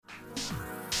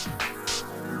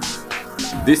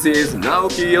This is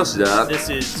Naoki Yoshida, This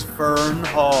is Fern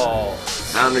Hall.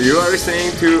 and you are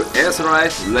listening to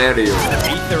Aetheryte Radio.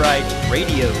 Aetheryte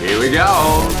Radio. Here we go!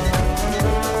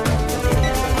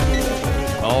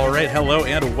 All right, hello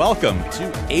and welcome to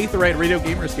Aetheryte Radio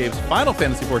Gamerscape's Final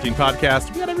Fantasy XIV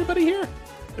podcast. We got everybody here.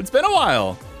 It's been a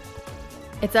while.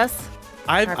 It's us.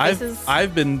 Our faces.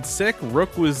 I've been sick.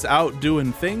 Rook was out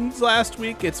doing things last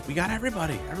week. We got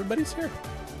everybody. Everybody's here.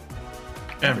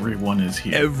 Everyone is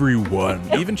here. Everyone,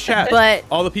 even chat. But-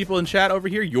 all the people in chat over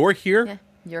here, you're here. Yeah,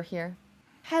 you're here.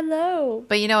 Hello.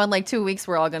 But you know, in like 2 weeks,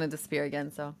 we're all going to disappear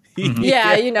again. So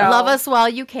Yeah, you know. love us while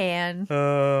you can.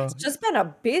 It's just been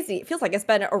it feels like it's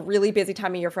been a really busy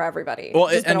time of year for everybody. Well,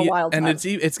 It's been a wild time.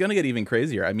 it's going to get even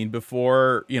crazier. I mean,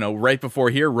 right before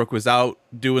here, Rook was out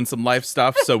doing some life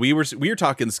stuff, so we were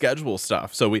talking schedule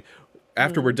stuff. So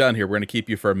after we're done here, we're going to keep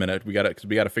you for a minute. We got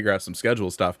to figure out some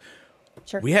schedule stuff.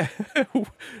 Sure. We have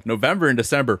November and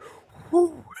December.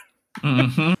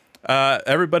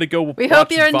 Everybody go. We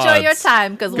hope you enjoy your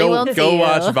time because we won't see Go you.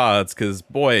 watch VODs because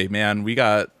boy, man, we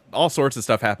got all sorts of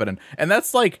stuff happening, and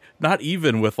that's like not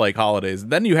even with like holidays.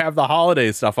 Then you have the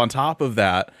holiday stuff on top of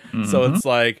that, so it's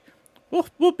like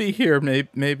we'll be here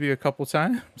maybe a couple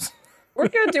times. We're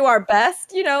gonna do our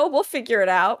best. You know, we'll figure it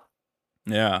out.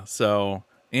 Yeah. So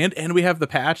and we have the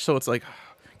patch, so it's like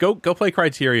go play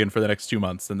Criterion for the next 2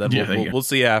 months, and then we'll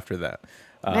see you after that.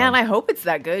 Man, I hope it's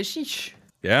that good. Sheesh.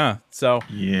 Yeah. So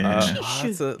Yeah.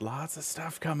 lots of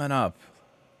stuff coming up.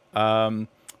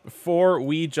 Before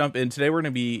we jump in today, we're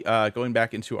going to be going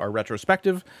back into our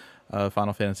retrospective of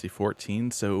Final Fantasy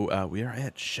XIV. So we are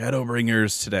at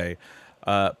Shadowbringers today.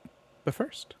 But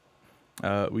first,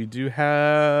 we do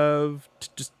have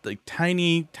just like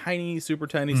tiny, super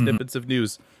tiny snippets of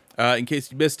news. In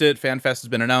case you missed it, FanFest has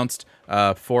been announced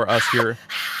for us here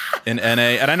in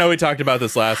NA, and I know we talked about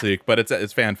this last week, but it's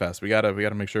FanFest. We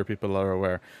gotta make sure people are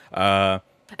aware. And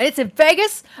it's in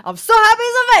Vegas. I'm so happy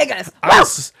it's in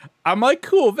Vegas. I'm like,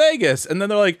 cool, Vegas, and then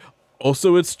they're like,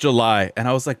 also it's July, and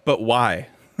I was like, but why?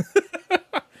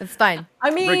 It's fine.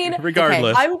 I mean,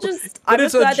 Regardless, I'm just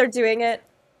it's glad they're doing it.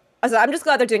 I'm just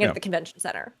glad they're doing it at the convention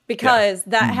center because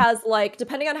that has like,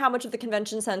 depending on how much of the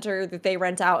convention center that they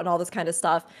rent out and all this kind of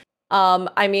stuff.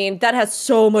 I mean, that has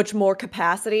so much more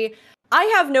capacity. I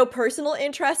have no personal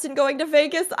interest in going to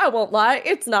Vegas. I won't lie.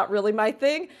 It's not really my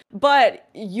thing, but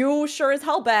you sure as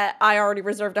hell bet I already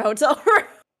reserved a hotel room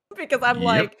because I'm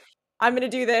like, I'm going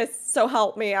to do this. So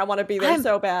help me. I want to be there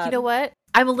so bad. You know what?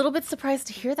 I'm a little bit surprised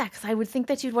to hear that because I would think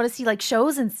that you'd want to see like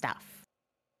shows and stuff.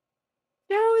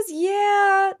 Shows,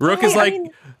 yeah. Brooke is like,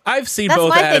 I've seen That's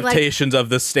both my thing, adaptations of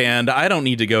The Stand. I don't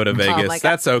need to go to Vegas. Oh my God.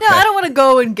 That's okay. No, I don't want to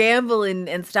go and gamble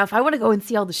and stuff. I want to go and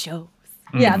see all the shows.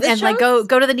 Yeah, And like go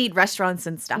to the neat restaurants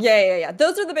and stuff. Yeah.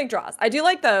 Those are the big draws. I do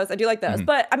like those.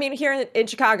 But I mean, here in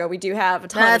Chicago, we do have a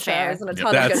ton That's of fair. shows and a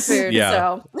ton of good food. Yeah.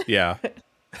 So Yeah.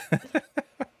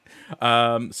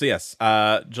 So yes,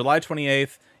 July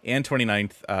 28th and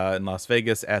 29th in Las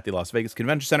Vegas at the Las Vegas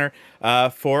Convention Center.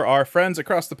 For our friends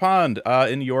across the pond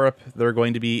in Europe, they're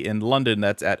going to be in London.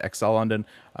 That's at Excel London,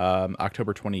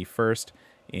 October 21st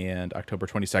and October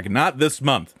 22nd. Not this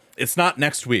month. It's not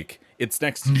next week. It's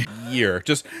next year.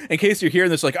 Just in case you're here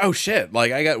and it's like, oh shit,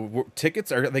 like I got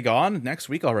tickets. Are they gone next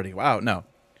week already? Wow, no,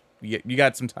 you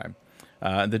got some time.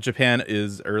 The Japan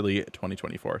is early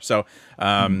 2024. So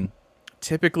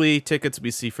typically tickets we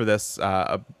see for this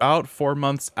about 4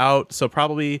 months out. So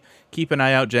probably keep an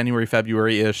eye out January,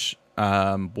 February-ish.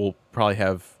 We'll probably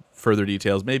have further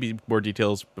details, maybe more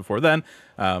details before then.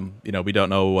 We don't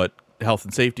know what health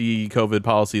and safety, COVID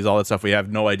policies, all that stuff. We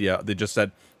have no idea. They just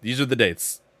said, these are the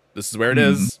dates. This is where it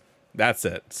is. That's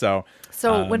it. So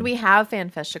when we have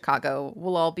FanFest Chicago,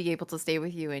 we'll all be able to stay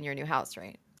with you in your new house,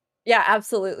 right? yeah,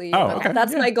 absolutely. you Oh, will. okay.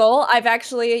 That's my goal. I've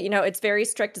actually, it's very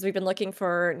strict as we've been looking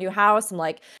for a new house. I'm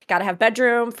like, gotta have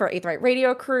bedroom for Aetheryte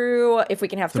Radio crew. If we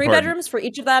can have 3 important. bedrooms for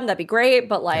each of them, that'd be great.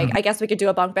 But like, I guess we could do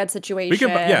a bunk bed situation. we could,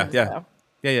 yeah. so.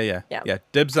 Yeah.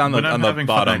 Dibs on When the I'm having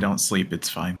bottom. fun, I don't sleep. It's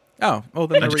fine. Oh, well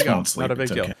then I there we just go. won't sleep. Not a big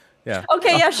It's deal. okay. Yeah.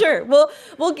 Okay, yeah, sure. We'll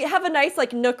have a nice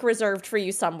like nook reserved for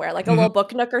you somewhere, like a little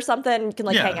book nook or something. You can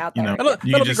like hang out there. That'll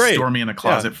You can be just great. store me in a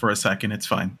closet for a second. It's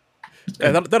fine.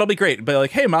 Yeah, that'll be great. But like,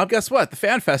 hey, Mom, guess what? The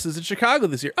FanFest is in Chicago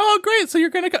this year. Oh, great. So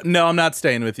you're going to go. No, I'm not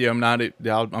staying with you. I'm going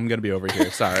to be over here.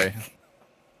 Sorry.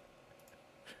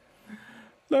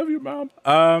 Love you, Mom.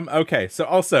 Okay. So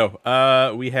also,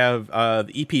 we have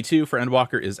the EP2 for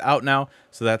Endwalker is out now.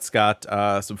 So that's got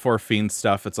some Four Fiends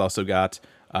stuff. It's also got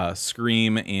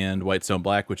Scream and Whitestone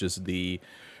Black, which is the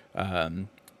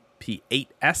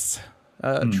P8S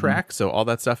track. So all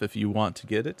that stuff, if you want to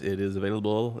get it, it is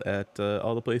available at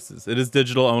all the places. It is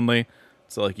digital only.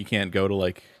 So like you can't go to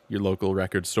like your local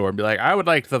record store and be like, I would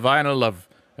like the vinyl of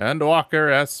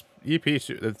Endwalker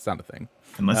SEP. That's not a thing.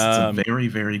 Unless it's a very,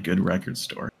 very good record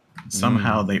store.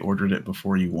 Somehow they ordered it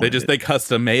before you wanted They it.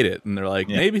 custom made it, and they're like,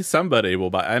 maybe somebody will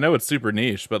buy. I know it's super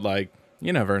niche, but like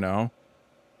you never know.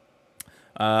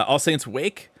 All Saints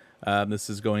Wake. This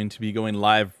is going to be going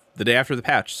live the day after the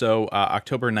patch, so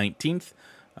October 19th.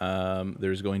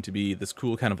 There's going to be this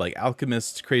cool kind of like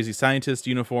alchemist, crazy scientist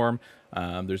uniform.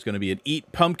 There's going to be an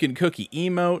eat pumpkin cookie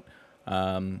emote.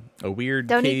 A weird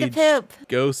Don't eat the cage poop.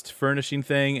 ghost furnishing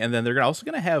thing, and then they're also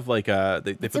going to have like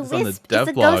they put It's a this on the wisp. dev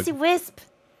It's a blog. ghosty wisp.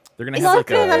 They're going to It's have so like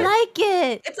good. I a like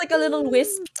it. It's like a little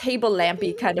wisp table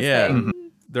lampy kind of yeah. thing.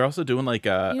 They're also doing like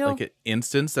a You know- like an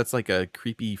instance that's like a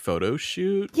creepy photo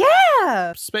shoot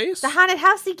Yeah. space. The haunted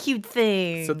housey cute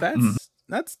thing. So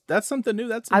that's something new.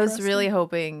 That's I was interesting. really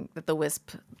hoping that the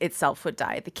wisp itself would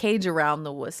die. The cage around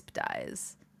the wisp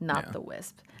dies, not the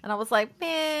wisp. And I was like,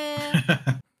 man.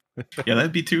 Yeah,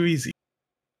 that'd be too easy.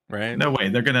 right. No way.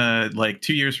 They're gonna like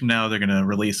 2 years from now. They're gonna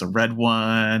release a red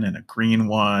one and a green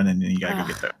one, and then you gotta go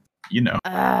get that. You know.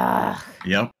 Ugh.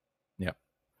 Yep.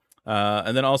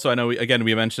 And then also, I know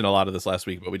we mentioned a lot of this last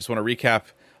week, but we just want to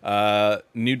recap.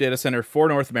 New data center for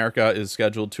North America is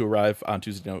scheduled to arrive on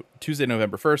Tuesday,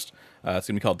 November 1st. It's going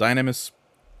to be called Dynamis.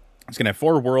 It's going to have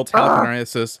 4 worlds: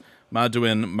 Halicarnassus,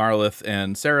 Maduin, Marlith,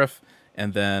 and Seraph.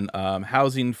 And then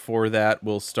housing for that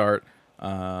will start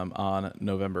on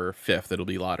November 5th. It'll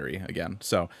be lottery again.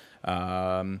 So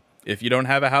if you don't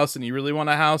have a house and you really want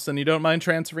a house and you don't mind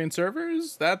transferring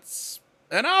servers, that's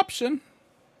an option.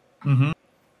 Mm-hmm.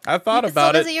 I thought You can still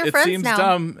about it. visit your It friends seems now.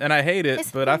 dumb, and I hate it,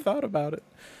 It's but I fun. thought about it.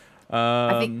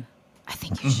 I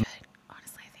think you should.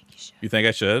 Honestly, I think you should. You think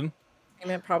I should? I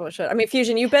mean, I probably should. I mean,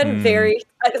 Fusion, you've been very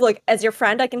look, as your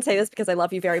friend, I can say this because I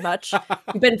love you very much.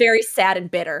 You've been very sad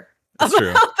and bitter That's true.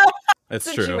 about the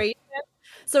That's true. situation.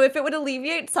 So if it would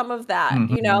alleviate some of that,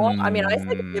 you know, I mean, I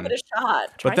say give it a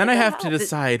shot. Try But then and I get have to help.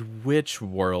 decide which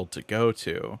world to go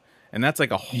to, and that's like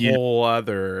a Yeah. whole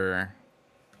other.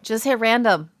 Just hit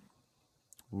random.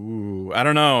 Ooh, I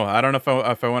don't know. I don't know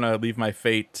if I want to leave my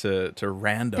fate to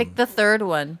random. Pick the third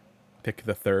one. Pick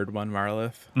the third one,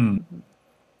 Marlith. Mm.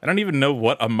 I don't even know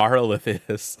what a Marlith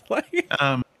is. Like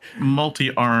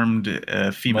Multi-armed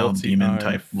female demon multi-armed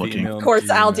type looking. female Of course,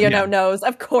 demon. Aldiano Yeah. knows.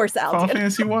 Of course, Final Aldiano.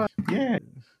 Fantasy 1. Yeah.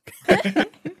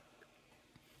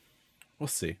 We'll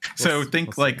see. So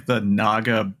think like the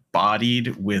Naga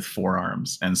bodied with 4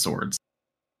 arms and swords.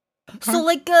 So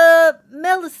like a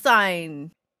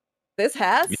Melusine. This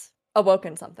has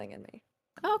awoken something in me.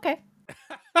 Oh, okay.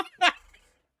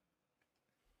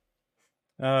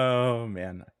 Oh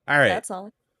man! All right. That's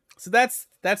all. So that's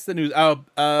the news. Oh,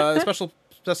 special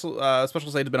site has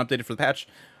been updated for the patch.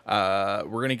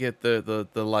 We're gonna get the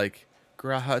like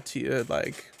Grahatia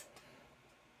like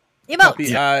puppy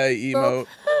Emote. eye emote.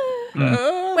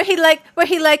 Where he like,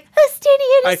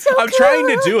 Estinian is so I'm cool. trying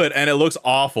to do it and it looks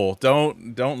awful.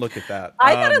 Don't look at that.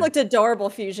 I thought it looked adorable,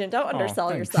 Fusion. Don't oh, undersell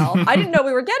thanks. yourself. I didn't know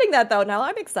we were getting that though. Now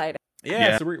I'm excited.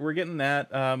 Yeah, so we're getting that.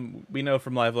 We know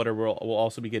from Live Letter we'll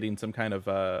also be getting some kind of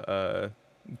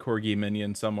corgi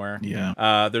minion somewhere.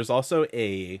 Yeah. There's also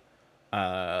a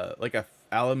like a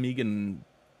Alamegan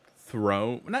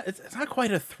throne. It's not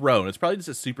quite a throne. It's probably just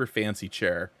a super fancy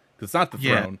chair because it's not the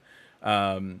Yeah.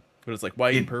 throne. But it's like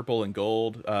white and purple and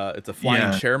gold. It's a flying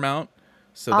Yeah. chair mount.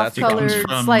 So Off that's comes colored,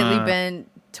 from, slightly bent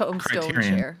tombstone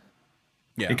Criterion. chair.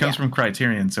 yeah. It comes from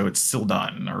Criterion, so it's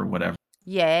Sildon or whatever.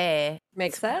 Yeah.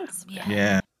 Makes sense.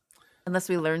 Yeah. Unless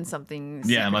we learn something.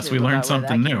 Yeah, unless we secretive learn about where that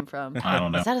something came new. From. I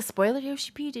don't know. Is that a spoiler,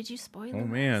 Yoshi P? Did you spoil? Oh,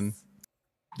 man.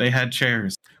 They had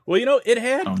chairs. Well, it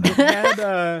had Oh, no. it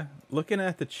had looking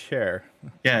at the chair.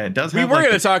 Yeah, it does We have were like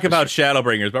going to the- talk about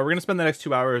Shadowbringers, but we're going to spend the next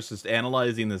 2 hours just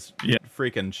analyzing this Yeah.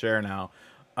 freaking chair now.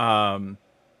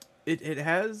 It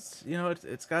has,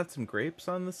 it's got some grapes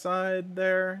on the side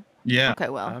there. Yeah. Okay,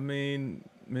 well. I mean,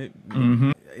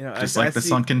 Mhm. Just I like the see,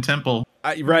 Sunken Temple.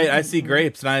 I see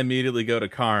grapes and I immediately go to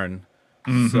Karn.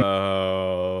 Mhm.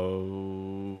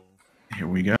 So Here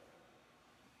we go.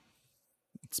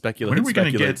 speculate, When are we gonna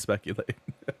speculate, get- speculate.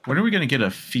 When are we going to get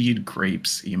a feed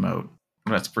grapes emote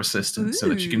that's persistent so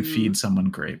that you can feed someone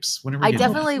grapes? When are we I getting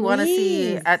definitely want to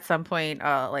see Please. at some point,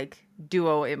 like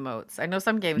duo emotes. I know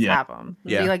some games Yeah. have them.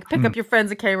 Yeah. Be like, pick up your friends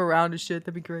that came around and shit.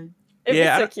 That'd be great. It'd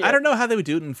Yeah, be so cute. I don't know how they would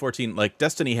do it in 14. Like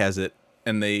Destiny has it,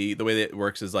 and the way that it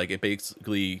works is like it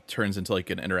basically turns into like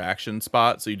an interaction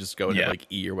spot. So you just go into Yeah. like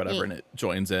E or whatever, and it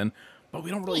joins in. But we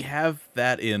don't really have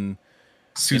that in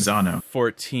Susano?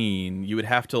 14. You would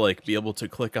have to like be able to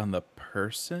click on the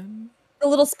person. the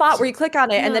little spot where you click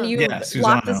on it and then you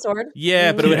lock the Susano. sword.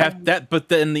 Yeah, but it would have that. But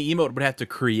then the emote would have to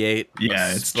create a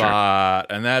it's spot,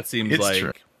 and that seems It's like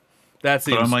true. that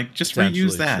seems. But I'm like, just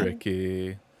reuse potentially that.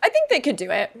 Tricky. I think they could do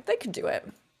it. They could do it.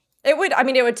 It would. I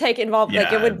mean, it would take like Yeah, it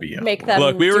it'd would be a- make them.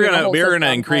 Look, we were do the gonna whole system,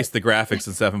 increase but- the graphics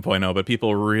in 7.0, but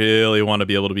people really want to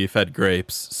be able to be fed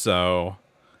grapes, so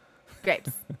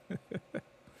Grapes.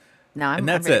 No, I'm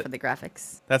that's ready it. for the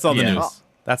graphics. that's all the Yeah. news.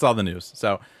 That's all the news.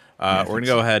 So I we're think gonna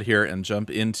go ahead here and jump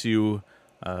into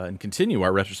and continue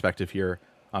our retrospective here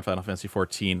on Final Fantasy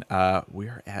 14. We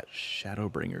are at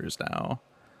Shadowbringers now.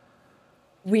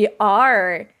 We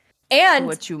are, and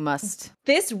What you must.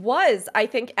 this was, I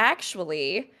think,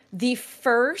 actually the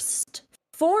first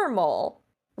formal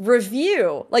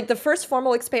review, like the first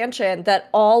formal expansion that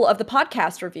all of the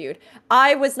podcast reviewed.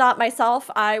 I was not myself.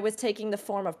 I was taking the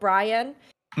form of Brian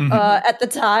at the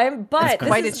time, but That's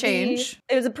quite this a is change.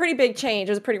 it was a pretty big change.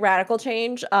 It was a pretty radical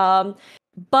change.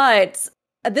 But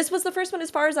this was the first one, as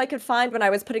far as I could find when I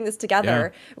was putting this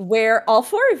together, where all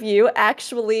four of you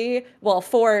actually, well,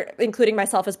 four, including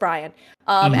myself as Brian,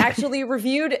 actually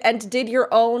reviewed and did your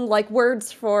own like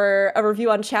words for a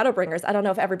review on Shadowbringers. I don't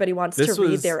know if everybody wants to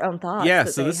read their own thoughts. Yeah,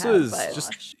 that so they this have, was but-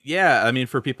 just I mean,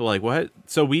 for people like what?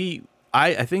 So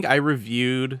I think I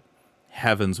reviewed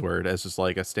Heaven's Word as just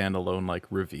like a standalone like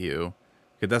review.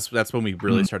 'Cause that's when we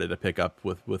really started to pick up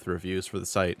with reviews for the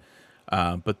site.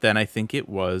 But then I think it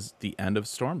was the end of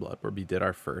Stormblood where we did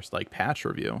our first like patch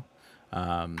review.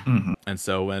 And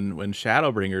so when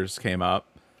Shadowbringers came up,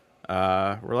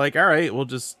 we're like, all right, we'll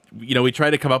just, we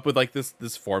tried to come up with like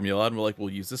this formula, and we're like, we'll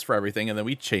use this for everything. And then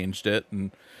we changed it,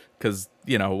 and because,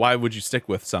 why would you stick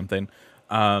with something?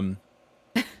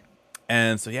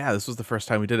 And so, yeah, this was the first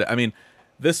time we did it. I mean,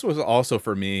 this was also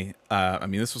for me,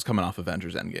 this was coming off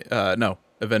Avengers Endgame.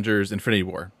 Avengers Infinity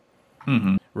War.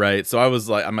 Right. So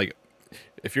I'm like,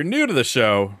 if you're new to the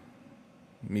show,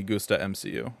 me gusta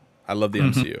MCU. I love the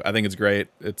MCU. I think it's great.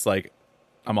 It's like,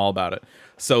 I'm all about it.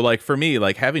 So like for me,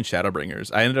 like having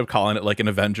Shadowbringers, I ended up calling it like an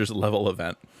Avengers level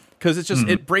event because it's just,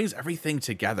 it brings everything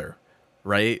together,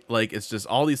 right? Like it's just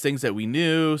all these things that we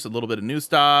knew, so a little bit of new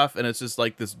stuff. And it's just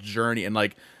like this journey. And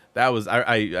like, that was,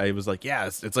 I was like, yeah,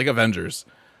 it's like Avengers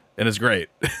and it's great.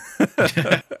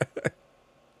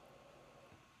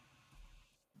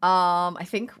 I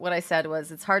think what I said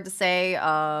was it's hard to say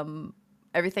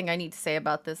everything I need to say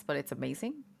about this, but it's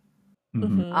amazing.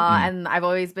 And I've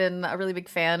always been a really big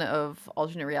fan of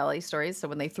alternate reality stories. So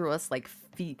when they threw us like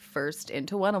feet first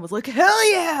into one, I was like,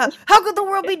 hell yeah! How could the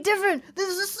world be different? This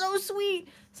is so sweet.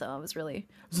 So I was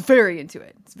very into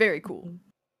it. It's very cool.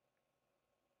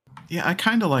 Yeah, I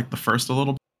kind of like the first a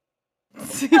little bit.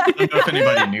 I don't know if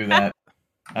anybody knew that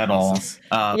at all.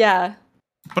 yeah.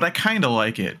 But I kind of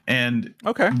like it. And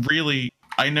Okay. really,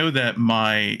 I know that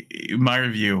my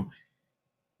review,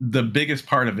 the biggest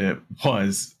part of it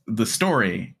was the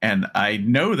story. And I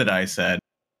know that I said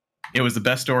it was the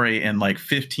best story in like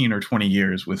 15 or 20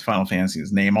 years with Final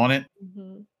Fantasy's name on it.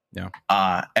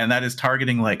 And that is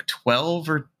targeting like 12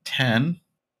 or 10,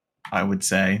 I would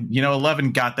say.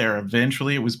 11 got there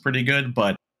eventually. It was pretty good.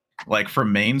 But like for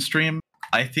mainstream,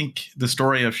 I think the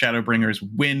story of Shadowbringers,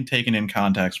 when taken in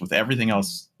context with everything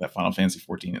else that Final Fantasy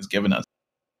XIV has given us,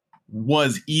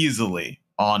 was easily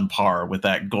on par with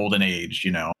that golden age,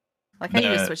 Like how you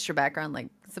just switched your background, like,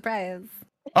 surprise.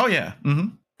 Oh, yeah.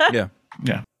 Yeah.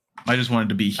 Yeah. I just wanted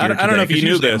to be here I don't know if you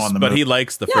knew this, but he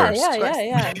likes the first. Yeah.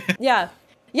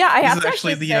 I This have is to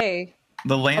actually actually the, say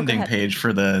the landing ahead. page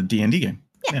for the D&D game.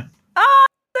 Yeah.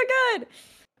 they're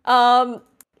good.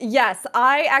 Yes,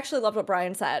 I actually loved what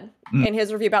Brian said in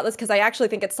his review about this because I actually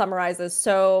think it summarizes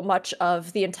so much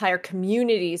of the entire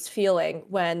community's feeling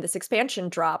when this expansion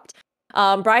dropped.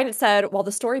 Brian had said, while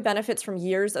the story benefits from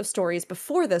years of stories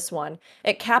before this one,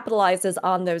 it capitalizes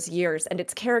on those years and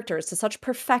its characters to such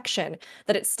perfection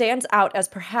that it stands out as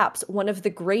perhaps one of the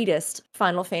greatest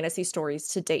Final Fantasy stories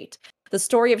to date. The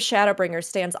story of Shadowbringers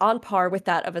stands on par with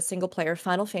that of a single-player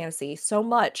Final Fantasy so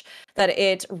much that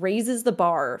it raises the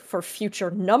bar for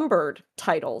future numbered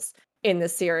titles in the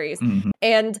series.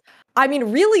 And I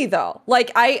mean, really though,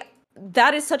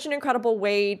 that is such an incredible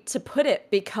way to put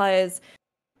it because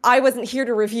I wasn't here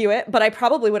to review it, but I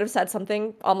probably would have said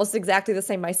something almost exactly the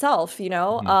same myself,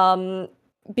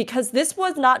 because this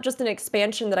was not just an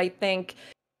expansion that I think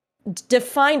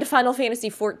defined Final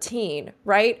Fantasy XIV,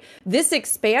 right? This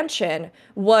expansion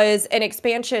was an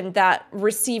expansion that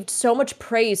received so much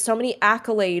praise, so many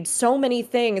accolades, so many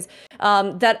things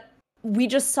that we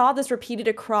just saw this repeated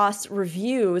across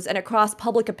reviews and across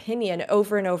public opinion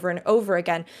over and over and over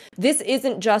again. This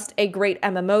isn't just a great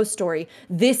MMO story.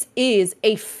 This is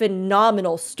a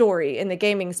phenomenal story in the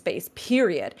gaming space,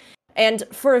 period. And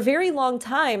for a very long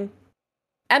time,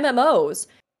 MMOs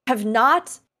have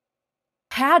not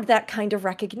had that kind of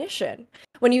recognition.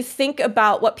 When you think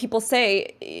about what people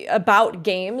say about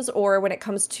games, or when it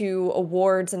comes to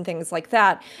awards and things like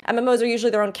that, MMOs are usually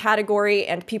their own category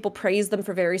and people praise them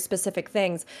for very specific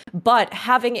things. But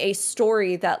having a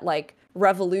story that like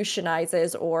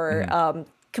revolutionizes or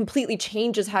completely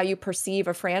changes how you perceive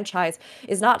a franchise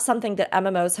is not something that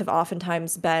MMOs have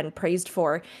oftentimes been praised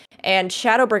for. And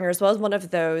Shadowbringers was one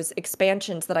of those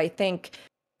expansions that I think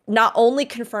not only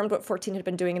confirmed what 14 had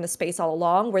been doing in the space all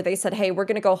along, where they said, hey, we're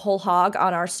going to go whole hog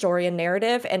on our story and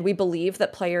narrative, and we believe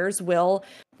that players will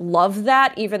love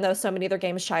that, even though so many other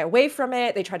games shy away from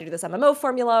it. They try to do this MMO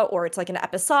formula, or it's like an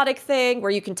episodic thing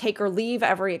where you can take or leave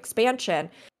every expansion.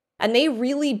 And they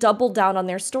really doubled down on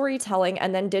their storytelling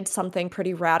and then did something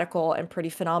pretty radical and pretty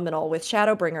phenomenal with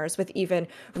Shadowbringers, with even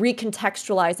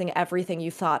recontextualizing everything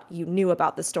you thought you knew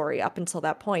about the story up until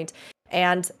that point.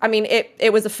 And I mean,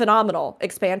 it was a phenomenal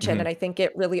expansion. And I think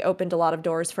it really opened a lot of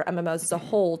doors for MMOs as a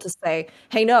whole to say,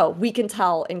 hey, no, we can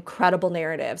tell incredible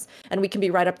narratives and we can be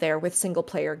right up there with single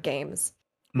player games.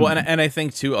 Well, and I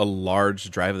think too, a large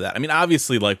drive of that. I mean,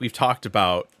 obviously, like we've talked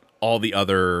about all the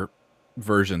other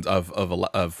versions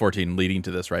of 14 leading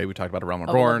to this, right? We talked about A Realm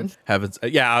Reborn, Heavens.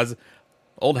 Yeah, I was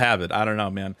old habit. I don't know,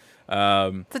 man.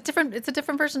 It's a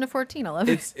different version of 14. I love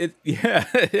it.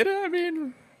 I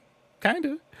mean, kind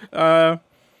of.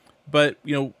 But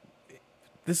you know,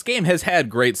 this game has had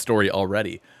great story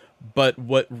already. But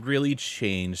what really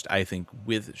changed, I think,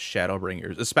 with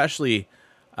Shadowbringers, especially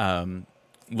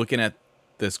looking at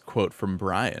this quote from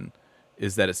Brian,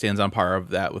 is that it stands on par of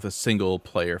that with a single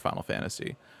player Final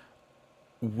Fantasy.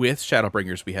 With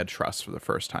Shadowbringers, we had trust for the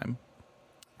first time,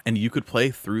 and you could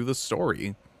play through the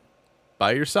story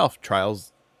by yourself,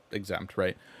 trials exempt,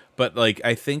 right? But like,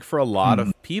 I think for a lot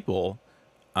of people,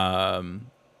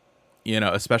 you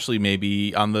know, especially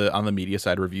maybe on the media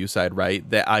side, review side, right?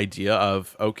 The idea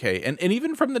of, okay, and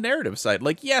even from the narrative side,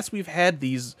 like, yes, we've had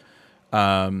these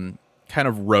kind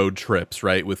of road trips,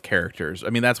 right, with characters.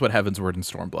 I mean, that's what Heavensward and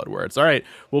Stormblood were. It's all right,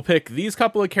 we'll pick these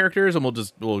couple of characters and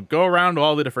we'll go around to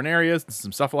all the different areas and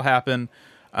some stuff will happen.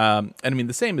 And I mean,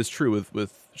 the same is true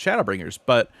with Shadowbringers,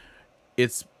 but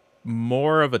it's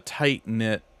more of a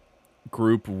tight-knit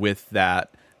group with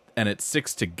that, and it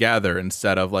sticks together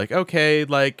instead of like, okay,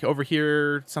 like over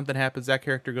here something happens, that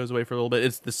character goes away for a little bit.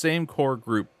 It's the same core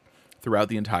group throughout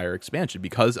the entire expansion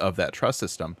because of that trust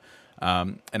system.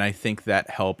 And I think that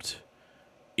helped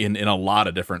in a lot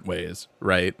of different ways,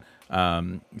 right?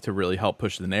 To really help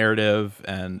push the narrative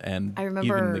and I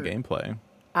remember, even the gameplay.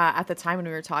 At the time when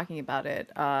we were talking about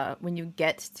it, when you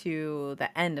get to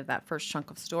the end of that first chunk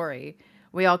of story,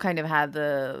 we all kind of had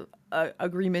the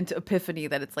agreement epiphany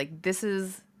that it's like, this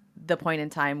is the point in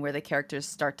time where the characters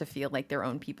start to feel like their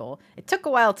own people. It took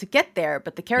a while to get there,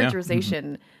 but the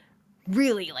characterization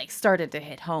really like started to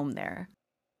hit home there.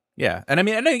 Yeah, and I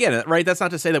mean, and again, right, that's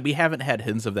not to say that we haven't had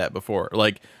hints of that before.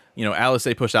 Like, you know,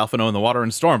 Alisaie pushed Alphinaud in the water in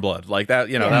Stormblood. Like that,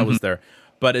 you know, that was there.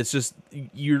 But it's just,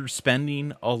 you're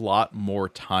spending a lot more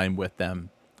time with them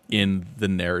in the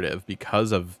narrative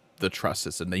because of the trust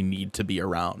system. They need to be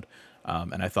around.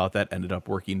 And I thought that ended up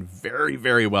working very,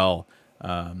 very well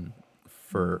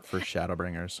for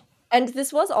Shadowbringers. And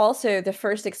this was also the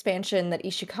first expansion that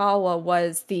Ishikawa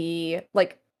was the,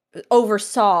 like,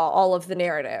 oversaw all of the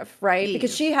narrative, right?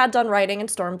 Because she had done writing in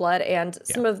Stormblood, and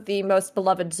some of the most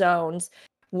beloved zones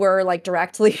were like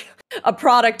directly a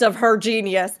product of her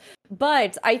genius.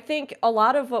 But I think a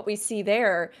lot of what we see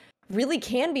there really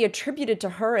can be attributed to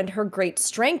her and her great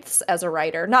strengths as a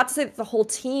writer. Not to say that the whole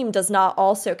team does not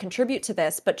also contribute to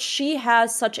this, but she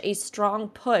has such a strong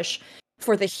push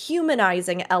for the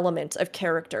humanizing element of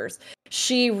characters.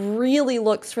 She really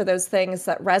looks for those things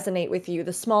that resonate with you,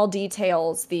 the small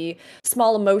details, the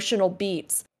small emotional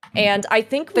beats. And I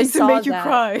think we saw that. Things that make you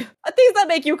cry. Things that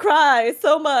make you cry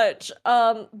so much.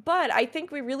 But I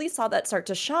think we really saw that start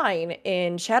to shine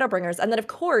in Shadowbringers. And then, of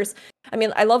course, I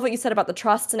mean, I love what you said about the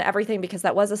trusts and everything, because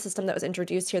that was a system that was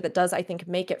introduced here that does, I think,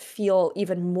 make it feel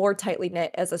even more tightly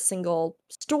knit as a single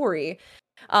story.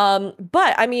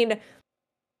 But, I mean,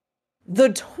 the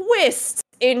twists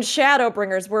in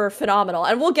Shadowbringers were phenomenal,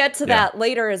 and we'll get to that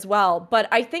later as well. But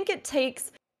I think it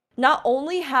takes not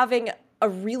only having a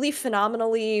really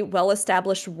phenomenally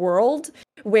well-established world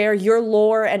where your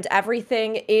lore and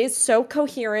everything is so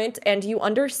coherent and you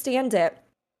understand it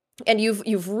and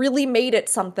you've really made it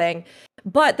something,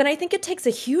 but then I think it takes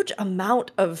a huge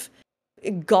amount of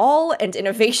gall and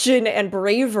innovation and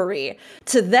bravery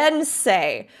to then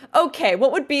say, okay,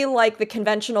 what would be like the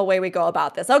conventional way we go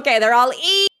about this? Okay, they're all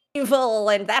evil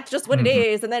and that's just what it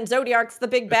is, and then Zodiark's the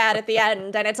big bad at the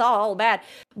end and it's all bad.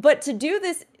 But to do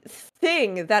this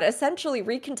thing that essentially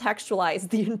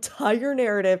recontextualized the entire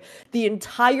narrative, the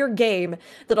entire game,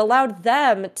 that allowed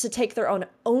them to take their own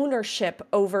ownership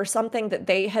over something that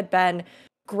they had been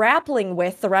grappling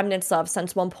with the remnants of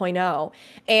since 1.0,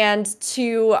 and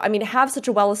to, I mean, have such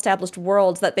a well-established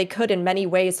world that they could in many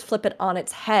ways flip it on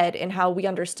its head in how we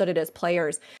understood it as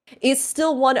players, is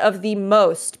still one of the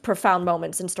most profound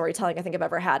moments in storytelling I think I've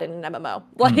ever had in an MMO.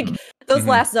 Like those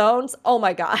last zones, oh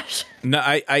my gosh. No,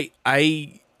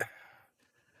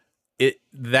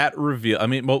 that reveal. I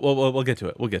mean, we'll get to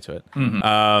it. We'll get to it.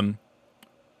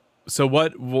 So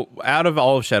what out of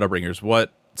all of Shadowbringers,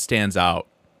 what stands out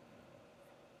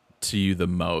to you the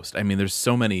most? I mean, there's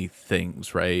so many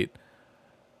things, right?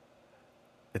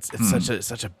 It's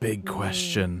such a big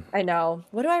question. I know.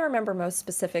 What do I remember most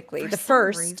specifically? The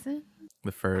first.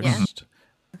 Yeah.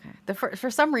 Okay. For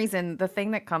some reason, the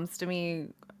thing that comes to me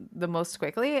the most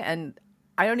quickly, and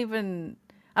I don't know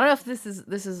if this is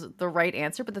the right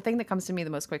answer, but the thing that comes to me the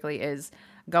most quickly is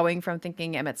going from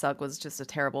thinking Emet-Selch was just a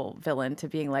terrible villain to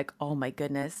being like, oh my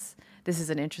goodness, this is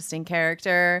an interesting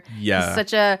character. Yeah. He's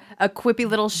such a quippy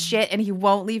little shit, and he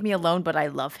won't leave me alone, but I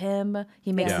love him.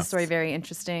 He makes the story very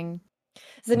interesting.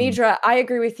 Zanidra, I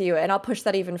agree with you, and I'll push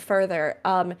that even further.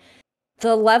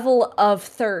 The level of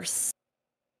thirst.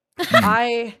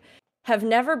 I have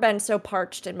never been so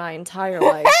parched in my entire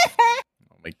life.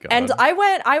 Oh my God. And I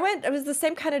went, it was the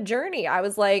same kind of journey. I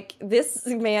was like, this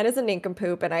man is a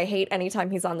nincompoop and I hate anytime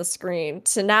he's on the screen,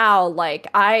 to now, like,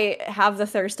 I have the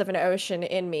thirst of an ocean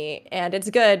in me, and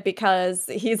it's good because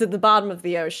he's at the bottom of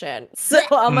the ocean. So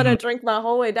I'm going to drink my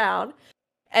whole way down,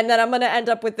 and then I'm going to end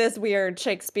up with this weird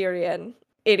Shakespearean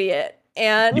idiot.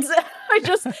 And I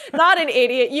just, not an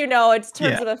idiot, you know, it's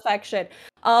terms of affection.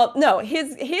 No,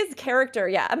 his character,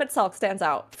 Emet-Selch stands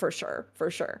out for sure.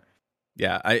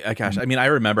 Yeah, I mean, I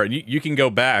remember, you can go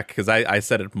back because I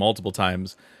said it multiple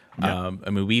times. I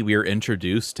mean, we were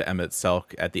introduced to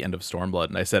Emet-Selch at the end of Stormblood,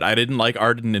 and I said I didn't like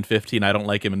Arden in 15. I don't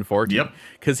like him in 14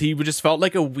 because he just felt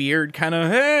like a weird kind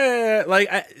of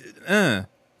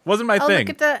wasn't my thing.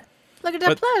 Look at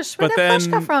that plush. Where did that plush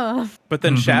come from? But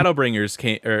then Shadowbringers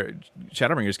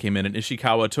came in, and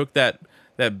Ishikawa took that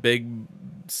big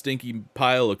stinky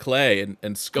pile of clay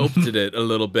and sculpted it a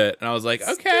little bit, and I was like,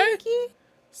 okay.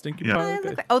 Stinky pile of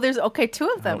clay. Oh, there's two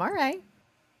of them. All right.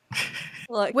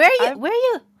 Look, where are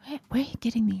you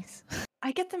getting these?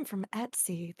 I get them from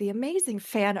Etsy, the amazing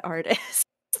fan artists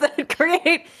that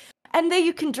create, and then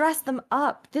you can dress them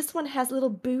up. This one has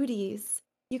little booties.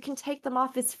 You can take them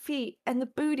off his feet, and the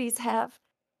booties have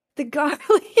the garlic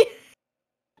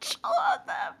on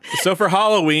them. So for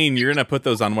Halloween, you're gonna put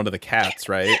those on one of the cats,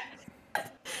 right?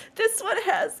 This one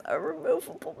has a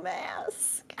removable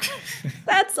mask.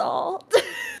 That's all.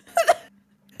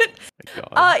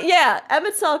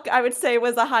 Emet-Selch, I would say,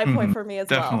 was a high point for me as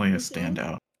Definitely well. a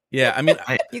standout. Yeah, I mean,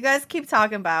 You guys keep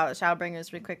talking about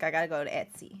Shadowbringers real quick. I gotta go to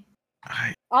Etsy.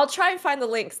 I'll try and find the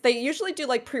links. They usually do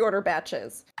like pre-order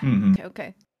batches.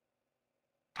 Okay.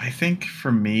 I think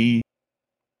for me,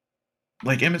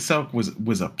 like, Emet-Selch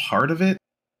was a part of it,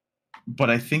 but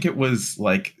I think it was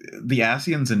like the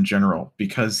Ascians in general,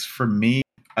 because for me,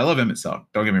 I love Emet-Selch.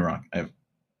 Don't get me wrong. I have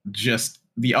just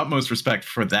the utmost respect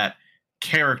for that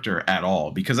character at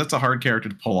all, because that's a hard character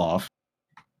to pull off,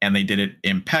 and they did it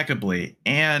impeccably,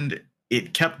 and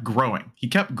it kept growing. He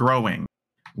kept growing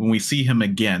when we see him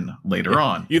again later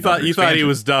on. You thought he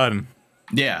was done.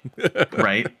 Yeah,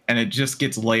 right? And it just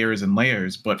gets layers and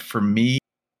layers. But for me,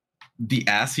 the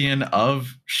Ascian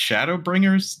of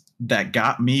Shadowbringers that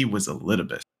got me was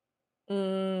Elidibus.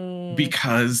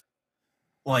 Because,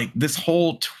 like, this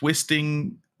whole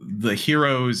twisting the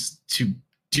heroes to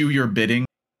do your bidding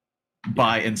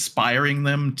by inspiring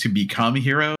them to become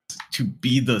heroes, to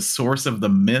be the source of the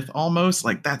myth almost,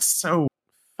 like, that's so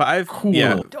cool.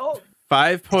 Yeah.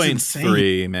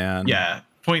 5.3, man. Yeah,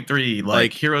 0.3,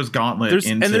 like Heroes Gauntlet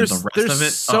into the rest of it.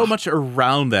 There's so much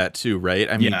around that too,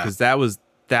 right? I mean, because that was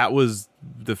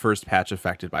the first patch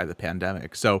affected by the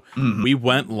pandemic. So we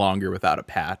went longer without a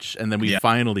patch, and then we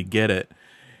finally get it.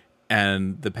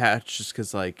 And the patch, just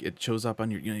because like it shows up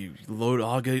on your, you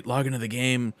log into the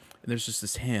game, and there's just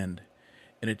this hand,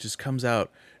 and it just comes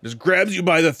out, just grabs you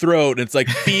by the throat, and it's like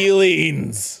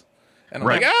feelings. And I'm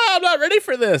like, I'm not ready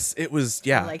for this. It was,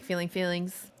 I like feeling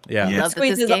feelings. Yeah. I love that this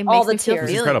Squeezes game all makes the me feel tears.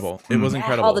 It was incredible. It was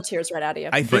incredible. All the tears right out of you.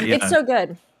 I think it's so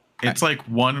good. It's like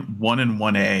 1 and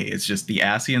 1A. It's just the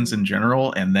Ascians in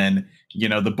general, and then,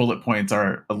 the bullet points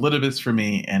are Elidibus for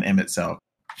me and Emet-Selch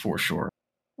for sure.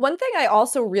 One thing I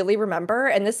also really remember,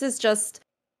 and this is just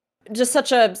just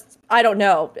such a, I don't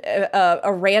know,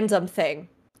 a random thing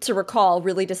to recall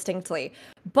really distinctly.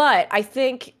 But I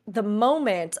think the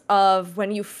moment of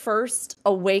when you first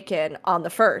awaken on the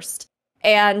first,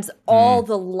 and all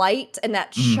the light and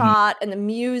that shot and the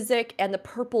music and the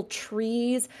purple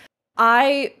trees,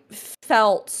 I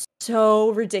felt so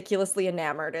ridiculously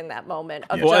enamored in that moment.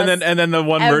 Of Well, and then the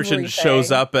one merchant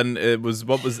shows everything. up, and it was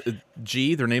what was it,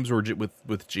 G? Their names were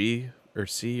with G or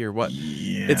C or what?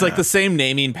 Yeah. It's like the same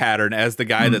naming pattern as the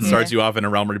guy that starts you off in A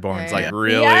Realm Reborn. It's like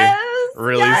really,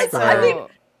 really yes, strong. I mean,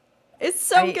 it's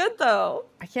so I- good though.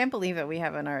 I can't believe that we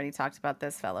haven't already talked about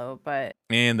this fellow, but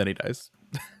And then he dies.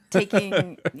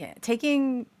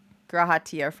 taking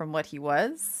Grahatia from what he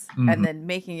was and then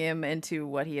making him into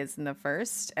what he is in the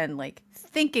first, and like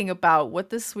thinking about what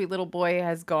this sweet little boy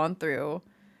has gone through.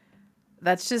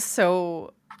 That's just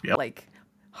so like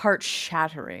heart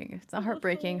shattering. It's not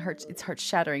heartbreaking, it's heart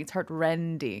shattering, it's heart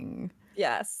rending.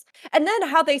 Yes. And then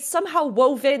how they somehow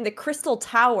wove in the Crystal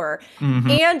Tower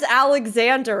and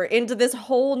Alexander into this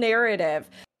whole narrative.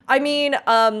 I mean,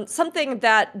 something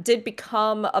that did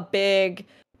become a big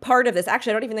part of this,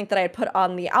 actually, I don't even think that I had put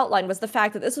on the outline, was the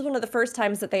fact that this was one of the first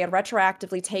times that they had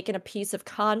retroactively taken a piece of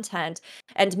content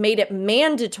and made it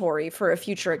mandatory for a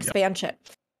future expansion.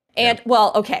 And,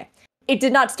 well, okay. It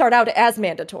did not start out as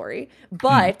mandatory,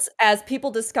 but as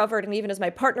people discovered, and even as my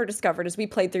partner discovered, as we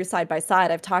played through side by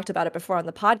side, I've talked about it before on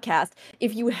the podcast,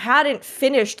 if you hadn't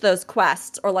finished those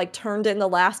quests or like turned in the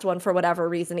last one for whatever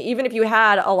reason, even if you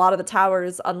had a lot of the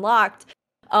towers unlocked,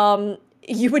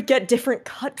 you would get different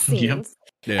cutscenes.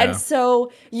 Yeah. And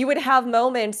so you would have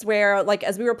moments where, like,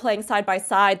 as we were playing side by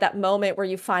side, that moment where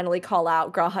you finally call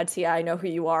out, Grahatia, I know who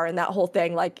you are, and that whole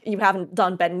thing, like, you haven't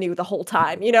done Ben New the whole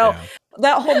time, you know? Yeah.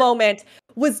 That whole moment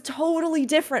was totally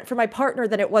different for my partner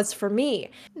than it was for me.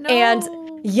 And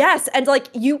yes, and like,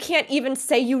 you can't even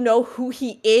say you know who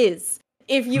he is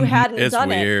if you hadn't It's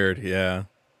done it. weird, yeah.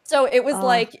 So it was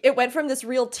like, it went from this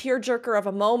real tearjerker of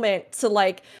a moment to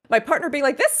like my partner being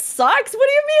like, this sucks. What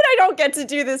do you mean I don't get to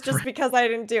do this just because I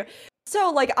didn't do it? So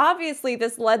like, obviously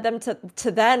this led them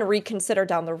to then reconsider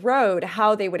down the road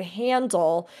how they would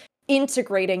handle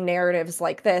integrating narratives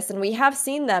like this. And we have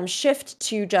seen them shift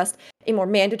to just a more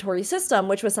mandatory system,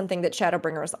 which was something that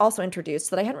Shadowbringers also introduced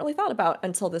that I hadn't really thought about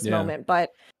until this moment.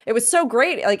 But it was so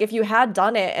great. Like, if you had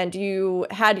done it and you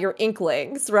had your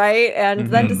inklings, right? And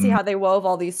then to see how they wove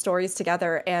all these stories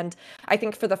together. And I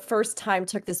think for the first time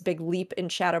took this big leap in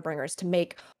Shadowbringers to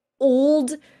make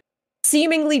old,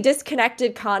 seemingly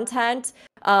disconnected content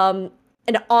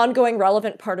an ongoing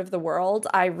relevant part of the world.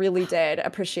 I really did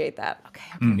appreciate that.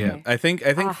 Okay. Yeah, I think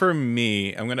for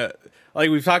me, I'm gonna,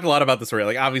 like, we've talked a lot about the story.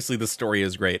 Like, obviously the story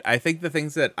is great. I think the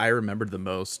things that I remembered the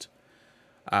most,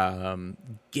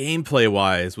 gameplay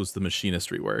wise, was the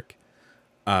machinist rework.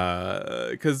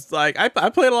 Because like I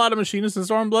played a lot of Machinist in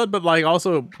Stormblood, but like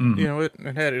also you know it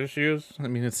had issues. I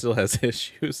mean, it still has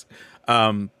issues.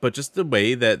 But just the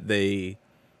way that they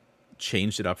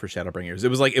changed it up for Shadowbringers, it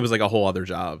was like a whole other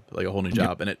job, like a whole new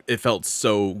job, and it felt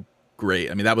so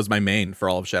great. I mean, that was my main for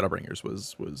all of Shadowbringers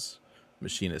was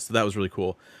Machinist, so that was really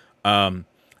cool.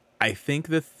 I think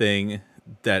the thing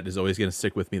that is always going to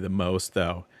stick with me the most,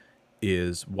 though,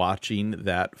 is watching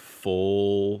that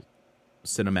full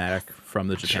cinematic from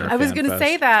the Japan I was Fan gonna Fest.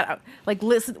 say that, like,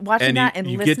 watching And that and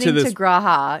you get listening to to this-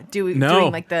 Graha doing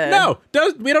like the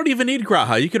we don't even need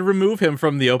Graha. You could remove him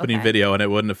from the opening Okay. video, and it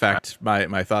wouldn't affect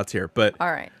my thoughts here. But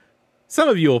all right. some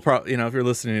of you will probably, if you're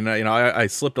listening, I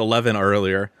slipped 11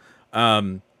 earlier.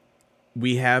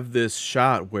 We have this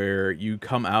shot where you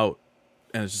come out,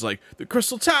 and it's just like the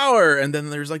Crystal Tower, and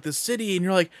then there's like the city, and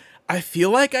you're like, I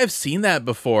feel like I've seen that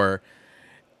before.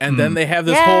 And then they have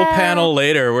this whole panel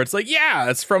later where it's like,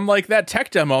 yeah, it's from like that tech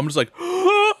demo. I'm just like,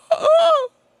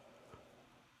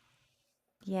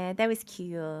 Yeah, that was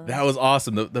cute. that was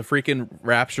awesome. The freaking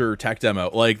Rapture tech demo,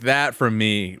 like that for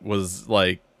me was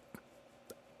like,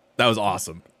 that was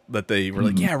awesome. That they were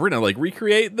like, yeah, we're gonna like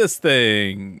recreate this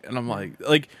thing, and I'm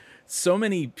like so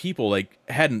many people like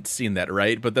hadn't seen that,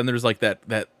 right? But then there's like that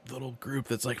little group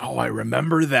that's like, oh, I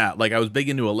remember that. Like, I was big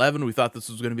into 11. We thought this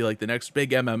was gonna be like the next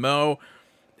big MMO.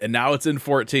 And now it's in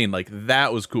 14. Like,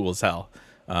 that was cool as hell.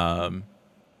 So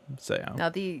yeah. Now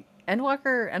the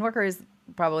Endwalker is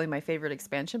probably my favorite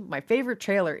expansion. My favorite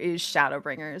trailer is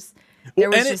Shadowbringers.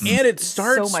 There was just it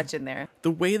starts so much in there.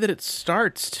 The way that it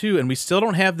starts too, and we still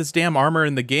don't have this damn armor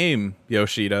in the game,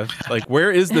 Yoshida. Like, where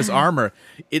is this armor?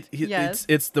 Yes.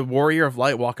 It's the Warrior of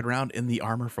Light walking around in the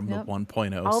armor from the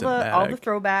 1.0 All cinematic. the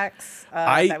throwbacks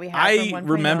that we have I from 1.0.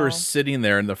 remember sitting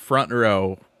there in the front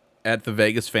row at the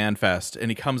Vegas Fan Fest, and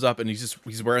he comes up and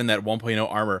he's wearing that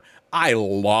 1.0 armor. I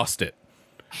lost it.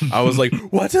 I was like,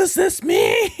 what does this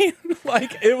mean?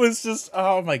 Like, it was just,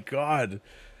 oh my God.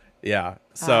 Yeah.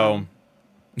 So.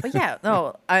 But yeah,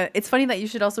 no, it's funny that you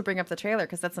should also bring up the trailer,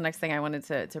 because that's the next thing I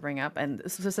wanted to bring up. And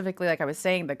specifically, like I was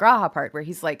saying, the Graha part where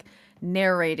he's like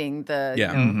narrating the,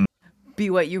 Yeah. you know, be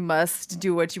what you must,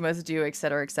 do what you must do, et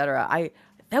cetera, et cetera.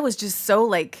 That was just so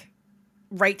like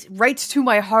right to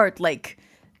my heart. Like,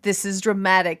 this is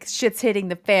dramatic. Shit's hitting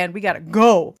the fan. We gotta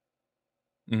go.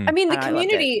 Mhm. I mean, the And I loved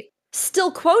community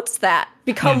still quotes that,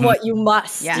 become what you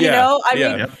must. Yeah. You Yeah. know, I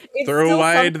Yeah. mean, it's Throw still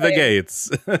wide the something- gates.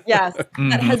 Yes, that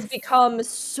Mhm. has become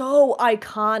so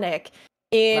iconic Love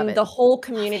in it. the whole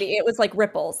community. It was like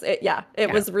ripples. It Yeah.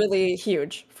 was really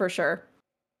huge for sure.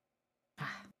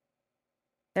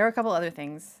 There were a couple other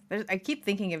things. I keep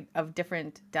thinking of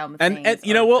different dumb And things.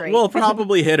 you know, or we'll great-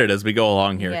 probably hit it as we go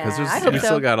along here, because Yeah, I hope we so.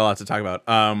 still got a lot to talk about.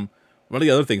 One of the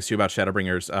other things too about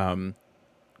Shadowbringers,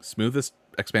 smoothest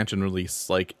expansion release,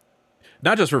 like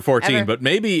not just for 14, Ever. but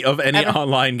maybe of any Ever.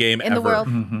 online game in the ever world.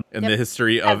 Mhm. in Yep. the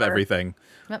history of Ever. everything.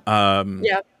 Yep.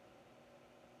 Yeah,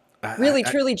 really,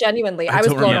 truly, genuinely, I was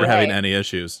don't blown remember away. having any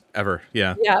issues ever.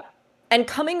 Yeah. Yeah. And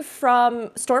coming from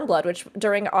Stormblood, which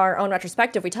during our own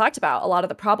retrospective, we talked about a lot of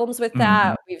the problems with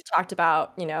that. We've talked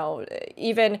about, you know,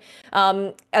 even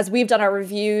as we've done our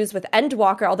reviews with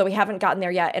Endwalker, although we haven't gotten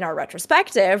there yet in our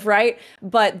retrospective, right?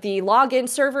 But the login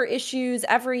server issues,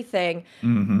 everything.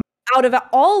 Mhm. Out of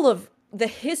all of the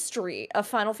history of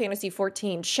Final Fantasy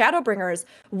XIV, Shadowbringers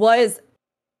was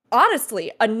honestly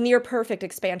a near perfect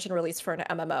expansion release for an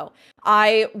MMO.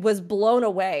 I was blown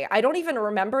away. I don't even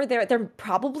remember there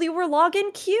probably were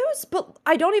login queues, but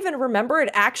I don't even remember it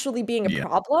actually being a Yeah.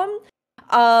 problem.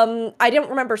 I don't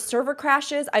remember server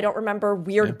crashes. I don't remember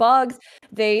weird bugs.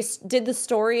 They did the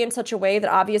story in such a way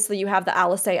that obviously you have the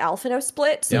Alisei Alphino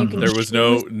split, so you can There was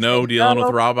no choose dealing with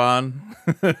no- Raban.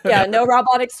 yeah, no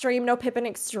Robot Extreme, no Pippin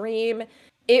Extreme.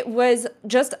 It was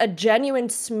just a genuine,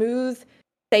 smooth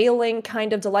sailing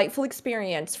kind of delightful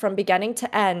experience from beginning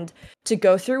to end to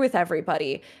go through with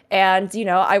everybody. And, you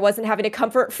know, I wasn't having to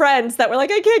comfort friends that were like,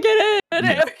 I can't get in.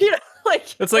 Yeah. You know,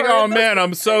 like, It's like, or oh the- man,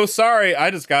 I'm so sorry.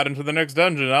 I just got into the next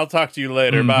dungeon. I'll talk to you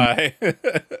later. Bye.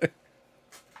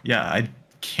 Yeah, I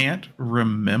can't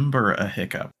remember a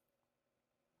hiccup.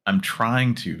 I'm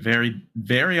trying to very,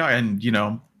 and you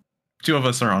know, two of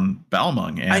us are on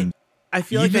Balmung, and I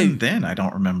feel even like then, I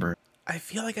don't remember. I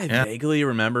feel like I Yeah. vaguely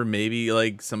remember maybe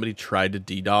like somebody tried to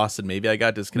DDoS and maybe I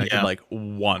got disconnected Yeah. like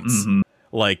once, Mhm.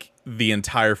 like the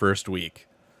entire first week.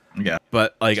 Yeah,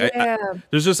 But like Yeah.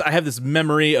 I have this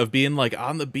memory of being like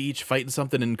on the beach fighting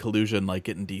something in collusion, like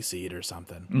getting DC'd or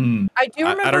something. I do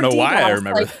remember I don't know why I DDoS,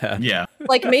 remember like, that. yeah,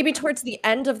 like maybe towards the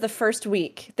end of the first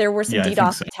week, there were some Yeah, I think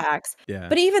DDoS so. attacks. Yeah.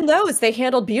 But even those, they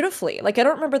handled beautifully. Like, I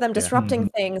don't remember them disrupting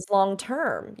things long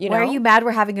term. You know? Why are you mad?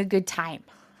 We're having a good time.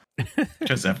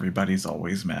 because everybody's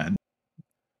always mad.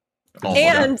 All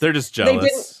And They're just they didn't-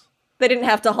 jealous. They didn't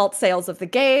have to halt sales of the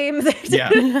game. They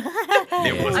yeah,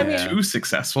 it wasn't I mean- too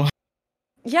successful.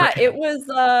 Yeah, it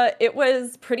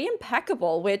was pretty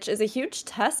impeccable, which is a huge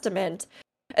testament,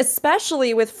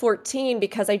 especially with 14,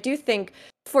 because I do think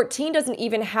 14 doesn't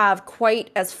even have quite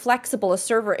as flexible a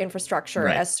server infrastructure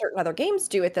Right. as certain other games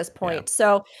do at this point.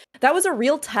 So that was a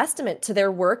real testament to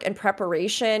their work and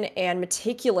preparation and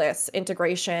meticulous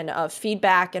integration of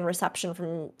feedback and reception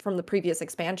from the previous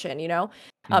expansion, you know?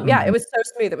 Yeah, it was so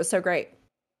smooth. It was so great.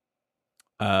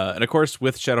 And of course,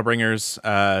 with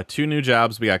Shadowbringers, 2 new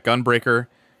jobs. We got Gunbreaker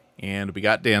and we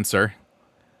got Dancer.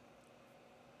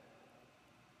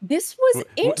 This was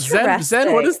interesting.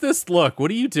 Zen, what does this look?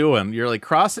 What are you doing? You're like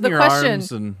crossing The your question.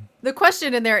 arms and The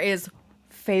question in there is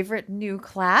favorite new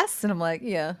class, and I'm like,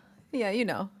 yeah, you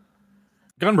know.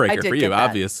 I Gunbreaker did for get you, that.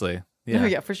 obviously. Oh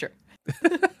yeah, for sure.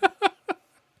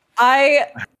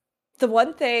 The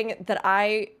one thing that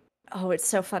it's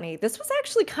so funny. This was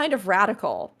actually kind of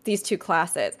radical, these two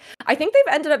classes. I think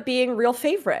they've ended up being real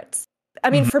favorites. I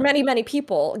mean, for many, many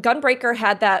people, Gunbreaker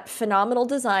had that phenomenal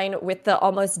design with the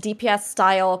almost DPS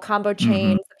style combo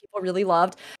chains that people really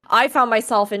loved. I found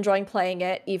myself enjoying playing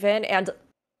it even, and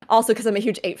also because I'm a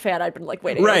huge 8 fan, I'd been like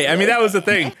waiting. Right. I mean, that was the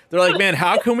thing. They're like, man,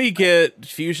 how can we get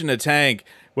Fusion a tank?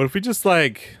 What if we just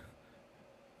like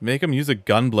make him use a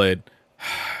Gunblade?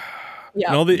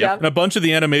 yeah, And a bunch of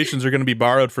the animations are going to be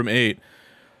borrowed from 8.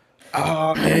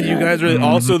 Oh man, you guys are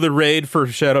also the raid for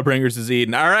Shadowbringers is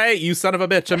eaten. All right, you son of a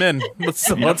bitch, I'm in. Let's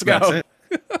That's go.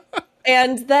 it.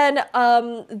 And then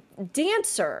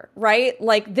Dancer, right?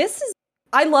 Like this is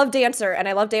I love Dancer, and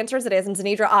I love Dancer as it is. And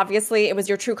Zenidra, obviously, it was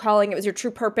your true calling. It was your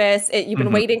true purpose. You've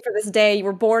been waiting for this day. You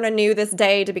were born anew this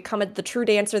day to become the true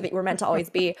dancer that you were meant to always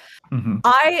be.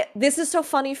 This is so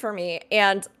funny for me,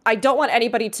 and I don't want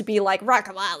anybody to be like,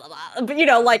 but you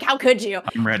know, like, how could you?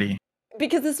 I'm ready.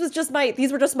 Because these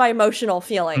were just my emotional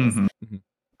feelings.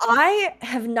 I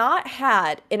have not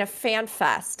had in a fan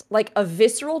fest like a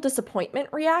visceral disappointment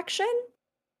reaction,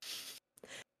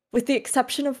 with the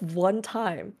exception of one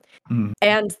time.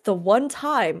 And the one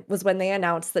time was when they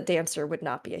announced that Dancer would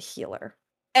not be a healer.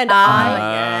 And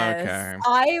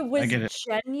I was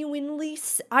genuinely,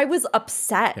 I was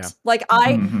upset. Yeah. Like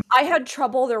I had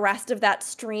trouble the rest of that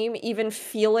stream even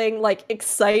feeling like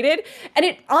excited. And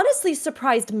it honestly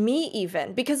surprised me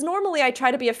even, because normally I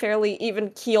try to be a fairly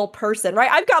even keel person,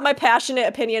 right? I've got my passionate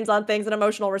opinions on things and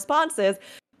emotional responses.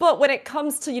 But when it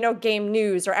comes to, you know, game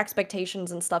news or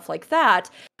expectations and stuff like that,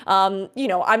 you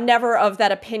know, I'm never of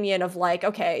that opinion of like,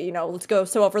 okay, you know, let's go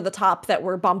so over the top that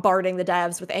we're bombarding the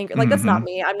devs with anger. Like, that's not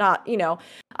me. I'm not, you know.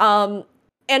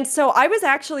 And so I was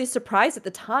actually surprised at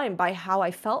the time by how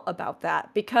I felt about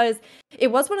that, because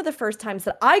it was one of the first times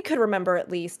that I could remember,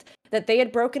 at least, that they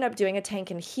had broken up doing a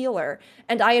tank and healer,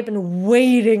 and I had been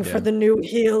waiting for the new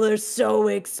healer so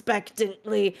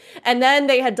expectantly. And then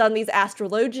they had done these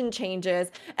Astrologian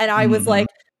changes, and I was like,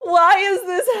 why is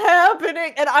this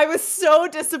happening? And I was so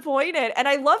disappointed. And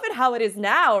I love it how it is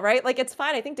now, right? Like, it's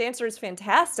fine. I think Dancer is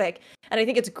fantastic, and I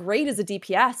think it's great as a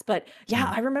DPS. But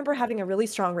yeah, I remember having a really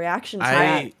strong reaction to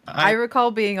that. I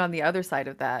recall being on the other side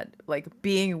of that, like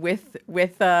being with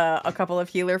a couple of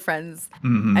healer friends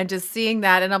and just seeing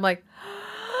that, and I'm like,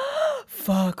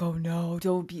 fuck, oh no,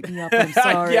 don't beat me up, I'm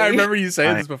sorry. Yeah, I remember you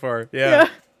saying this before. Yeah.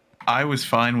 I was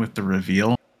fine with the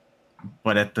reveal,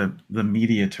 but at the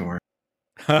media tour.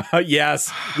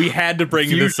 Yes, we had to bring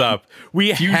this up. We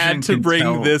had to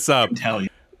bring this up. Tell you.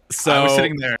 So I was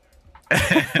sitting there,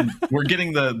 and we're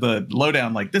getting the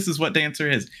lowdown. Like, this is what Dancer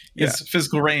is. It's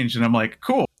physical range, and I'm like,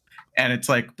 cool. And it's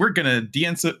like, we're gonna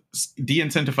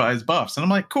de-incentivize buffs, and I'm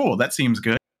like, cool. That seems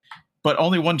good. But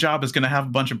only one job is gonna have a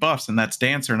bunch of buffs, and that's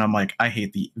Dancer. And I'm like, I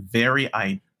hate the very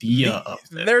idea of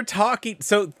it. They're talking.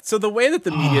 So the way that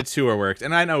the media tour worked,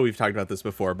 and I know we've talked about this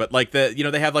before, but like they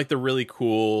have like the really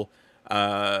cool.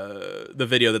 The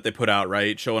video that they put out,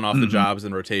 right, showing off the jobs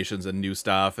and rotations and new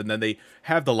stuff, and then they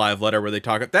have the live letter where they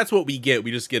talk. That's what we get.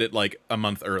 We just get it like a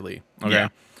month early. Okay,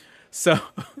 so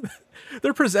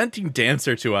they're presenting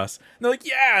Dancer to us. And they're like,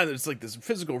 yeah, there's like this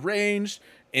physical range,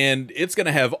 and it's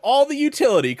gonna have all the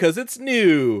utility because it's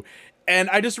new. And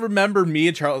I just remember me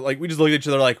and Charles, like, we just looked at each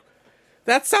other like,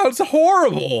 that sounds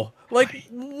horrible. Like,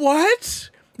 what?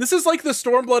 This is like the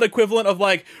Stormblood equivalent of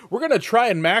like, we're going to try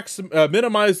and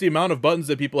minimize the amount of buttons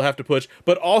that people have to push,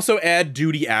 but also add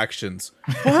duty actions.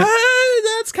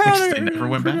 What? That's kind of... they never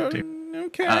went back to.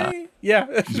 Okay.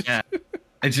 Yeah. Yeah.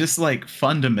 It's just like,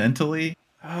 fundamentally,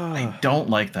 I don't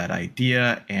like that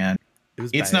idea, and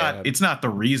it's not the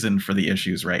reason for the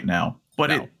issues right now,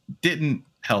 but it didn't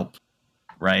help,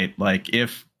 right? Like,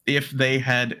 if they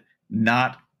had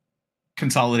not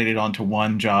consolidated onto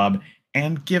one job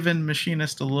and given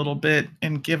Machinist a little bit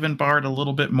and given Bard a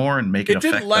little bit more and make it affect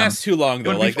them. It didn't last too long,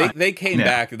 though. Like, they came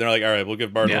back and they're like, all right, we'll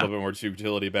give Bard a little bit more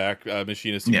utility back.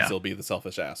 Machinist can still be the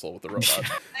selfish asshole with the robot.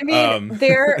 I mean,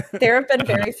 there have been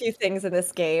very few things in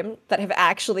this game that have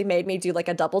actually made me do like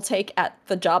a double take at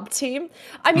the job team.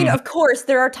 I mean, of course,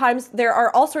 there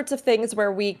are all sorts of things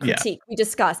where we critique, we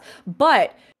discuss,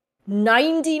 but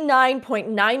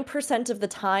 99.9% of the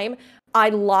time, I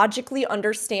logically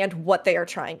understand what they are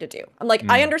trying to do. I'm like,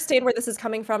 I understand where this is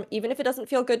coming from, even if it doesn't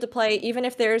feel good to play, even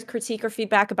if there's critique or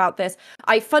feedback about this.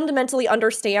 I fundamentally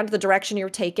understand the direction you're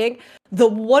taking.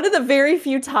 One of the very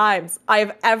few times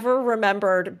I've ever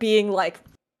remembered being like,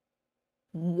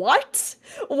 what?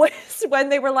 Was when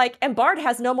they were like, and Bard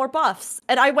has no more buffs.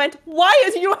 And I went, why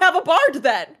do you have a Bard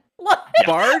then?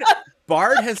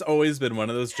 Bard has always been one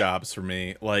of those jobs for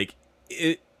me. Like,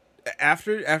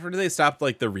 after they stopped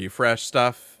like the refresh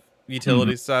stuff,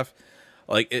 utility stuff,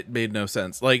 like, it made no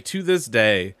sense. Like, to this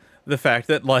day, the fact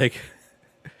that like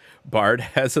Bard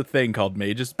has a thing called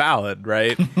Mage's Ballad,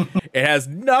 right? It has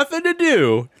nothing to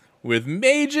do with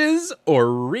mages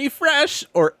or refresh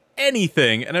or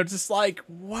anything, and I'm just like,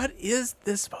 what is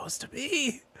this supposed to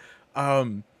be?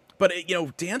 But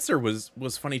Dancer was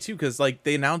funny too, because like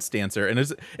they announced Dancer, and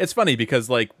it's funny because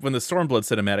like when the Stormblood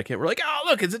cinematic hit, we're like, oh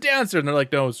look, it's a Dancer, and they're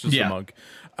like, no, it's just a monk.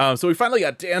 So we finally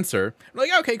got Dancer. We're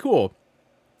like, okay, cool.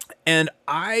 And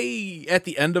at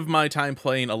the end of my time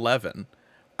playing 11,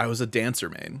 I was a Dancer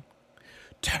main.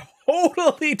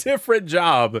 Totally different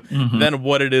job than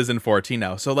what it is in 14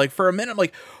 now. So like for a minute, I'm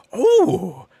like,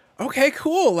 oh, okay,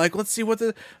 cool. Like, let's see what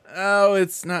the. Oh,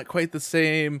 it's not quite the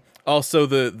same. Also,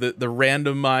 the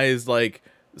randomized like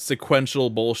sequential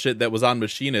bullshit that was on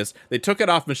Machinist. They took it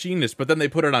off Machinist, but then they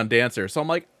put it on Dancer. So I'm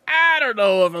like, I don't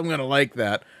know if I'm gonna like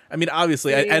that. I mean,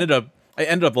 obviously, I ended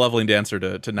up leveling Dancer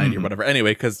to 90 or whatever.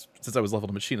 Anyway, because since I was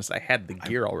leveled Machinist, I had the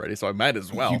gear already, so I might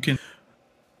as well.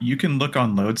 You can look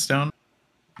on Lodestone.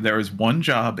 There is one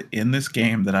job in this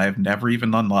game that I have never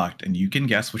even unlocked, and you can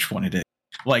guess which one it is.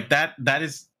 Like that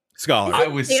is Scholar. I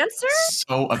was Dancer?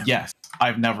 so yes,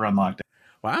 I've never unlocked it.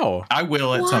 Wow. I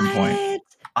will at some point.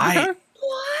 Okay.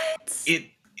 What? It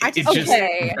just- just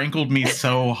okay. rankled me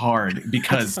so hard I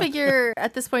because just figure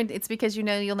at this point it's because you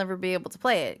know you'll never be able to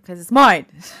play it because it's mine.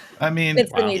 I mean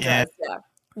It's the new yeah, dress,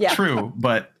 yeah. true,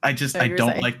 but I So I you were don't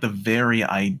saying. like the very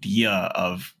idea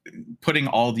of putting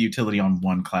all the utility on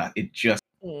one class. It just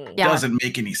Mm. Yeah. doesn't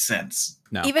make any sense.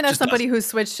 No. Even as just somebody who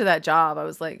switched to that job, I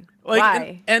was like, Like,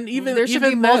 why? and even there should even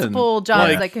be then, multiple jobs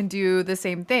like, that can do the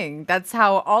same thing. That's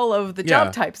how all of the Yeah.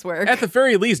 job types work. at the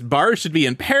very least, bars should be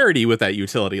in parity with that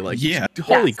utility. Like, Yeah.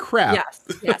 holy Yes, crap.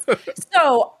 Yes.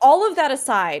 So, all of that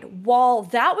aside, while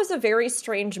that was a very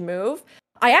strange move,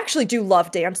 I actually do love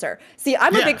Dancer. See,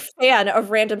 I'm a Yeah. big fan of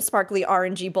random sparkly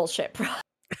RNG bullshit.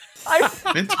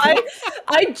 It's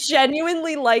I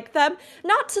genuinely like them.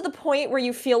 Not to the point where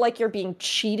you feel like you're being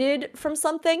cheated from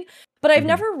something, but I've Mhm.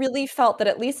 never really felt that,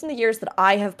 at least in the years that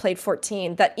I have played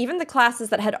 14, that even the classes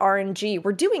that had RNG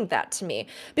were doing that to me.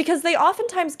 Because they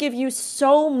oftentimes give you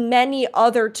so many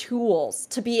other tools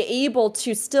to be able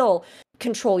to still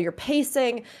control your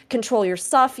pacing, control your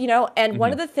stuff, you know? And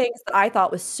one of the things that I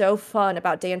thought was so fun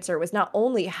about Dancer was not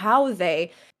only how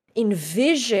they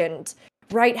envisioned,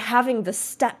 right, having the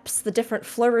steps, the different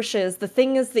flourishes, the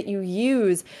things that you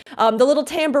use, the little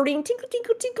tambourine, tinkle,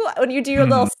 tinkle, tinkle, when you do your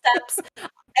little steps.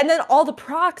 And then all the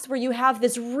procs where you have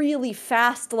this really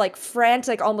fast, like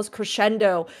frantic, almost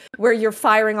crescendo where you're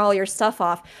firing all your stuff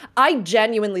off. I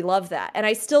genuinely love that. And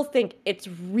I still think it's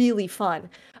really fun.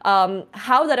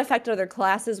 How that affected other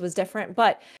classes was different.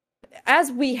 But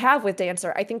as we have with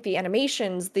Dancer, I think the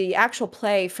animations, the actual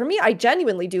play, for me, I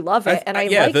genuinely do love it. And I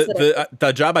yeah, like that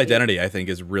the job identity I think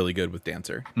is really good with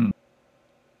Dancer.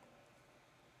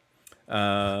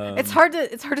 it's hard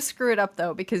to screw it up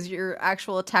though because your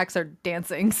actual attacks are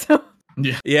dancing. So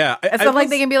Yeah, it's not like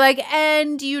they can be like,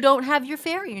 and you don't have your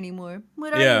fairy anymore.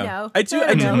 What are you now? I do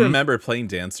don't know. remember playing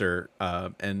Dancer,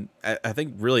 and I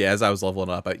think really as I was leveling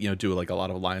up, I do like a lot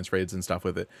of alliance raids and stuff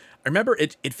with it. I remember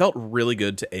it felt really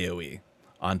good to AOE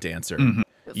on Dancer.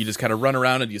 You just kind of run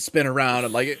around and you spin around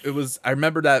and like it was. I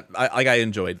remember that I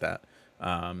enjoyed that.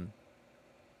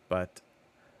 But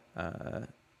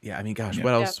yeah, I mean, gosh,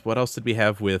 what else did we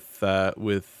have with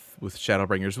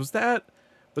Shadowbringers? Was that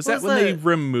when they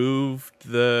removed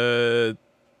the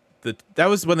that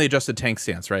was when they adjusted tank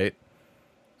stance, right?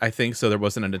 I think so. There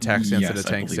wasn't an attack stance and a Yes, I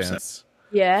tank believe so. stance.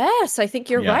 Yes, I think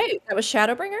you're Yeah. right. That was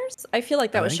Shadowbringers? I feel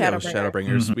like that was Shadowbringers.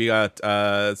 Shadowbringers. We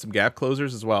got some gap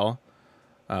closers as well.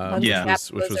 Tons of Yeah. gap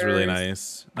which was really closers.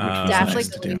 nice. Which was Daphne nice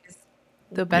to do. is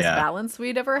the best Yeah. balance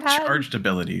we'd ever had. Charged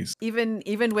abilities. Even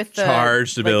with the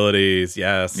Charged like, abilities,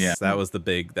 yes. Yeah. That was the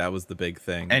big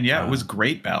thing. And yeah, it was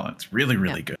great balance. Really,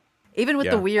 really good. even with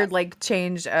Yeah. the weird like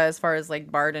change as far as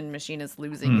like Bard and Machinist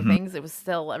losing things, it was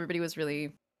still everybody was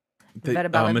really better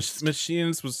balanced.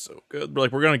 Machines was so good.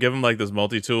 We're gonna give them like this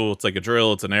multi-tool. It's like a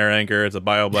drill, it's an air anchor, it's a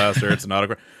bioblaster, it's an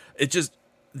autograph. It just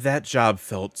that job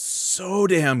felt so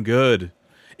damn good.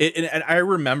 And I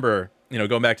remember,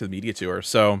 going back to the media tour.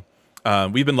 So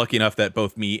we've been lucky enough that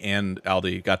both me and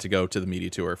Aldi got to go to the media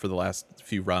tour for the last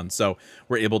few runs. So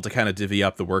we're able to kind of divvy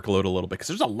up the workload a little bit because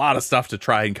there's a lot of stuff to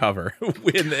try and cover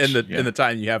in the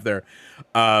time you have there.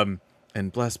 And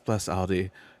bless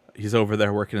Aldi. He's over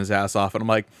there working his ass off. And I'm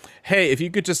like, hey, if you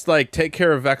could just like take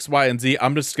care of X, Y, and Z,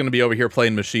 I'm just going to be over here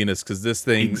playing Machinist because this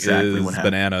thing Exactly is what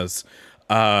happened. bananas.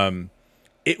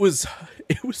 It was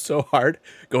so hard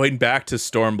going back to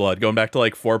Stormblood, going back to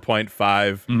like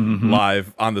 4.5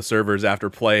 live on the servers after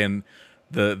playing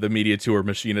the media tour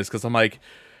Machinist, because I'm like,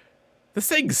 this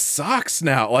thing sucks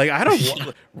now. Like, I don't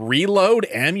want reload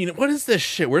ammunition. What is this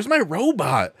shit? Where's my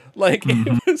robot? Like,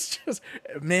 it was just,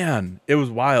 man, it was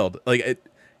wild. Like,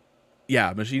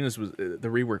 Machinist was, the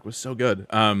rework was so good.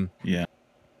 Yeah.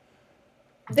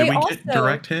 They Did we also... get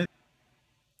direct hit?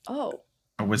 Oh,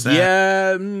 Or was that?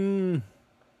 Yeah.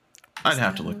 I'd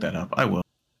have to look that up. I will.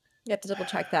 you have to double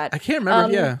check that. I can't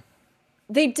remember. Um,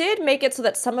 They did make it so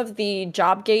that some of the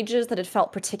job gauges that had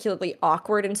felt particularly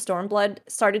awkward in Stormblood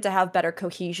started to have better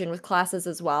cohesion with classes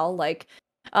as well. Like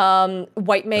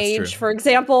White Mage, true. for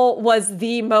example, was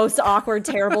the most awkward,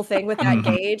 terrible thing with that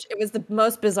gauge. It was the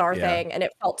most bizarre Yeah. thing, and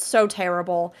it felt so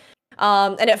terrible.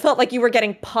 And it felt like you were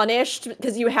getting punished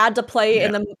because you had to play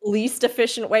in the least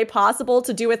efficient way possible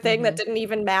to do a thing that didn't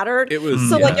even matter. It was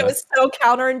so like it was so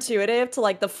counterintuitive to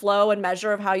like the flow and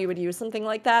measure of how you would use something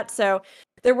like that. So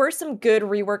there were some good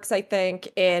reworks, I think,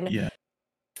 in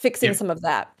fixing some of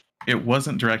that. It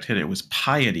wasn't direct hit, it was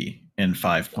piety in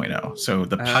 5.0. So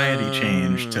the piety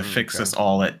changed to fix us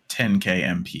all at 10k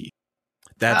MP.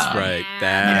 That's right.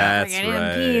 That's like an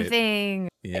right. MP thing.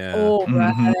 Yeah. Oh,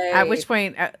 right. At which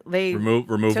point they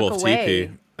Removal took of away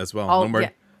TP as well. all- No more. yeah.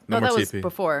 No that more was TP.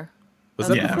 before. Was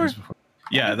that Yeah, it before? was before.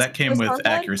 Yeah, that came Was with Stormblood?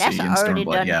 accuracy That's in already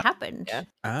Stormblood. done Yeah. happened. Yeah.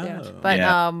 Oh. But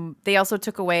Yeah. they also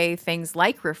took away things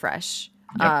like refresh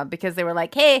because they were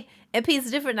like, hey, MP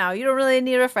is different now. You don't really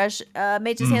need a refresh.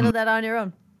 May just handle that on your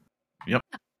own.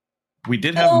 We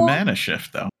did have mana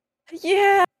shift though.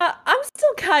 Yeah, I'm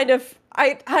still kind of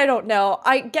I don't know.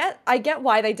 I get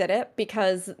why they did it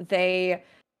because they,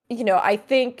 I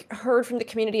think heard from the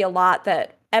community a lot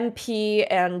that MP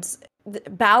and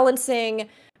balancing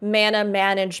mana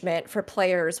management for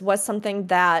players was something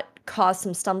that caused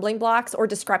some stumbling blocks or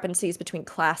discrepancies between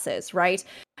classes, right?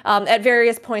 At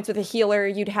various points with a healer,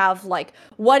 you'd have like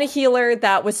one healer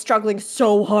that was struggling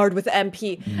so hard with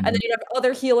MP, and then you'd have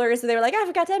other healers and they were like,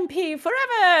 I've got MP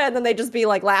forever, and then they'd just be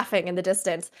like laughing in the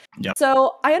distance. Yep.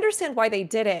 So I understand why they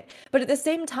did it, but at the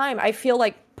same time, I feel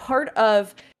like part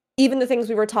of even the things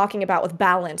we were talking about with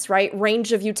balance, right?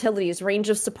 Range of utilities, range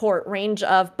of support, range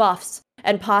of buffs,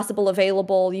 and possible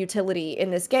available utility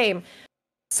in this game.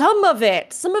 Some of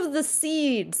the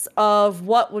seeds of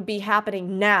what would be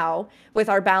happening now with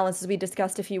our balance, as we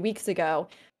discussed a few weeks ago,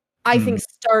 I think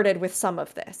started with some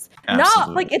of this.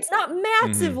 Not like it's not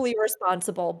massively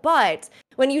responsible, but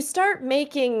when you start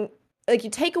making, like you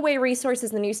take away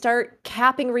resources and then you start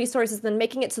capping resources, then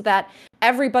making it so that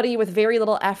everybody with very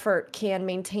little effort can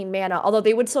maintain mana, although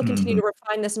they would still continue to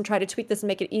refine this and try to tweak this and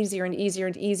make it easier and easier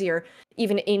and easier,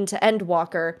 even into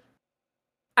Endwalker.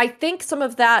 I think some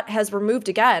of that has removed,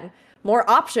 again, more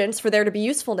options for there to be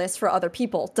usefulness for other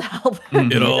people to help.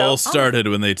 It all started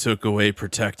when they took away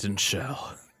Protect and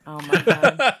Shell. Oh my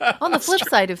god. On the flip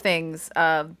side of things,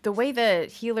 the way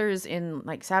that healers in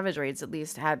like Savage raids at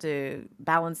least had to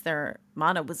balance their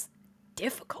mana was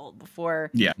difficult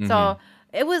before. Yeah. So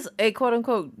it was a quote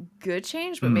unquote good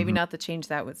change, but maybe not the change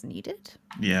that was needed.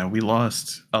 Yeah, we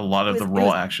lost a lot of the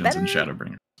role actions in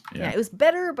Shadowbringer. Yeah, it was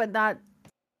better, but not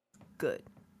good.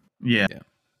 Yeah.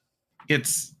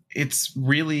 It's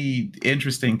really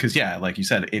interesting because like you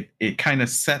said, it kind of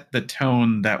set the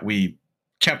tone that we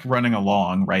kept running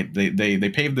along, right? They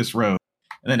paved this road,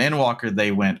 and then Endwalker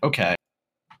they went, okay,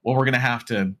 well we're gonna have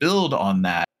to build on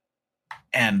that,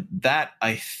 and that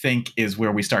I think is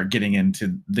where we start getting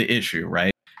into the issue,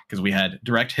 right? Because we had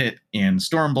direct hit in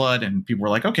Stormblood, and people were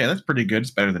like, okay, that's pretty good,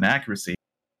 it's better than accuracy,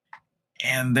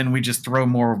 and then we just throw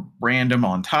more random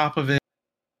on top of it.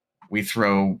 We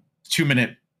throw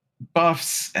 2-minute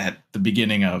buffs at the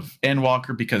beginning of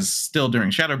Endwalker because still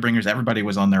during Shadowbringers, everybody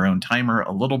was on their own timer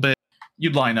a little bit.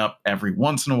 You'd line up every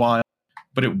once in a while,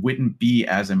 but it wouldn't be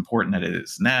as important as it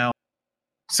is now.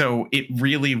 So it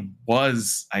really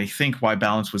was, I think, why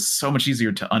balance was so much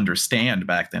easier to understand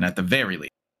back then at the very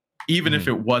least. Even if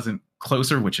it wasn't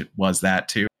closer, which it was that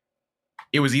too,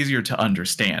 it was easier to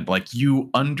understand. Like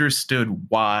you understood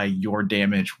why your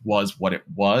damage was what it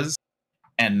was.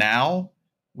 And now,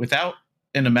 without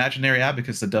an imaginary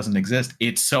abacus that doesn't exist,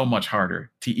 it's so much harder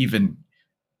to even,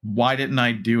 why didn't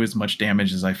I do as much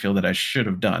damage as I feel that I should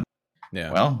have done?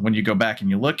 Yeah. Well, when you go back and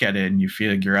you look at it and you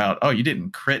figure out, oh, you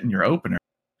didn't crit in your opener.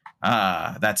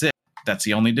 That's it. That's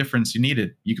the only difference you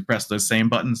needed. You could press those same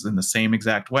buttons in the same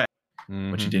exact way,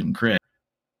 but you didn't crit.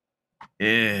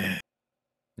 Yeah.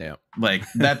 Like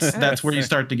that's where you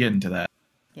start to get into that.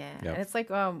 Yeah, Yep. and it's like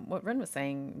what Ren was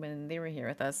saying when they were here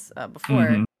with us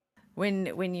before.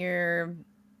 When your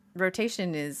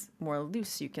rotation is more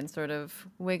loose, you can sort of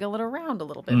wiggle it around a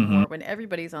little bit more. When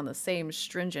everybody's on the same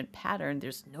stringent pattern,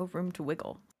 there's no room to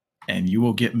wiggle. And you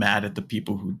will get mad at the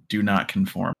people who do not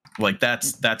conform. Like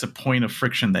that's a point of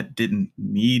friction that didn't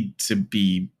need to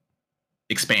be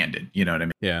expanded. You know what I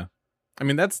mean? Yeah. I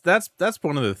mean, that's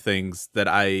one of the things that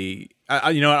I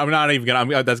you know what, I'm not even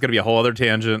gonna. That's gonna be a whole other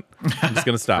tangent. I'm just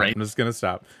gonna stop. Right. I'm just gonna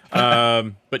stop.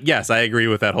 But yes, I agree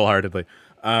with that wholeheartedly.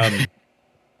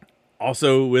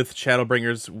 Also, with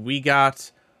Shadowbringers, we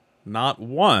got not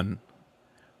one,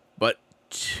 but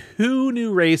 2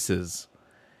 new races.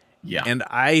 Yeah. And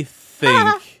I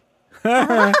think,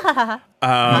 I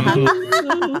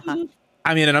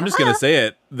mean, and I'm just gonna say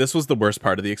it. This was the worst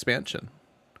part of the expansion.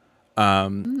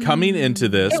 Coming into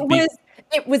this,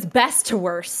 It was best to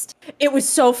worst. It was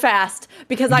so fast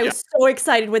because I was so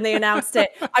excited when they announced it.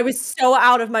 I was so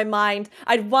out of my mind.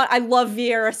 I love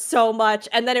Vieira so much,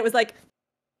 and then it was like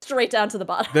straight down to the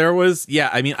bottom. There was,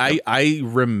 I mean, I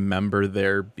remember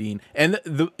there being, and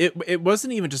it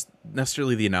wasn't even just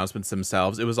necessarily the announcements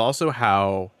themselves. It was also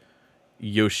how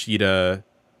Yoshida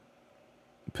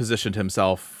positioned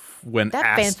himself when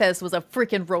That asked FanFest was a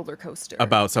freaking roller coaster.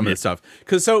 about some of the stuff.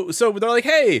 Because so they're like,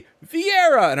 hey,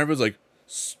 Vieira, and everyone's like,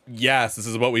 yes, this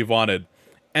is what we've wanted.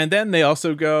 And then they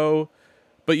also go,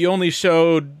 but you only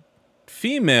showed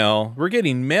female. We're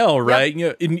getting male, right?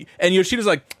 And Yoshida's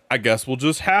like, I guess we'll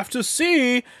just have to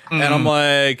see. And I'm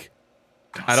like,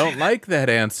 I don't like that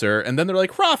answer. And then they're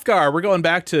like, Hrothgar, we're going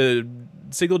back to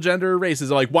single gender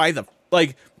races. I'm like, why the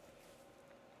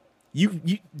you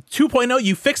 2.0,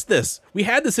 you fixed this. We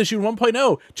had this issue in 1.0.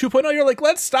 2.0, you're like,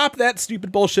 let's stop that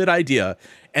stupid bullshit idea.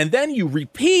 And then you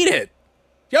repeat it.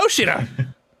 Yoshida.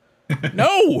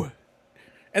 No.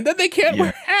 And then they can't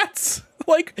wear hats.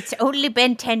 Like, it's only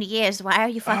been 10 years. Why are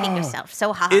you fucking yourself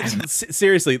so hard?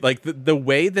 Seriously, like the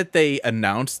way that they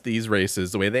announced these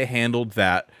races, the way they handled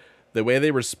that, the way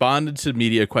they responded to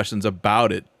media questions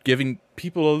about it, giving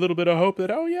people a little bit of hope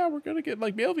that, oh yeah, we're going to get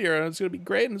like male Vieira and it's going to be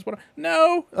great. And it's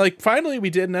no, like finally we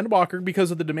did an Endwalker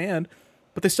because of the demand,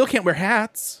 but they still can't wear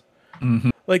hats. Mm-hmm.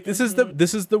 Like this is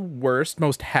the worst,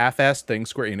 most half-assed thing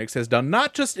Square Enix has done,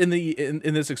 not just in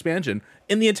this expansion,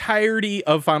 in the entirety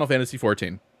of Final Fantasy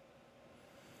XIV.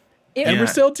 And we're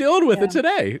still dealing with it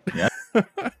today.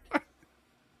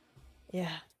 Yeah.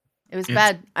 It was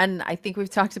bad, and I think we've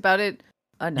talked about it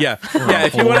enough. Yeah.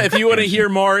 If you want to hear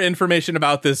more information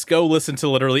about this, go listen to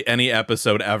literally any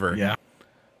episode ever. Yeah.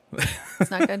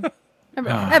 It's not good.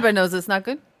 Everybody knows it's not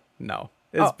good. No,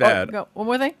 it's bad. Go. One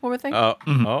more thing.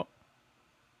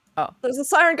 There's a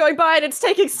siren going by and it's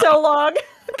taking so long.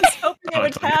 I was hoping it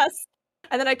would pass.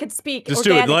 And then I could speak. Just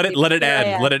do it. Let it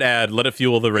add. Let it add. Let it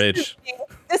fuel the rage.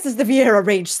 This is the Vieira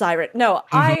rage siren. No,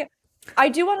 I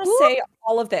do want to say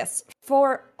all of this.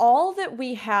 For all that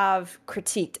we have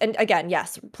critiqued, and again,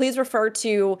 yes, please refer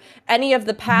to any of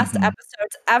the past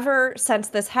episodes ever since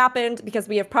this happened, because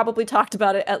we have probably talked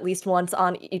about it at least once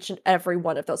on each and every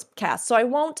one of those casts. So I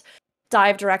won't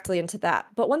dive directly into that.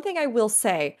 But one thing I will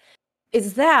say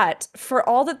is that for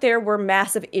all that there were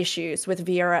massive issues with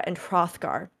Vieira and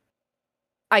Hrothgar,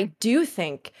 I do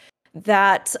think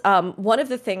that one of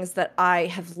the things that I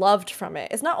have loved from it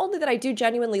is not only that I do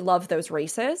genuinely love those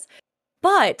races,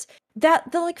 but that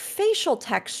the like facial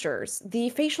textures, the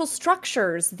facial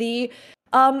structures, the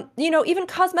even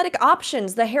cosmetic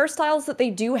options, the hairstyles that they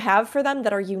do have for them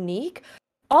that are unique,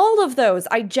 all of those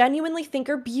I genuinely think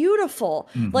are beautiful.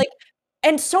 Like,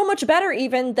 and so much better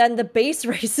even than the base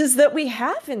races that we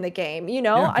have in the game,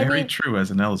 Very true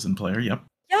as an Elezen player, yep.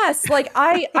 Yes, like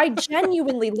I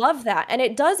genuinely love that. And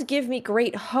it does give me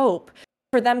great hope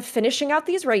for them finishing out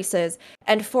these races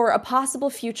and for a possible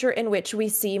future in which we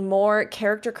see more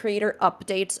character creator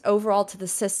updates overall to the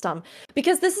system.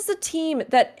 Because this is a team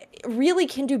that really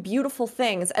can do beautiful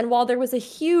things. And while there was a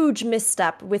huge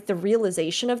misstep with the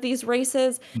realization of these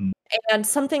races, and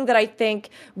something that I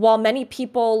think, while many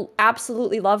people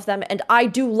absolutely love them, and I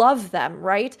do love them,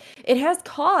 right? It has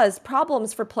caused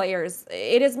problems for players.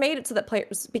 It has made it so that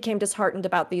players became disheartened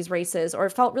about these races, or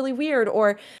felt really weird,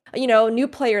 or, new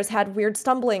players had weird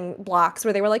stumbling blocks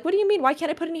where they were like, what do you mean? Why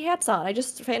can't I put any hats on? I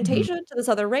just Fantasia to this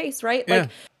other race, right? Yeah. Like,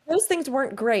 those things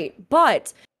weren't great.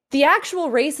 But the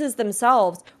actual races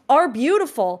themselves are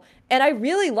beautiful, and I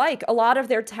really like a lot of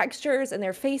their textures and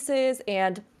their faces,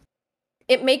 and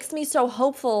it makes me so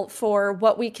hopeful for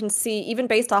what we can see, even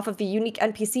based off of the unique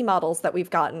NPC models that we've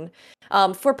gotten,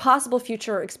 for possible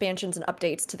future expansions and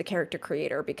updates to the character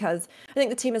creator, because I think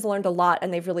the team has learned a lot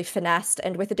and they've really finessed,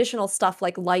 and with additional stuff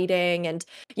like lighting and,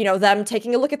 them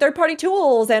taking a look at third-party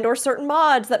tools and or certain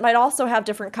mods that might also have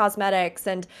different cosmetics,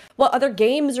 and what other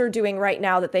games are doing right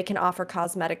now that they can offer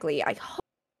cosmetically. I hope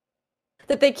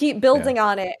that they keep building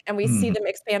on it and we see them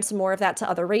expand some more of that to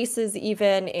other races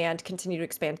even, and continue to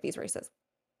expand these races.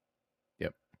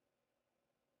 Yep.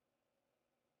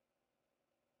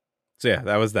 So yeah,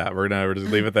 that was that. We're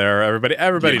just leave it there.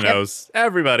 Everybody knows.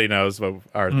 Everybody knows what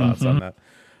our thoughts on that.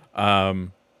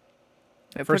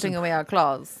 We're putting away our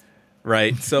claws.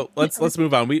 Right. So let's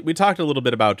move on. We talked a little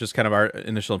bit about just kind of our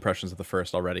initial impressions of the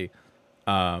first already.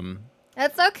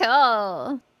 That's so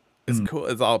cool. It's cool.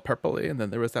 It's all purpley, and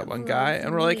then there was that one guy,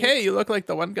 and we're like, "Hey, you look like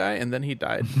the one guy," and then he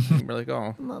died. And we're like,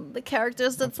 "Oh, Well, the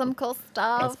characters did some cool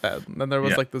that's stuff. bad." And then there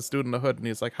was like this dude in the hood, and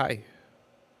he's like, "Hi,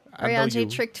 I know you."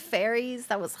 Oriange tricked fairies.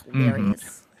 That was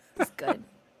hilarious. It's good.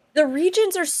 The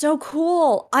regions are so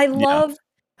cool. I love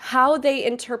how they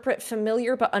interpret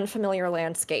familiar but unfamiliar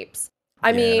landscapes.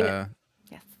 I mean,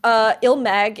 Yes.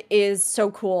 Ilmeg is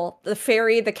so cool. The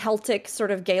fairy, the Celtic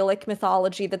sort of Gaelic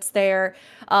mythology that's there.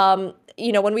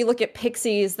 When we look at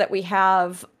pixies that we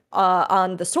have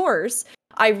on the source,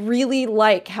 I really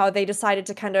like how they decided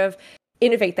to kind of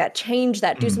innovate that, change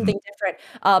that, do something different.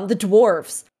 The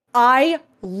dwarves. I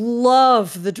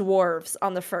love the dwarves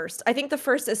on the first. I think the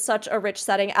first is such a rich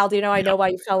setting. Aldino, I know why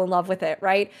you fell in love with it,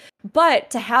 right? But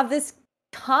to have this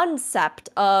concept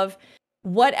of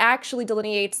what actually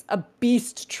delineates a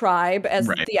beast tribe, as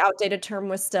the outdated term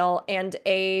was still, and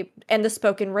the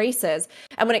spoken races.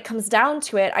 And when it comes down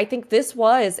to it, I think this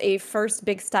was a first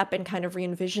big step in kind of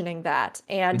re-envisioning that.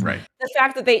 And the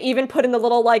fact that they even put in the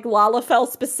little like Lalafell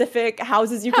specific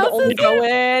houses you can only go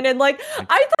in, and like I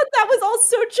thought that was all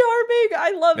so charming.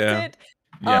 I loved it.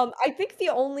 I think the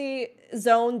only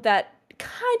zone that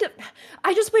kind of,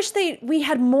 I just wish we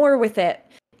had more with it,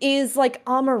 is like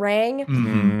Amarang.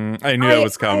 I knew it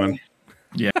was coming.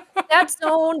 That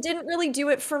zone didn't really do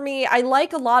it for me. I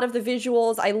like a lot of the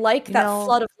visuals. I like that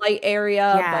flood of light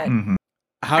area, but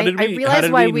How did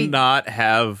we not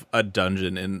have a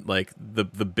dungeon in like the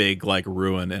big like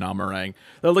ruin in Amarang?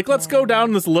 They're like, let's go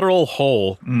down this literal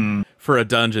hole for a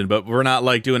dungeon, but we're not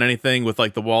like doing anything with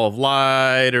like the wall of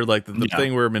light or like the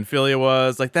thing where Minfilia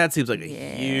was. Like that seems like a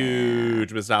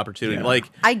huge missed opportunity. Like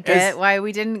I get why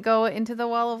we didn't go into the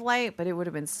wall of light, but it would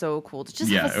have been so cool to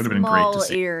just have a small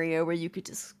area where you could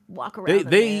just walk around.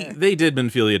 They did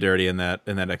Minfilia dirty in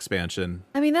that expansion.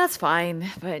 I mean, that's fine,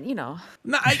 but no,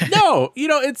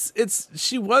 it's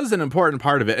she was an important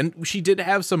part of it, and she did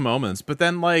have some moments. But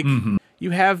then, like,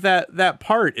 you have that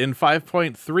part in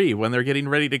 5.3 when they're getting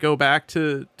ready to go back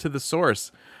to the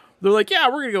source. They're like, yeah,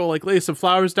 we're gonna go like lay some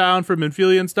flowers down for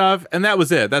Minfilia and stuff, and that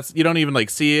was it. That's, you don't even like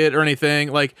see it or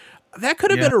anything. Like that could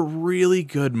have been a really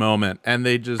good moment, and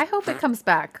they just. I hope it comes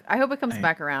back. I hope it comes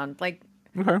back around. Like.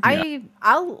 Okay.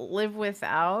 I'll live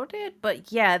without it,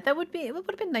 but yeah, it would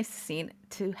have been nice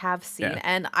to have seen.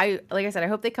 And like I said, I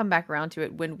hope they come back around to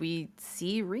it when we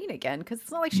see Reen again, because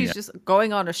it's not like she's just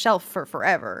going on a shelf for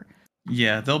forever.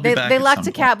 Yeah, they'll be back. They locked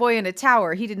a Catboy in a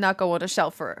tower. He did not go on a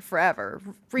shelf for forever.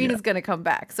 Reen is going to come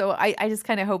back, so I just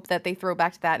kind of hope that they throw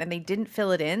back to that, and they didn't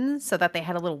fill it in so that they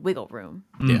had a little wiggle room.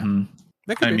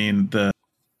 I mean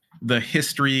the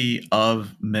history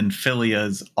of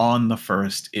Minfilia's on the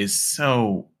first is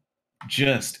so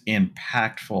just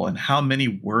impactful, and how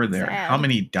many were there? Sad. How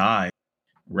many died?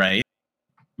 Right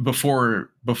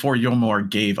before Yulmore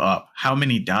gave up, how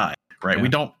many died? Right, we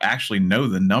don't actually know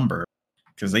the number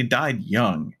because they died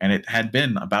young, and it had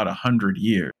been about 100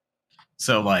 years.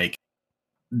 So like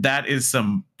that is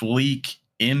some bleak,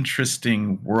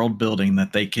 interesting world building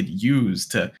that they could use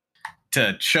to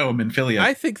show Minfilia.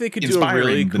 I think they could do a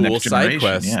really cool side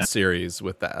quest series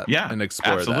with that. And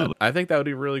explore that. I think that would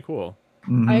be really cool.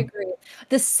 I agree.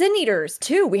 The Sin Eaters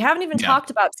too. We haven't even talked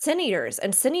about Sin Eaters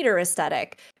and Sin Eater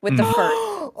aesthetic with the first.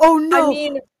 Oh no! I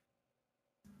mean,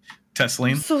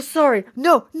 Tesleen. I'm so sorry.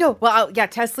 No. Well,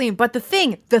 Tesleen. But the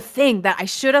thing that I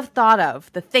should have thought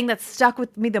of, the thing that stuck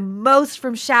with me the most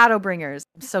from Shadowbringers.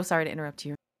 I'm so sorry to interrupt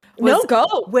you. No, go.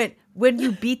 When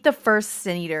you beat the first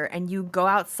Sin Eater and you go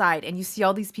outside and you see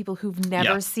all these people who've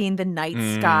never seen the night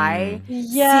sky,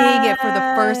 seeing it for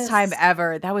the first time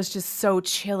ever, that was just so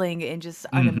chilling in just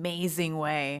an amazing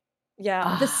way.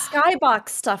 Yeah, the skybox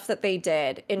stuff that they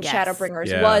did in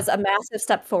Shadowbringers was a massive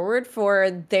step forward for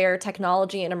their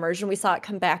technology and immersion. We saw it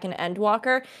come back in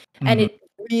Endwalker, and it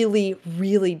really,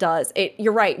 really does.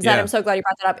 You're right, Zed. I'm so glad you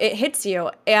brought that up. It hits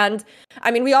you. And I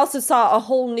mean, we also saw a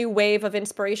whole new wave of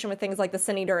inspiration with things like the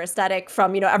Sin Eater aesthetic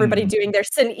from, everybody doing their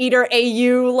Sin Eater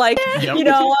AU, like,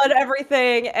 on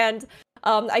everything. And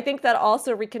I think that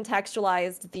also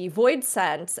recontextualized the Void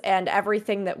Sense and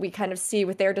everything that we kind of see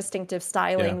with their distinctive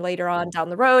styling later on down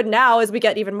the road. Now, as we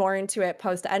get even more into it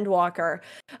post Endwalker,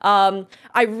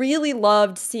 I really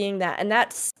loved seeing that. And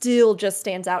that still just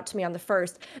stands out to me on the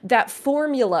first. That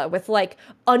formula with like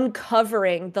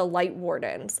uncovering the Light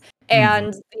Wardens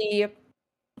and the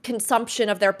consumption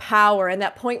of their power, and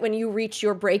that point when you reach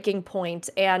your breaking point,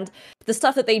 and the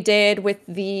stuff that they did with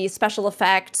the special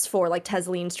effects for like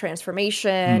Tesleen's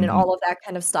transformation and all of that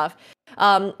kind of stuff.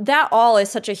 That all is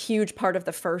such a huge part of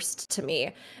the first to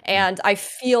me. And I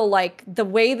feel like the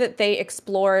way that they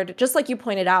explored, just like you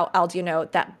pointed out,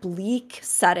 Alduno, that bleak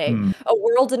setting, a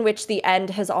world in which the end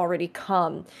has already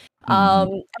come.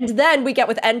 And then we get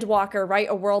with Endwalker, right?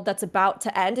 A world that's about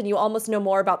to end, and you almost know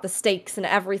more about the stakes and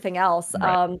everything else.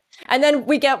 Right. And then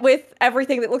we get with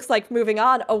everything that looks like moving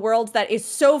on, a world that is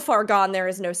so far gone, there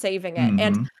is no saving it.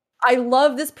 And I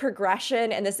love this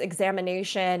progression and this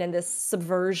examination and this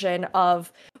subversion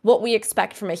of what we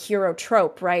expect from a hero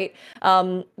trope, right?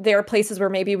 There are places where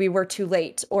maybe we were too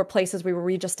late, or places where we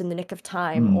were just in the nick of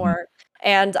time,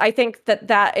 and I think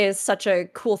that is such a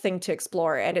cool thing to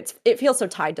explore, and it feels so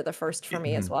tied to the first for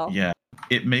me as well. Yeah,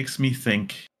 it makes me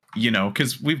think,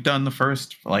 because we've done the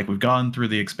first, like we've gone through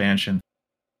the expansion,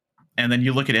 and then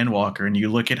you look at Endwalker and you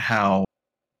look at how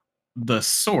the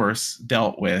source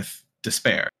dealt with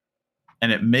despair,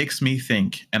 and it makes me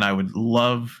think, and I would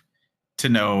love to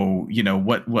know,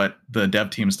 what the dev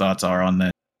team's thoughts are on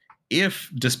that.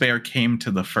 If despair came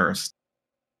to the first,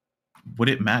 would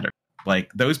it matter?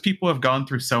 Like, those people have gone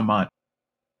through so much.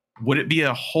 Would it be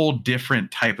a whole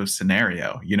different type of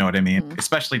scenario? You know what I mean?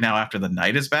 Especially now after the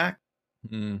night is back.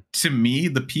 To me,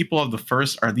 the people of the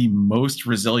first are the most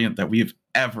resilient that we've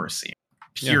ever seen.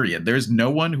 Period. Yeah. There's no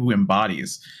one who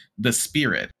embodies the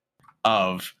spirit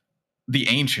of the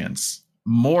ancients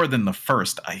more than the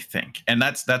first, I think. And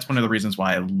that's one of the reasons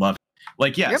why I love it.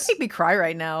 Like, yes. You're gonna make me cry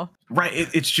right now. Right.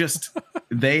 It's just,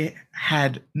 they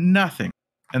had nothing.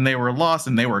 And they were lost,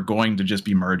 and they were going to just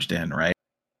be merged in, right?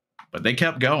 But they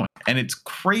kept going. And it's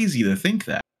crazy to think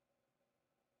that.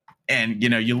 And,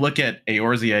 you look at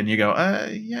Eorzea and you go,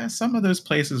 yeah, some of those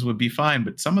places would be fine,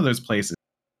 but some of those places,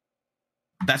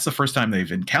 that's the first time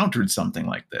they've encountered something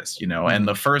like this, and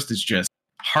the first is just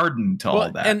hardened to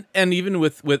all that. And even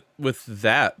with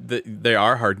that, they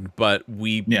are hardened, but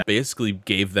we basically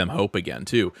gave them hope again,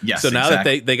 too. Yes, so now that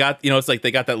they got, it's like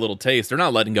they got that little taste, they're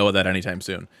not letting go of that anytime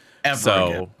soon.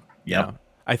 Again. Yeah,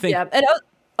 I think. Yeah, and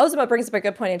Ozma brings up a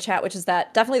good point in chat, which is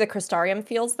that definitely the Crystarium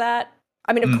feels that.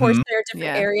 I mean, of course, there are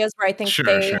different areas where I think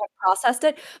they have processed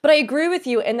it, but I agree with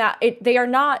you in that they are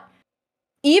not.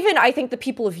 Even I think the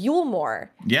people of Yulmore,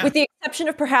 with the exception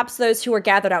of perhaps those who are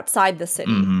gathered outside the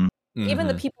city, even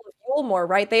the people of Yulmore,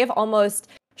 right? They have almost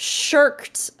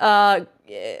shirked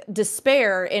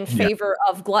despair in favor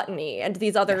of gluttony and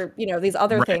these other, these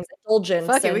other things, indulgence.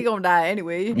 Fuck it, we gonna die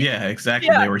anyway. Yeah, exactly.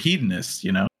 Yeah. They were hedonists,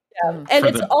 Yeah, and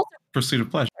it's also pursuit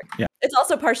of pleasure. Yeah, it's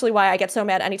also partially why I get so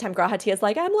mad anytime Grahati is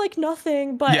like, I'm like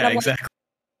nothing, but exactly.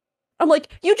 I'm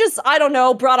like, you just, I don't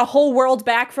know, brought a whole world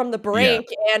back from the brink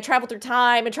and traveled through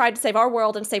time and tried to save our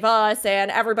world and save us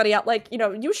and everybody else. Like,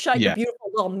 you shut your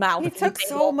beautiful little mouth. He took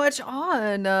so much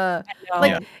on.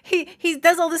 He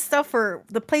does all this stuff for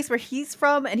the place where he's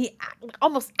from, and he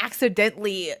almost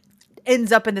accidentally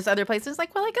ends up in this other place. And it's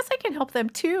like, well, I guess I can help them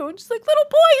too. And just like, little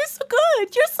boy, you're so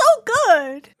good. You're so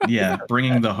good. Yeah,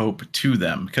 bringing the hope to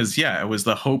them. Because, it was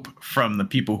the hope from the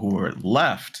people who were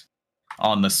left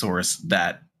on the source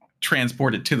that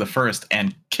transported to the first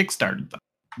and kickstarted them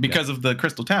because of the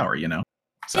Crystal Tower,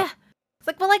 So. Yeah. It's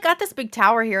like, well, I got this big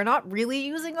tower here, not really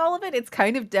using all of it. It's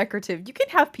kind of decorative. You can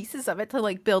have pieces of it to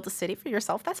like build a city for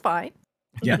yourself. That's fine.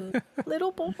 Yeah.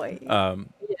 Little boy.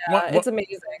 It's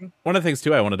amazing. One of the things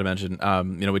too I wanted to mention,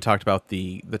 we talked about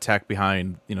the tech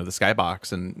behind, the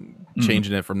skybox and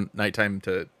changing it from nighttime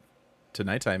to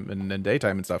nighttime and then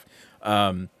daytime and stuff.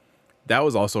 That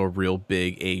was also a real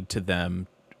big aid to them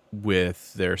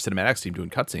with their cinematics team doing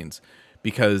cutscenes,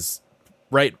 because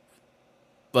right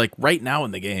now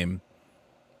in the game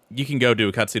you can go do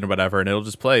a cutscene or whatever and it'll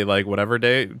just play like whatever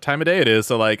time of day it is.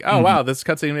 So like, wow, this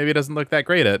cutscene maybe doesn't look that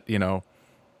great at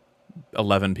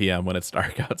 11 p.m. when it's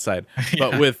dark outside.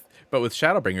 But with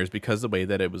Shadowbringers, because the way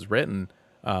that it was written,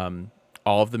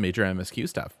 all of the major MSQ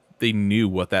stuff, they knew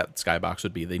what that skybox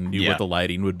would be, they knew what the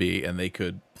lighting would be, and they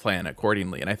could plan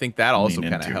accordingly. And I think that also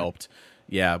kind of helped.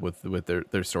 Yeah, with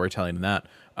their storytelling and that.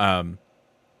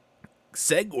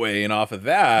 Segueing off of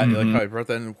that, like how I brought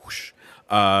that in. Whoosh,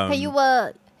 hey,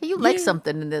 you like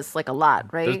something in this like a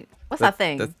lot, right? What's that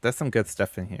thing? There's some good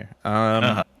stuff in here.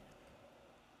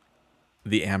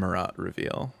 The Amaurot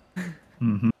reveal.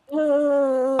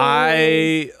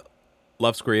 I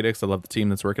love Square Enix. I love the team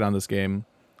that's working on this game.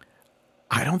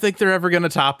 I don't think they're ever gonna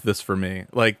top this for me.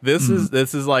 Like this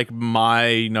is like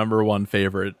my number one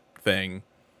favorite thing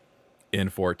in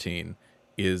 14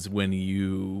 is when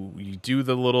you do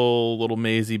the little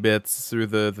mazy bits through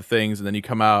the things, and then you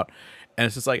come out and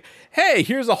it's just like, hey,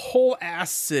 here's a whole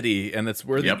ass city, and it's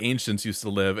where the ancients used to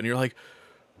live, and you're like,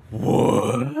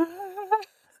 what?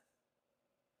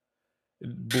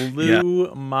 It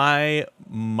blew my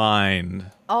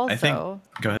mind. Also, I think, go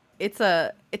ahead. It's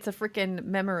a freaking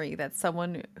memory that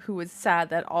someone who was sad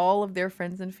that all of their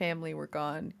friends and family were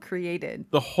gone created.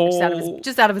 The whole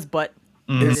just out of his butt.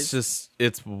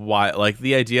 It's why, like,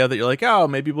 the idea that you're like, oh,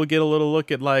 maybe we'll get a little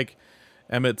look at like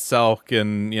Emmett Selk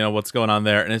and what's going on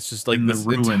there, and it's just like this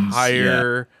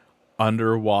entire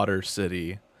underwater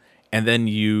city, and then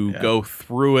you go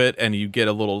through it and you get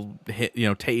a little hit,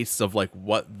 taste of like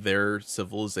what their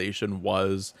civilization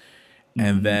was,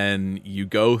 and then you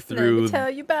go Let me through. tell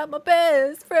you about my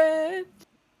best friend.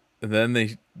 And then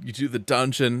you do the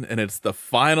dungeon, and it's the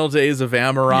final days of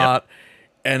Amarot,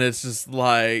 and it's just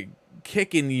like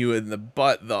kicking you in the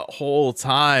butt the whole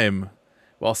time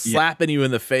while slapping you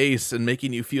in the face and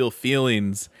making you feel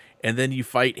feelings. And then you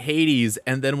fight Hades,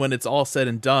 and then when it's all said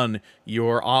and done,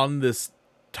 you're on this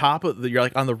you're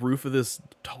like on the roof of this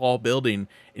tall building,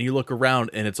 and you look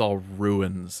around, and it's all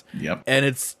ruins. Yep. And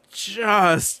it's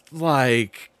just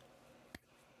like,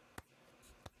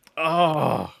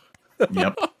 oh.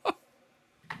 Yep.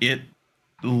 It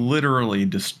literally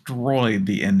destroyed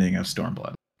the ending of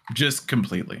Stormblood. Just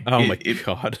completely. Oh my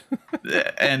God.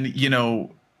 And,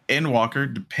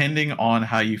 Endwalker, depending on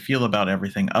how you feel about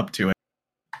everything up to it,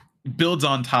 builds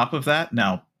on top of that.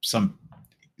 Now,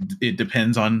 it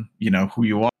depends on, who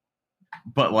you are.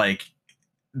 But like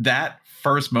that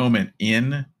first moment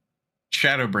in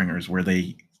Shadowbringers where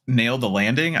they nailed the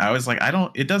landing, I was like,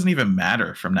 it doesn't even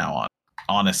matter from now on,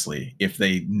 honestly, if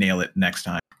they nail it next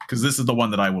time. Because this is the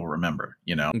one that I will remember,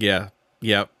 Yeah.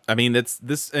 I mean, it's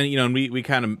this, and and we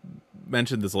kind of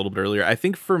mentioned this a little bit earlier. I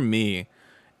think for me,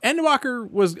 Endwalker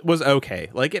was okay.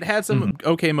 Like, it had some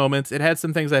okay moments. It had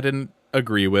some things I didn't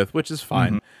agree with, which is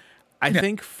fine. I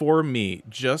think for me,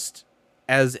 just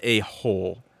as a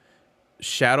whole,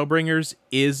 Shadowbringers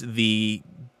is the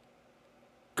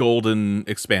golden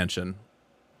expansion.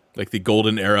 Like the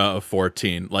golden era of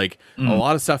 14. Like a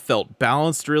lot of stuff felt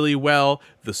balanced really well.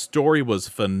 The story was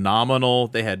phenomenal.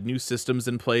 They had new systems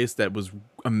in place that was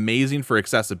amazing for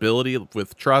accessibility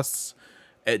with trusts.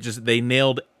 They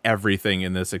nailed everything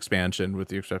in this expansion with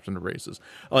the exception of races.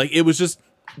 Like it was just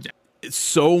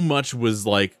so much was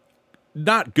like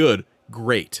not good,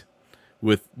 great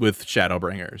with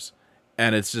Shadowbringers.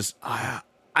 And it's just I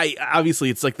obviously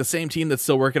it's like the same team that's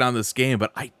still working on this game,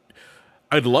 but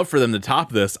I'd love for them to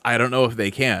top this. I don't know if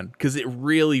they can, because it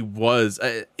really was.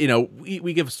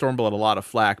 We give Stormblood a lot of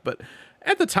flack, but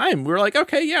at the time we were like,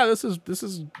 okay, yeah, this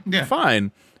is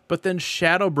fine. But then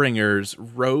Shadowbringers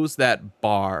rose that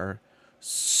bar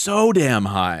so damn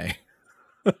high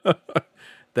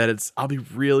that I'll be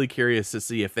really curious to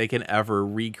see if they can ever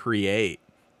recreate,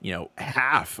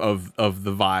 half of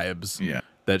the vibes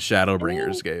that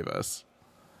Shadowbringers gave us.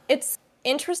 It's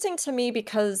interesting to me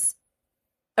because,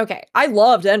 okay, I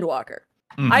loved Endwalker.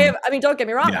 I mean, don't get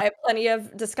me wrong. I have plenty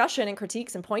of discussion and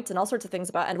critiques and points and all sorts of things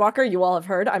about Endwalker. You all have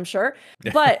heard, I'm sure.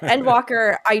 But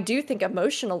Endwalker, I do think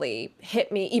emotionally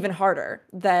hit me even harder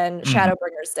than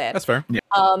Shadowbringers did. That's fair. Yeah.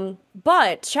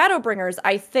 But Shadowbringers,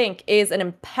 I think, is an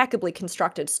impeccably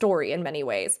constructed story in many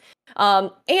ways.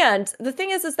 And the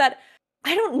thing is that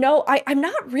I don't know. I'm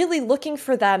not really looking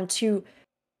for them to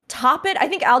top it. I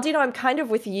think, Aldino, I'm kind of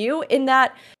with you in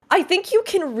that I think you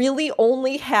can really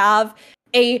only have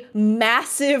a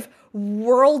massive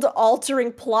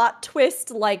world-altering plot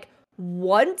twist like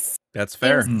once. That's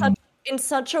fair. In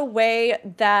such a way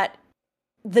that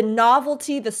the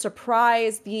novelty, the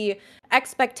surprise, the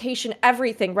expectation,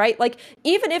 everything, right? Like,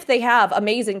 even if they have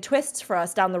amazing twists for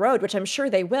us down the road, which I'm sure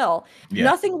they will,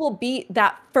 nothing will beat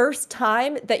that first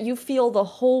time that you feel the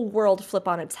whole world flip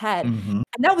on its head. And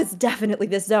that was definitely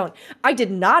this zone. I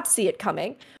did not see it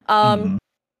coming.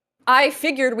 I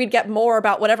figured we'd get more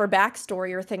about whatever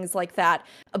backstory or things like that.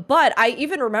 But I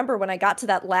even remember when I got to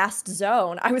that last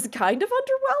zone, I was kind of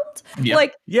underwhelmed.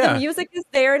 Like, the music is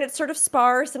there and it's sort of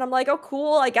sparse. And I'm like, oh,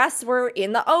 cool. I guess we're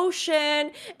in the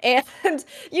ocean. And,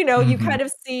 you kind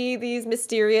of see these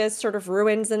mysterious sort of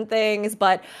ruins and things.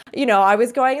 But, I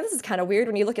was going, this is kind of weird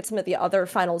when you look at some of the other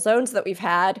final zones that we've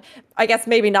had. I guess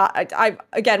maybe not.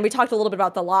 Again, we talked a little bit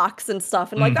about the locks and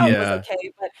stuff. And like, that was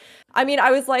okay. But I mean, I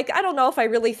was like, I don't know if I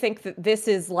really think that this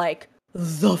is like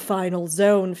the final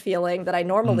zone feeling that I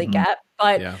normally get.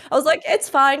 But I was like, it's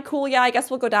fine, cool. Yeah, I guess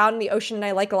we'll go down in the ocean. And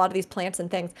I like a lot of these plants and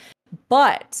things.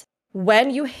 But when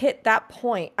you hit that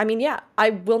point, I mean, I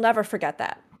will never forget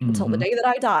that until the day that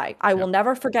I die. I will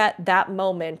never forget that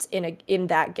moment in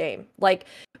that game, like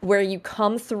where you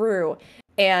come through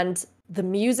and the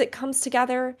music comes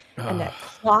together and that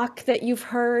clock that you've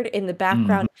heard in the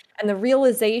background and the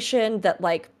realization that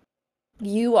like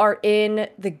you are in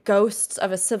the ghosts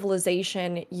of a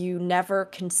civilization you never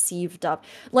conceived of.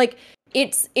 Like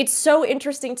it's so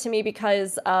interesting to me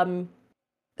because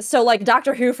so like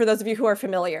Doctor Who, for those of you who are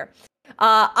familiar,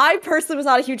 I personally was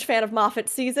not a huge fan of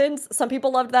Moffat's seasons. Some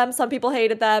people loved them, some people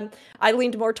hated them. I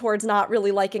leaned more towards not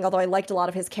really liking, although I liked a lot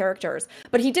of his characters.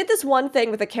 But he did this one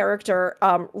thing with a character,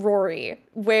 Rory,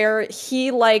 where it's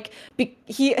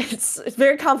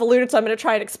very convoluted, so I'm going to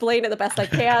try and explain it the best I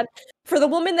can. For the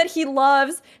woman that he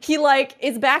loves, he like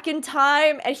is back in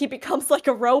time and he becomes like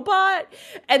a robot.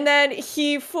 And then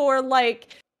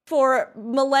for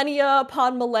millennia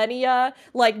upon millennia,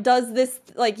 like does this,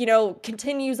 like, you know,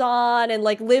 continues on and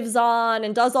like lives on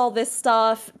and does all this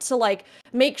stuff to like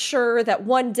make sure that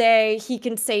one day he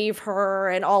can save her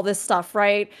and all this stuff,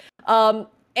 right? And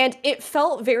it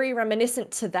felt very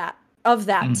reminiscent to that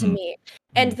to me.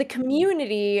 And the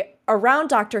community around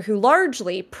Doctor Who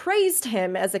largely praised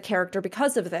him as a character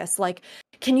because of this. Like,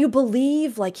 can you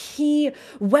believe, like, he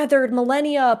weathered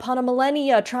millennia upon a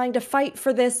millennia trying to fight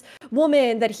for this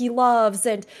woman that he loves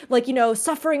and, like, you know,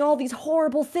 suffering all these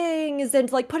horrible things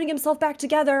and, like, putting himself back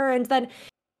together.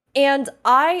 And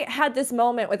I had this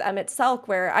moment with Emmett Selk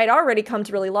where I'd already come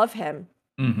to really love him.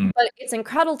 But it's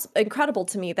incredible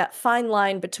to me, that fine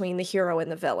line between the hero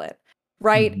and the villain,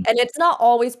 right? And it's not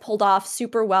always pulled off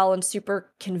super well and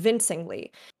super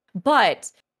convincingly.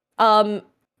 But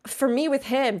for me with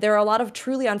him, there are a lot of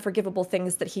truly unforgivable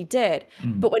things that he did.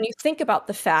 But when you think about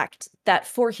the fact that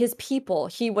for his people,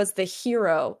 he was the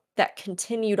hero that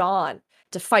continued on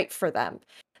to fight for them,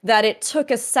 that it took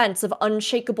a sense of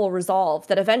unshakable resolve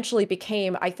that eventually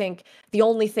became, I think, the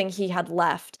only thing he had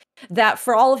left. That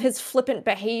for all of his flippant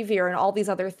behavior and all these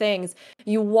other things,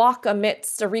 you walk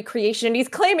amidst a recreation. And he's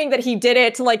claiming that he did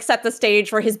it to like set the stage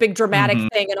for his big dramatic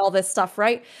thing and all this stuff,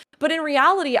 right? But in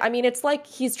reality, I mean, it's like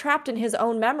he's trapped in his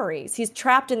own memories. He's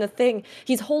trapped in the thing.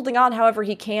 He's holding on however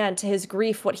he can to his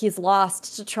grief, what he's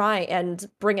lost, to try and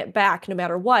bring it back no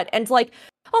matter what. And like,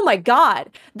 oh my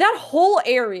God, that whole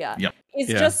area is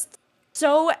just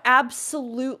so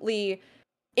absolutely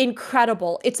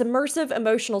incredible. It's immersive,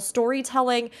 emotional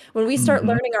storytelling. When we start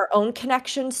learning our own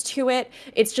connections to it,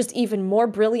 it's just even more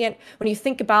brilliant. When you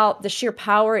think about the sheer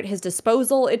power at his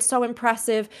disposal, it's so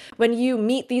impressive. When you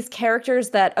meet these characters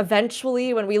that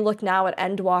eventually, when we look now at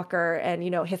Endwalker and, you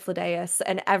know, Hythlodaeus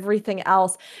and everything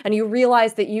else, and you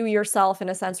realize that you yourself, in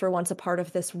a sense, were once a part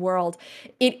of this world,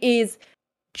 it is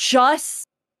just,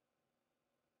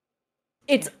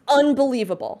 it's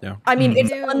unbelievable. Yeah. I mean,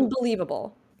 it's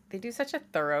unbelievable. They do such a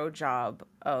thorough job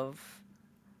of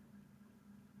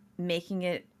making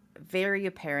it very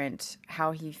apparent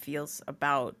how he feels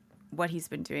about what he's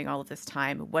been doing all of this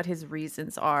time, what his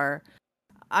reasons are.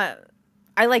 I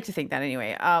like to think that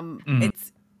anyway.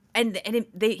 It's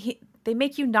they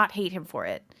make you not hate him for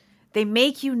it. They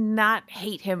make you not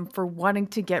hate him for wanting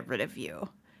to get rid of you,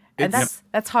 and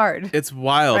that's hard. It's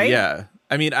wild, right? Yeah.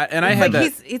 I mean, I had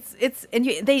like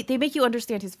that. They make you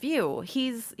understand his view.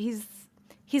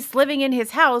 He's living in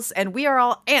his house and we are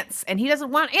all ants and he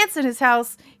doesn't want ants in his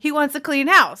house. He wants a clean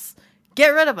house. Get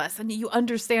rid of us. And you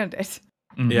understand it.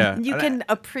 Yeah. You can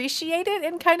appreciate it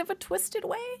in kind of a twisted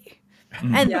way.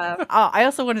 And I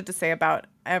also wanted to say about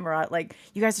Emerald, like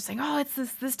you guys are saying, oh, it's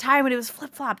this time when it was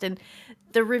flip-flopped. And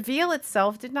the reveal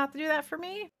itself did not do that for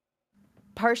me.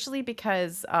 Partially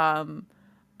because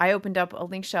I opened up a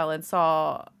link shell and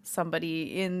saw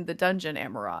somebody in the dungeon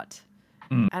Amarot.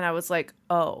 And I was like,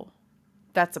 oh,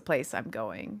 that's a place I'm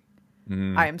going.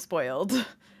 I am spoiled.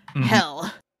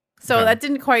 Hell. So that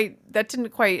didn't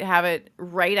quite have it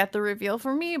right at the reveal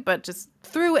for me, but just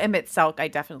through Emmett Selk, I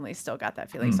definitely still got that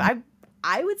feeling. So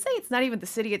I would say it's not even the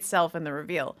city itself and the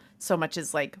reveal so much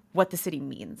as like what the city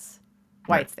means,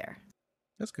 why it's there.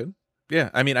 That's good. Yeah.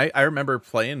 I mean, I remember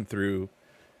playing through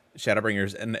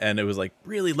Shadowbringers and it was like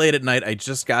really late at night. I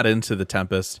just got into the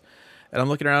Tempest and I'm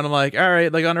looking around. I'm like, all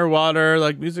right, like underwater,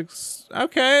 like music's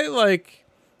okay. Like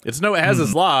it's no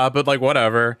Az's Law, but like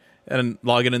whatever. And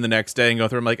logging in the next day and go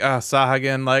through, I'm like,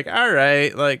 Sahagin, like, all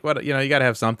right, like what, you know, you got to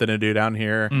have something to do down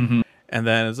here. And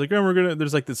then it's like, oh,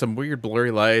 there's like some weird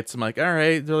blurry lights. I'm like, all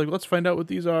right, they're like, let's find out what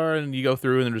these are. And you go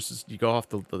through and you go off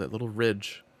that little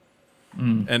ridge.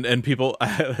 And people,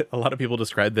 a lot of people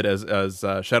described it as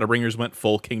Shadowbringers went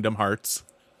full Kingdom Hearts.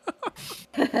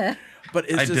 But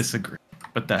I disagree.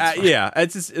 But that's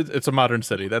it's a modern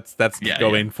city. That's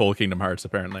going full Kingdom Hearts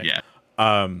apparently. Yeah.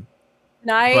 Can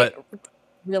I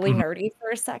really nerdy for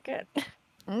a second?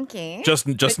 Okay.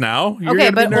 Just now?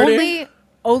 Okay, but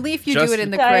only if you do it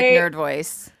in the correct nerd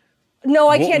voice. No,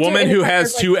 I can't. Woman who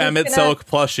has two Emmett Selk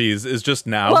plushies is just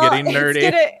now getting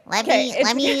nerdy.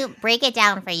 Let me break it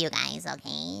down for you guys,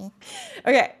 okay?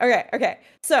 Okay.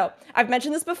 So I've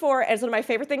mentioned this before, and it's one of my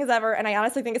favorite things ever, and I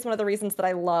honestly think it's one of the reasons that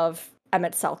I love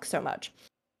Emmett Selk so much.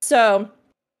 So,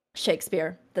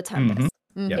 Shakespeare, The Tempest.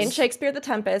 Yes. In Shakespeare, The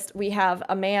Tempest, we have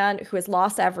a man who has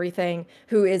lost everything,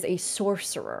 who is a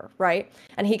sorcerer, right?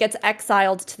 And he gets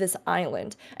exiled to this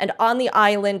island. And on the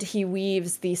island, he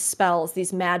weaves these spells,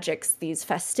 these magics, these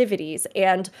festivities.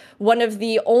 And one of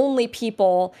the only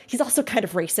people, he's also kind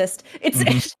of racist. I'm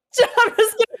just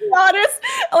gonna honest,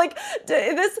 like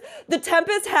the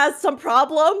Tempest has some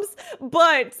problems,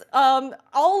 but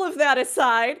all of that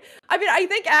aside, I mean, I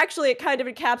think actually it kind of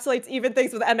encapsulates even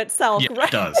things with Emmett Selk, Yeah, right?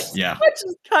 it does, yeah.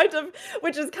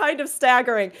 which is kind of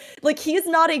staggering. Like, he's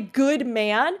not a good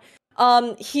man.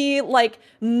 He like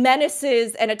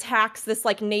menaces and attacks this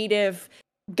like native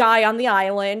guy on the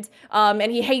island,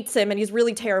 and he hates him and he's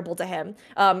really terrible to him,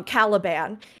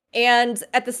 Caliban. And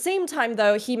at the same time,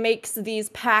 though, he makes these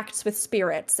pacts with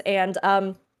spirits, and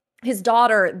his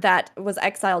daughter that was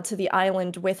exiled to the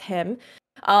island with him,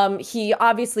 he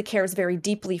obviously cares very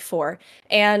deeply for.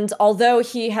 And although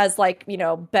he has, like, you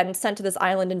know, been sent to this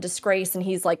island in disgrace and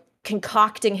he's like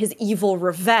concocting his evil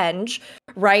revenge,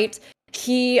 right?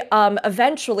 He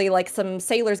eventually, like, some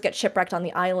sailors get shipwrecked on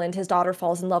the island. His daughter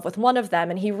falls in love with one of them,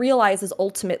 and he realizes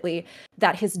ultimately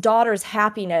that his daughter's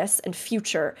happiness and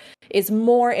future is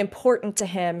more important to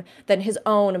him than his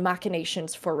own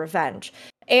machinations for revenge.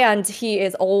 And he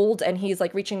is old, and he's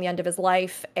like reaching the end of his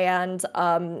life, and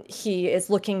he is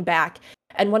looking back.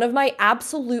 And one of my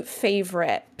absolute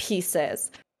favorite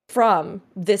pieces from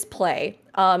this play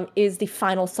is the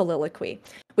final soliloquy,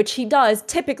 which he does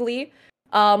typically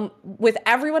with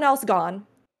everyone else gone,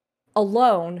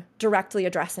 alone, directly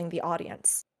addressing the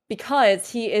audience,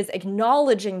 because he is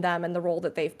acknowledging them and the role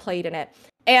that they've played in it.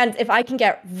 And if I can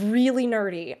get really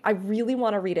nerdy, I really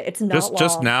want to read it. It's not long.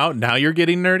 Just now you're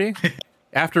getting nerdy?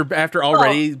 After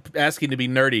already asking to be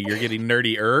nerdy, you're getting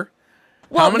nerdier?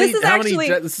 Well,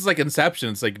 this is like Inception.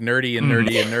 It's like nerdy and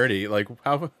nerdy and nerdy. Like,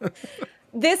 how?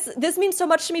 This means so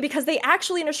much to me because they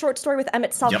actually, in a short story with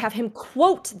Emmett Selk, have him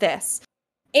quote this.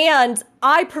 And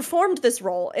I performed this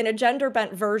role in a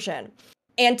gender-bent version.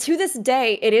 And to this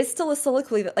day, it is still a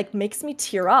soliloquy that like makes me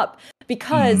tear up,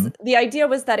 because the idea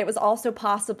was that it was also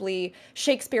possibly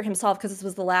Shakespeare himself, because this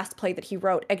was the last play that he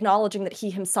wrote, acknowledging that he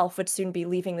himself would soon be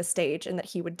leaving the stage and that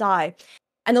he would die.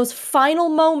 And those final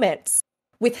moments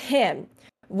with him,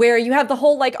 where you have the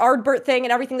whole like Ardbert thing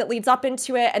and everything that leads up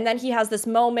into it, and then he has this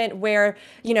moment where,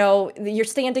 you know, you're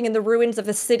standing in the ruins of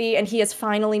the city and he has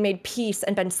finally made peace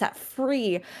and been set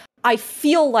free, I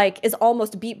feel like is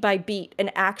almost beat by beat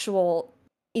an actual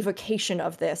evocation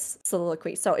of this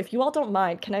soliloquy. So if you all don't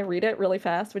mind, can I read it really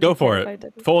fast? Go for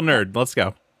it. Full nerd. Let's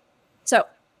go. So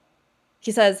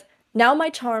he says, "Now my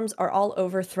charms are all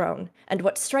overthrown, and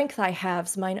what strength I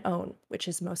have's mine own, which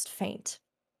is most faint.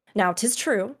 Now 'tis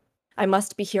true, I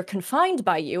must be here confined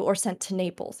by you or sent to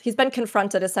Naples." He's been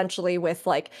confronted essentially with,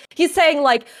 like, he's saying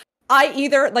like, I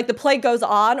either, like, the play goes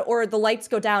on or the lights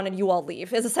go down and you all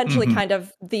leave, is essentially kind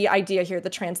of the idea here, the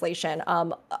translation.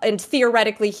 And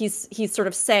theoretically, he's sort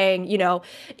of saying, you know,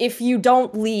 if you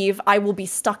don't leave, I will be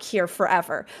stuck here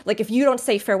forever. Like, if you don't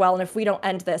say farewell and if we don't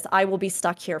end this, I will be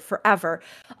stuck here forever.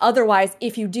 Otherwise,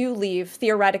 if you do leave,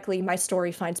 theoretically, my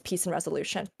story finds peace and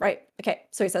resolution, right? Okay,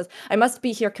 so he says, "I must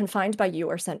be here confined by you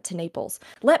or sent to Naples.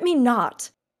 Let me not,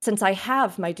 since I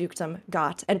have my dukedom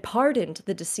got and pardoned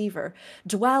the deceiver,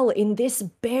 dwell in this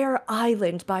bare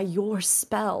island by your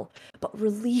spell, but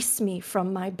release me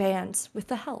from my bands with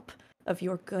the help of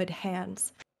your good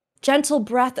hands. Gentle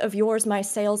breath of yours my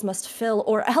sails must fill,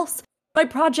 or else my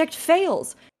project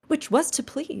fails, which was to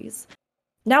please.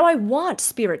 Now I want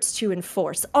spirits to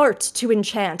enforce, art to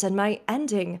enchant, and my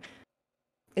ending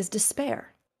is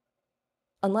despair,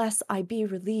 unless I be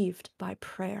relieved by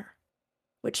prayer,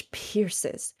 which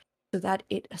pierces so that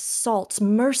it assaults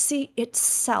mercy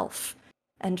itself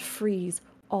and frees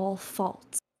all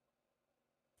faults.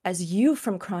 As you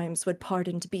from crimes would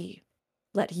pardoned be,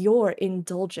 let your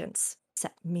indulgence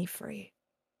set me free."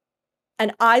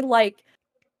 And but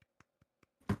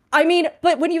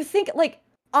when you think, like,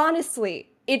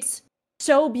 honestly, it's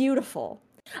so beautiful.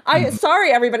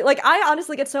 Sorry, everybody. Like, I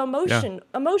honestly get so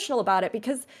emotional about it,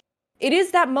 because it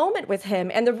is that moment with him,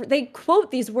 and they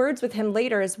quote these words with him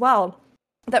later as well,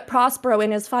 that Prospero,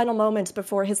 in his final moments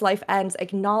before his life ends,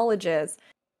 acknowledges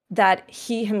that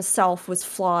he himself was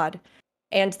flawed,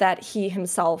 and that he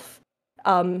himself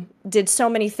did so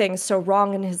many things so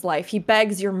wrong in his life. He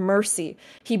begs your mercy.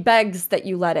 He begs that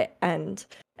you let it end,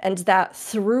 and that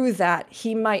through that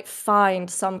he might find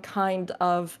some kind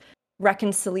of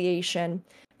reconciliation,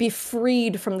 be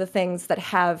freed from the things that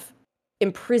have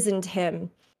imprisoned him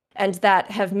and that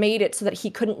have made it so that he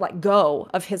couldn't let go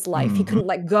of his life. He couldn't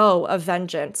let go of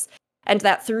vengeance. And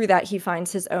that through that he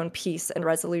finds his own peace and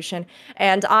resolution.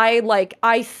 And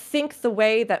I think the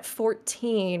way that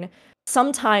 14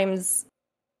 sometimes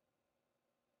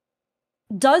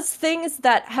does things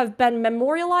that have been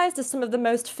memorialized as some of the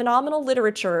most phenomenal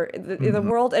literature in the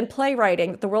world, and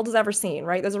playwriting that the world has ever seen,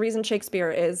 right? There's a reason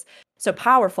Shakespeare is so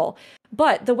powerful.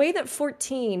 But the way that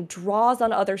 14 draws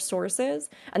on other sources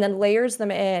and then layers them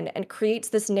in and creates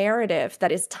this narrative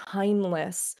that is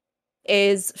timeless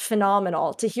is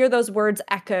phenomenal. To hear those words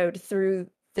echoed through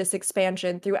this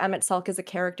expansion, through Emmett Selk as a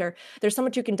character, there's so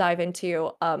much you can dive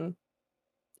into.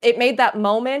 It made that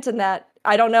moment, and that,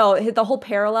 I don't know, the whole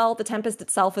parallel, The Tempest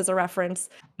itself is a reference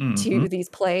to these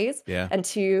plays and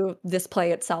to this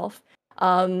play itself.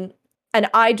 And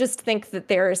I just think that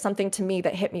there is something to me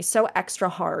that hit me so extra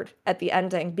hard at the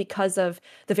ending because of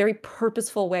the very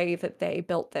purposeful way that they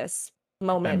built this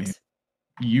moment. I mean,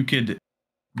 you could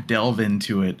delve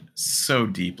into it so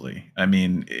deeply. I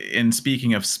mean, in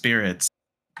speaking of spirits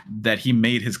that he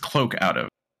made his cloak out of,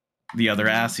 the other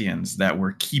Ascians that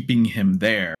were keeping him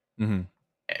there,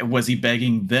 was he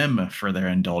begging them for their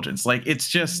indulgence? Like, it's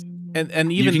just, and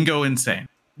even you can go insane.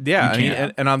 Yeah, I mean,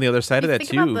 and on the other side of that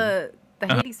think too, about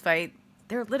the Hades fight.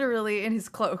 They're literally in his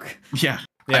cloak. Yeah.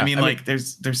 I mean,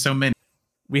 there's so many.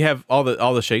 We have all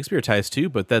the Shakespeare ties too,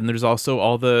 but then there's also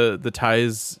all the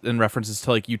ties and references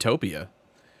to like Utopia.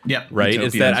 Yeah. Right. Utopia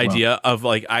it's that as well. idea of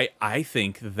like, I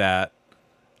think that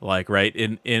like, right.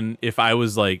 In if I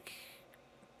was like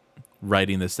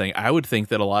writing this thing, I would think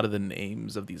that a lot of the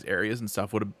names of these areas and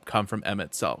stuff would have come from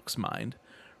Emmett Selk's mind.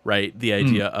 Right. The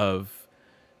idea of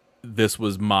this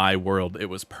was my world. It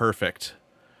was perfect.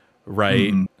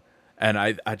 Right. And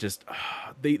I just,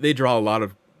 they draw a lot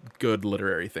of good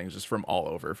literary things just from all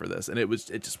over for this. And it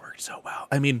just worked so well.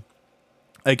 I mean,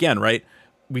 again, right.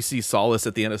 We see Solace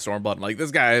at the end of Stormblood, and like,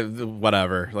 this guy,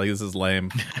 whatever, like, this is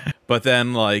lame. But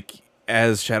then like,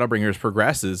 as Shadowbringers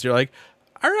progresses, you're like,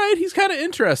 all right, he's kind of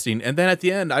interesting. And then at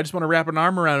the end, I just want to wrap an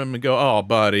arm around him and go, oh,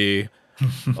 buddy.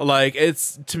 Like,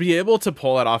 it's, to be able to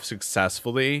pull that off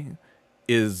successfully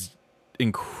is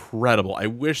incredible. I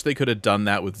wish they could have done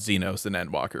that with Xenos and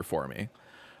Endwalker for me,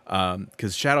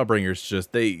 because Shadowbringers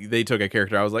just they took a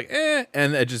character I was like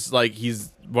and it just like,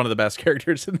 he's one of the best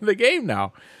characters in the game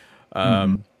now.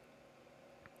 But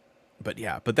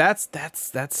yeah, but that's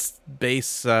base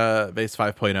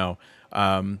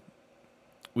 5.0.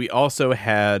 We also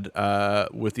had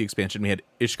with the expansion, we had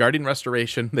Ishgardian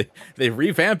Restoration. They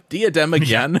revamped Diadem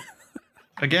again.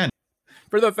 Again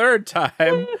for the third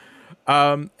time.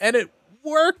 And it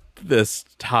worked this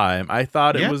time. I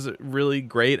thought it was really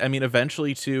great. I mean,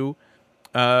 eventually too,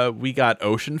 we got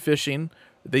ocean fishing.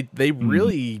 They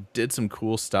really did some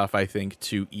cool stuff, I think,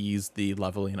 to ease the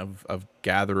leveling of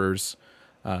gatherers.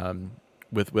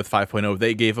 With 5.0,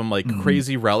 they gave them like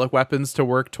crazy relic weapons to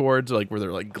work towards, like where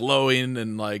they're like glowing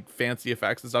and like fancy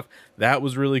effects and stuff. That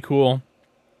was really cool.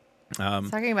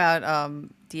 Talking about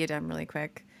Diadem really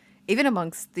quick, even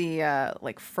amongst the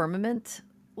like firmament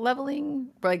leveling,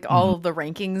 like all of the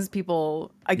rankings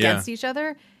people against each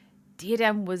other,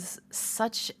 Diadem was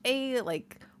such a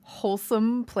like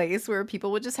wholesome place where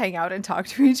people would just hang out and talk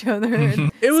to each other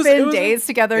and spend days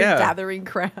together gathering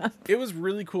crap. It was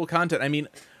really cool content. I mean,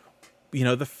 you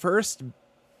know, the first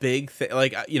big thing,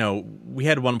 like, you know, we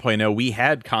had 1.0, we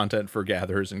had content for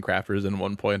gatherers and crafters in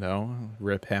 1.0,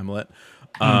 rip Hamlet.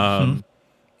 And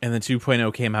then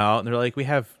 2.0 came out and they're like, we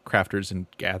have crafters and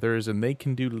gatherers and they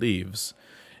can do leaves.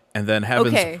 And then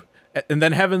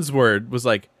Heaven's Word was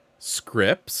like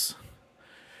scripts.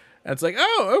 And it's like,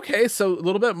 oh, okay, so a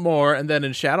little bit more. And then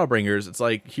in Shadowbringers, it's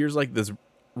like, here's like this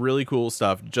really cool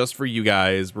stuff just for you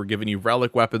guys. We're giving you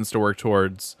relic weapons to work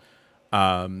towards.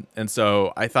 And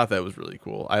so I thought that was really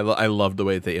cool. I loved the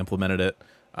way they implemented it.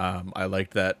 I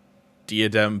liked that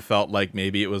Diadem felt like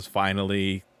maybe it was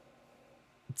finally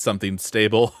something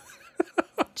stable.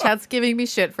 Chat's giving me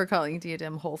shit for calling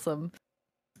Diadem wholesome.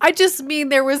 I just mean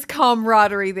there was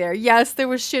camaraderie there. Yes, there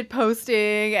was shit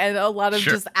posting and a lot of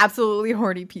just absolutely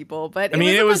horny people, but I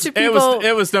mean, it was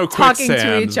no talking quicksand,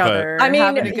 to each other. I mean,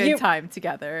 having a good time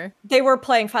together. They were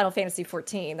playing Final Fantasy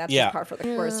 14. That's just par for the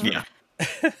course. Yeah.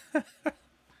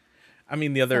 I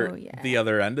mean, the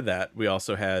other end of that, we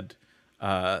also had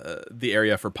the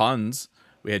area for puns.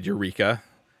 We had Eureka.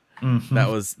 That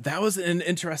was an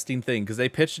interesting thing because they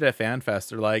pitched it at FanFest.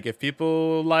 They're like, if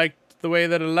people liked the way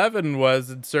that 11 was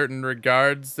in certain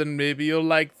regards, then maybe you'll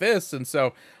like this. And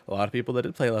so a lot of people that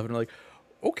did play 11 are like,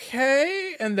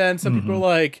 okay. And then some people are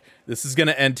like, this is going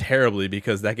to end terribly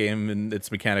because that game and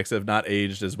its mechanics have not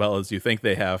aged as well as you think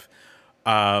they have.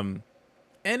 And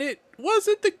it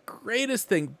wasn't the greatest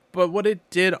thing, but what it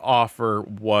did offer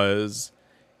was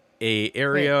a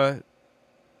area.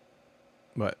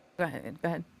 What? Go ahead.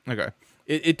 Okay.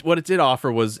 What it did offer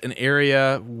was an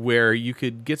area where you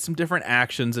could get some different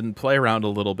actions and play around a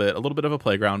little bit of a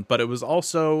playground, but it was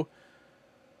also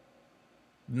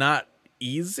not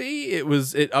easy.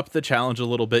 It upped the challenge a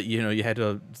little bit. You know, you had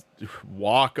to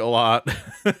walk a lot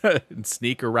and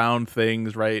sneak around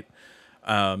things, right?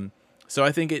 So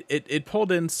I think it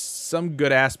pulled in some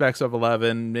good aspects of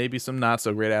 11, maybe some not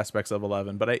so great aspects of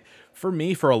 11. But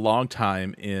for a long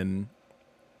time in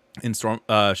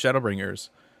Shadowbringers,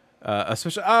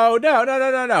 especially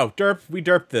no, we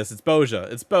derped this. It's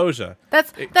Bozja.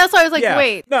 That's why I was like,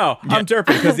 wait. No, I'm derping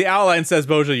because the outline says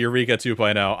Bozja Eureka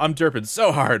 2.0. I'm derping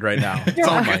so hard right now.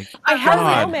 Oh my I had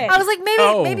a moment. I was like,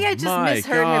 maybe I just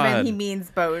misheard him and he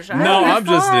means Bozja. No,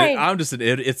 I'm just an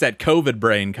it's that COVID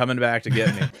brain coming back to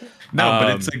get me. No,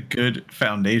 but it's a good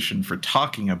foundation for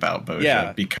talking about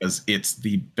Bozja because it's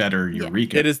the better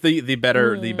Eureka. It is the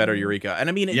better Eureka, and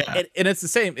I mean, and it's the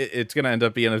same. It's going to end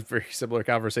up being a very similar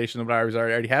conversation that I was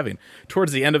already having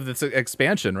towards the end of this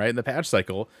expansion, right in the patch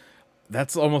cycle.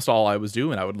 That's almost all I was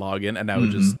doing. I would log in and I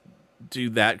would just do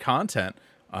that content,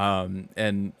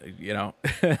 and you know,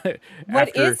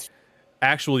 after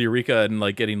actual Eureka and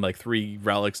like getting like 3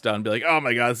 relics done, be like, oh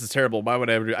my god, this is terrible. Why would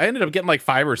I ever do? I ended up getting like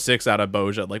 5 or 6 out of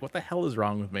Bozja. Like, what the hell is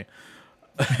wrong with me?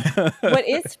 What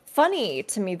is funny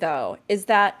to me though is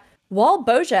that while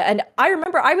Bozja, and I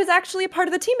remember I was actually a part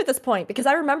of the team at this point because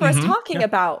I remember us talking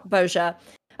about Bozja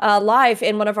live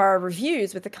in one of our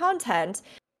reviews with the content,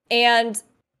 and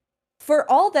for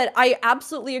all that, I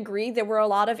absolutely agree. There were a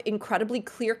lot of incredibly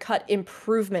clear-cut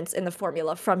improvements in the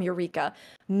formula from Eureka.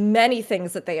 Many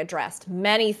things that they addressed,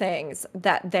 many things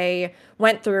that they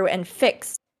went through and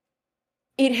fixed.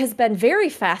 It has been very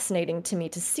fascinating to me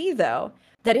to see, though,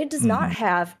 that it does not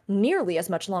have nearly as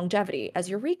much longevity as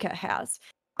Eureka has.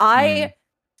 I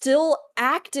still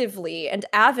actively and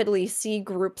avidly see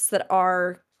groups that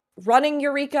are running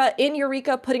Eureka, in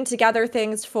Eureka, putting together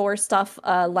things for stuff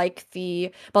like the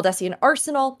Baldesion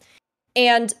Arsenal.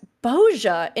 And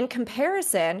Bozja, in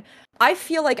comparison, I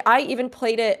feel like I even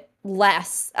played it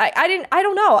less. I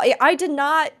don't know. I did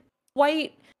not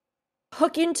quite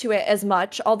hook into it as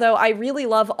much, although I really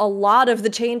love a lot of the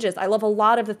changes. I love a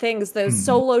lot of the things, those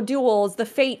solo duels, the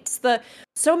fates,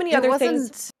 so many other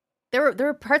things. There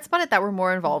were parts about it that were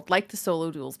more involved, like the solo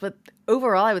duels, but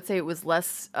overall I would say it was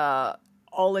less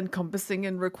all-encompassing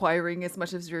and requiring as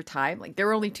much of your time. Like, there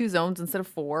were only 2 zones instead of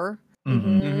 4.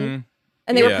 And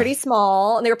they were pretty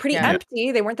small, and they were pretty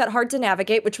empty. They weren't that hard to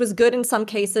navigate, which was good in some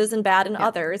cases and bad in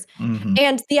others.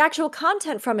 And the actual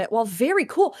content from it, while very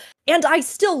cool, and I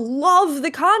still love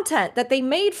the content that they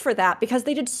made for that because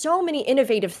they did so many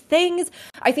innovative things.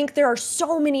 I think there are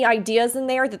so many ideas in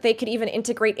there that they could even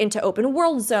integrate into open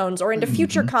world zones or into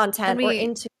future content or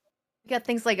into... You got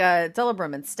things like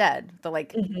Delibrum instead,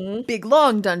 the big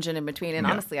long dungeon in between, and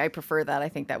honestly, I prefer that. I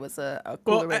think that was a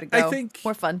cooler way to go. I think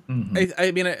more fun.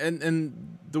 I mean,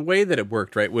 and the way that it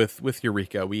worked, right, with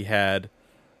Eureka, we had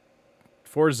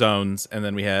 4 zones, and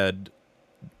then we had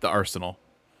the Arsenal,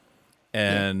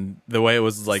 and the way it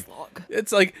was like,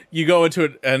 it's like you go into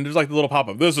it, and there's like the little pop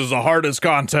up. This is the hardest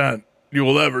content you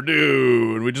will ever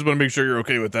do, and we just want to make sure you're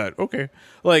okay with that. Okay,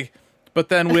 like. But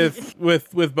then with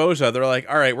Bozja, they're like,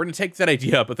 all right, we're gonna take that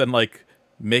idea, but then like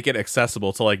make it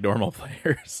accessible to like normal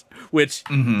players. Which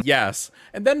yes,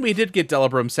 and then we did get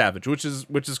Delibrum Savage, which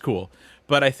is cool.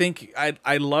 But I think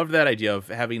I love that idea of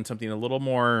having something a little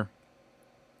more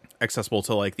accessible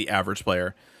to like the average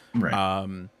player,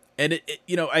 right? And it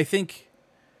you know, I think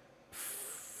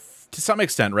to some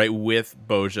extent, right, with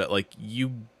Bozja, like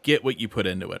you get what you put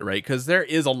into it, right? Because there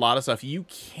is a lot of stuff you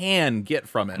can get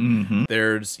from it.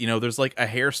 There's like a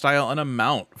hairstyle and a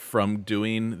mount from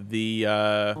doing the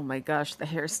oh my gosh, the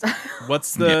hairstyle.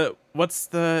 what's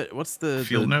the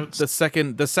field notes?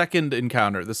 The second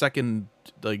encounter, the second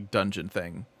like dungeon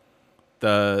thing.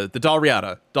 The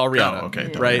Dalriada. Oh,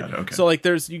 okay. Right. Dalriada, okay. So like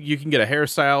there's you can get a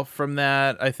hairstyle from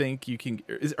that. I think you can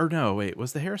was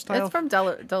the hairstyle? It's from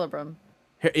Delibrum. From Delibrum.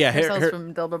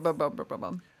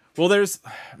 Well,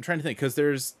 I'm trying to think because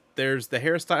there's the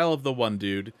hairstyle of the one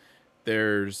dude.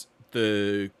 There's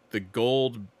the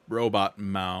gold robot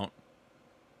mount.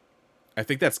 I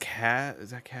think that's is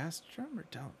that Castrum or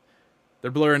Del? They're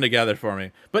blurring together for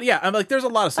me. But yeah, I'm like, there's a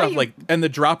lot of stuff and the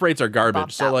drop rates are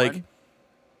garbage. So like, one.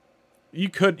 You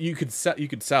could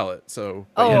sell it. So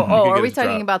are we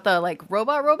talking about the like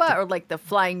robot or like the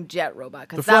flying jet robot?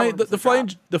 The flying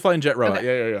jet robot.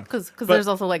 Okay. Yeah. Because there's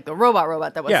also like the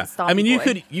robot that was the stomping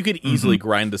boy. you could easily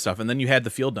grind the stuff, and then you had the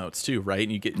field notes too, right?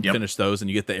 And you finish those, and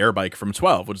you get the air bike from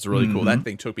 12, which is really cool. That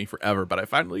thing took me forever, but I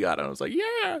finally got it. I was like,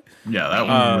 yeah, that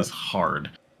one was hard.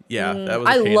 Yeah, that was.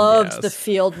 I loved the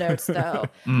field notes though.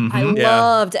 I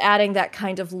loved adding that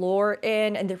kind of lore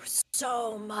in, and there was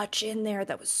so much in there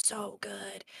that was so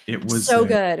good. It was so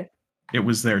good. It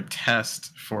was their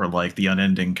test for like the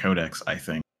Unending Codex, I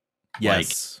think.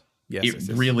 Yes.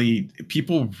 Really,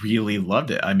 people really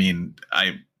loved it. I mean,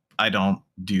 I don't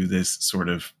do this sort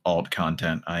of alt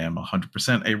content. I am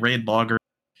 100% a raid logger.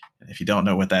 If you don't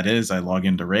know what that is, I log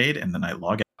into raid and then I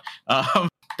log out.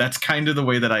 That's kind of the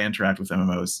way that I interact with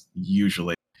MMOs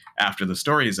usually after the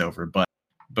story is over. But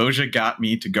Bozja got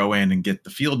me to go in and get the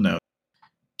field notes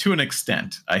to an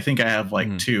extent. I think I have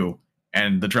like 2,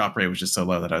 and the drop rate was just so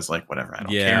low that I was like, whatever, I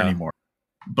don't care anymore.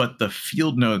 But the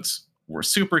field notes were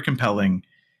super compelling,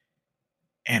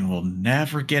 and we'll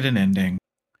never get an ending.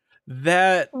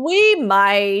 That we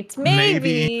might,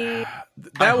 maybe.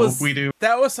 That was hope we do.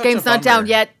 That was such Game's a bummer. not down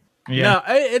yet. Yeah. No,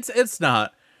 it's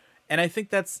not. And I think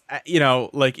that's,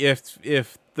 like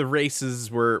if the races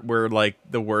were like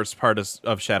the worst part of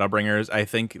Shadowbringers, I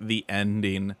think the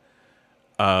ending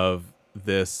of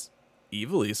this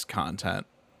Evilise content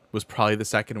was probably the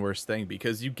second worst thing,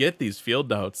 because you get these field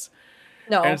notes.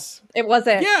 No, it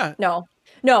wasn't. Yeah.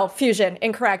 No, Fusion,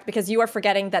 incorrect, because you are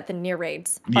forgetting that the near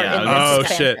raids are in this Oh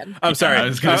expansion. shit! I'm sorry.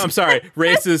 I'm sorry.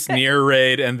 Races, near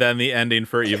raid, and then the ending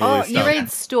for Evilise. Near raid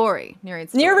story. Near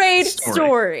raid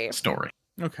story.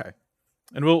 Okay.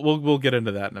 And we'll get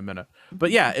into that in a minute.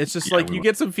 But yeah, it's just like you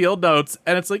get some field notes,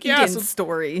 and it's like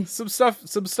story. Some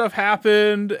stuff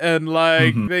happened, and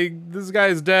like this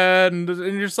guy's dead, and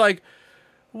you're just like,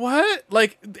 what?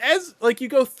 Like as like you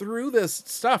go through this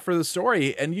stuff for the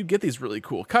story, and you get these really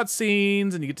cool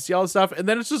cutscenes, and you get to see all this stuff, and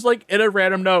then it's just like in a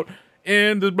random note,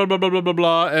 and blah blah blah blah blah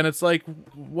blah, and it's like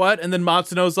what? And then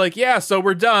Matsuno's like, yeah, so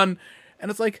we're done, and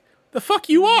it's like, the fuck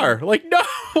you are? Like, no,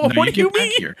 what do you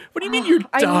mean? What do you mean you're done?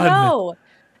 I know.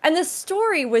 And the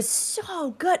story was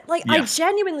so good. Like, I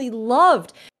genuinely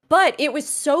loved, but it was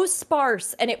so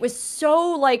sparse, and it was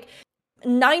so, like,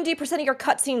 90% of your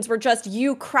cutscenes were just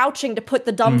you crouching to put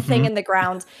the dumb thing in the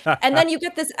ground. And then you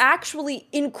get this actually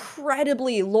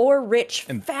incredibly lore-rich,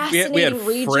 fascinating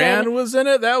region. Fran was in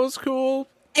it. That was cool.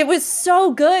 It was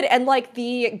so good, and like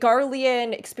the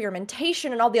Garlean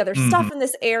experimentation and all the other stuff in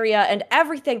this area and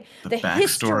everything, the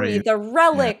history, the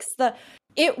relics,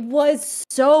 it was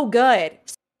so good.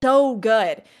 So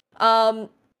good. And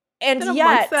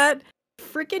yet that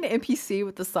freaking NPC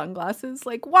with the sunglasses,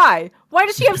 like why? Why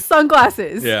does she have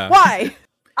sunglasses? Yeah. Why?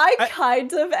 I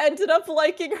kind of ended up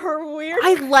liking her weird.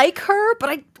 I like her,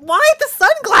 but why the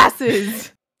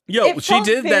sunglasses? Yo, she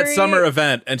did that summer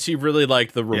event, and she really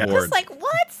liked the reward. Just like,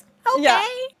 what? Okay. Yeah,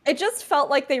 it just felt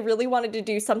like they really wanted to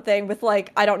do something with,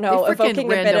 like, I don't know, evoking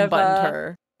a bit of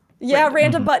her. Yeah,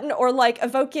 random button, or like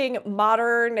evoking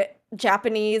modern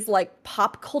Japanese like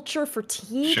pop culture for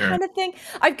teen kind of thing.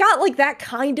 I've got like that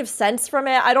kind of sense from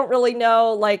it. I don't really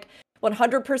know like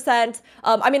 100%.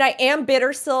 I mean, I am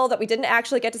bitter still that we didn't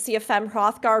actually get to see a Femme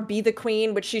Hrothgar be the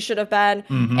queen, which she should have been,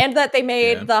 and that they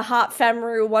made the hot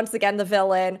Femru once again the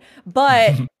villain.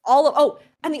 But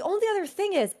and the only other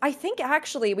thing is, I think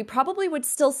actually we probably would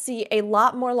still see a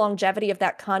lot more longevity of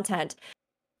that content.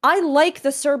 I like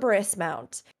the Cerberus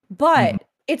mount, but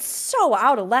it's so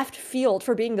out of left field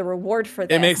for being the reward for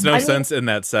this. It makes no sense in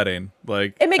that setting.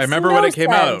 Like, it makes I remember no when it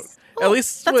came out. Well, at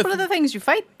least that's one of the things you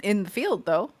fight in the field,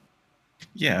 though.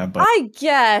 Yeah, but I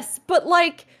guess, but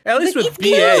like at least with BA,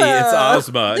 it's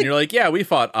Ozma, and you're like, yeah, we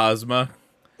fought Ozma.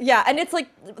 Yeah, and it's like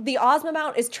the Ozma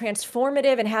mount is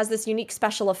transformative and has this unique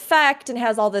special effect and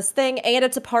has all this thing, and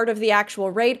it's a part of the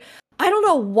actual raid. I don't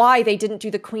know why they didn't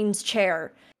do the Queen's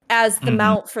Chair as the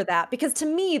mount for that, because to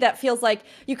me that feels like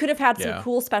you could have had some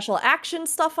cool special action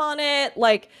stuff on it.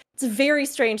 Like, it's very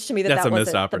strange to me that that's that a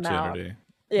missed wasn't opportunity.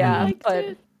 the mount. Yeah,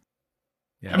 but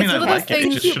I mean, I like it.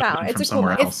 It just should have been from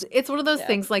somewhere else. It's one of those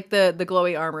things like the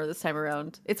glowy armor this time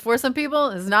around. It's for some people,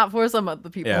 it's not for some other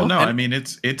people. Yeah, well, no, I mean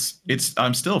it's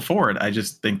I'm still for it. I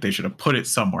just think they should have put it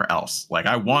somewhere else. Like,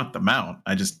 I want the mount.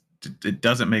 It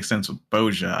doesn't make sense with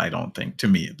Bozja, I don't think, to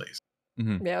me at least.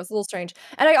 Yeah, it was a little strange.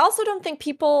 And I also don't think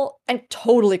people, and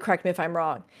totally correct me if I'm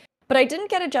wrong, but I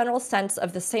didn't get a general sense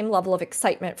of the same level of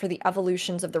excitement for the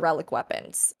evolutions of the relic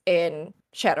weapons in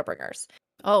Shadowbringers.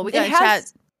 Oh, we got to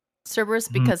chat Cerberus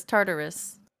because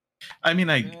Tartarus. I mean,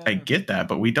 I get that,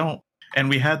 but we don't. And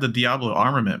we had the Diablo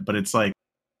armament, but it's like,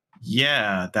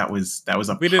 yeah, that was a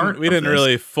we part didn't of this.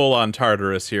 really full on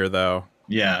Tartarus here though.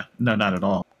 Yeah, no, not at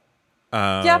all.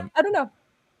 Yeah, I don't know.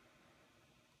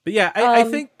 But yeah, I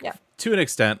think to an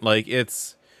extent, like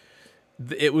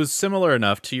it was similar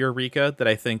enough to Eureka that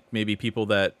I think maybe people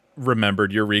that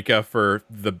remembered Eureka for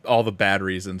all the bad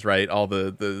reasons, right? All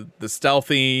the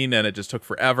stealthing, and it just took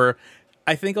forever.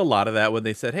 I think a lot of that when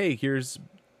they said, hey, here's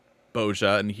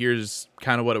Bozja and here's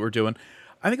kind of what we're doing,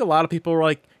 I think a lot of people were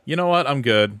like, you know what, I'm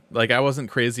good. Like, I wasn't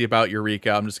crazy about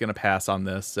Eureka. I'm just going to pass on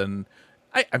this. And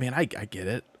I mean, I get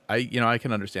it. I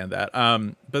can understand that.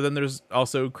 But then there's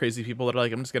also crazy people that are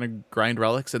like, I'm just gonna grind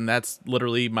relics, and that's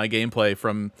literally my gameplay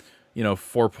from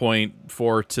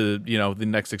 4.4 to the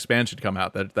next expansion come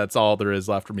out. That's all there is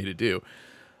left for me to do.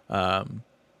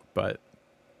 But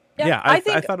yeah, I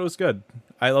thought it was good.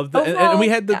 I loved it, and we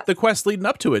had the quest leading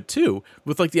up to it too,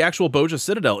 with like the actual Boja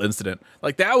Citadel incident.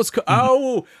 Like that was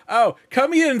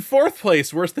coming in fourth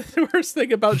place. Worst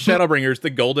thing about Shadowbringers,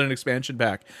 the golden expansion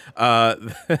pack.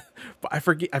 I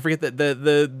forget that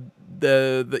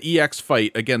the EX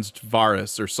fight against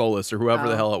Varus or Solus or whoever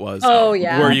the hell it was. Oh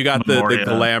yeah, where you got the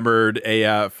glamored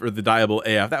AF or the diable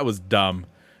AF. That was dumb.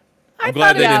 I'm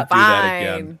glad they didn't do that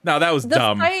again. No, that was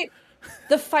dumb.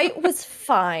 The fight was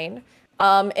fine.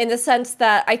 In the sense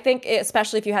that I think,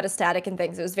 especially if you had a static and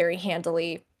things, it was very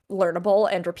handily learnable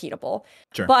and repeatable.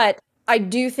 Sure. But I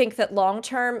do think that long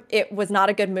term, it was not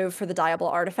a good move for the Diable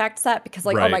artifact set because,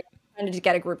 like, oh my God, trying to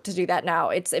get a group to do that now,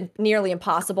 it's nearly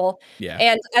impossible. Yeah.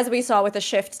 And as we saw with the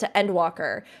shift to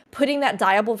Endwalker, putting that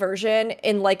Diable version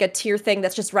in like a tier thing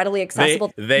that's just readily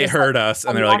accessible. They heard us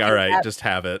and they're like, all right, just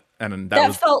have it. And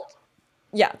that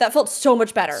felt so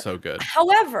much better. So good.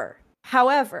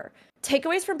 However,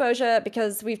 takeaways from Boja,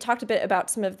 because we've talked a bit about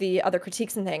some of the other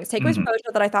critiques and things. Takeaways from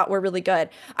Boja that I thought were really good.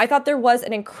 I thought there was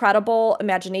an incredible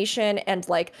imagination and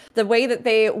like the way that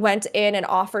they went in and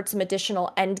offered some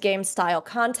additional endgame style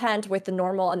content with the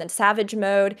normal and then savage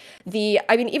mode.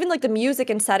 Even like the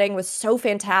music and setting was so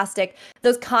fantastic.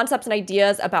 Those concepts and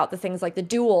ideas about the things like the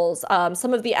duels,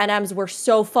 some of the NMs were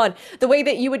so fun. The way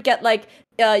that you would get like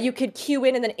you could queue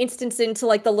in and then instance into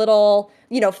like the little,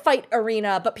 fight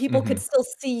arena, but people could still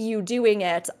see you doing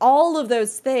it. All of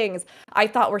those things I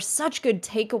thought were such good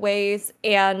takeaways.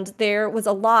 And there was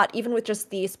a lot, even with just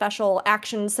the special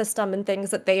action system and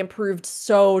things that they improved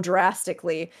so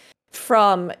drastically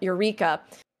from Eureka.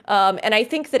 And I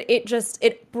think that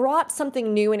it brought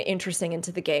something new and interesting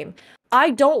into the game. I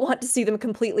don't want to see them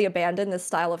completely abandon this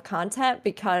style of content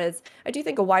because I do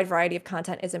think a wide variety of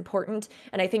content is important.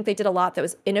 And I think they did a lot that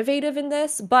was innovative in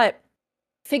this, but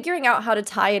figuring out how to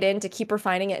tie it in to keep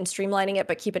refining it and streamlining it,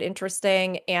 but keep it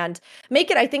interesting and make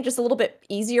it, I think, just a little bit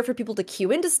easier for people to queue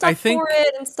into stuff for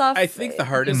it and stuff. I think the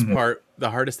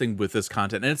hardest thing with this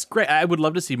content, and it's great, I would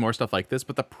love to see more stuff like this,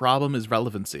 but the problem is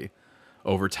relevancy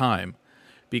over time.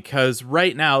 Because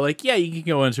right now, like, yeah, you can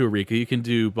go into Eureka, you can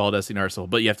do Baldessine Arsenal,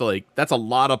 but you have to, that's a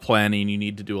lot of planning. You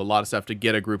need to do a lot of stuff to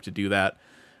get a group to do that.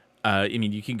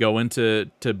 You can go into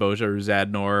Boja or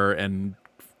Zadnor and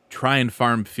try and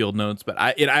farm field notes, but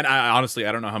I honestly,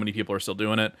 I don't know how many people are still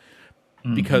doing it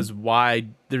because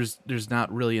there's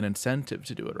not really an incentive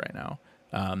to do it right now.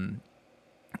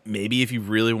 Maybe if you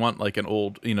really want like an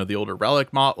old, the older relic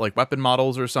like weapon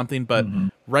models or something, but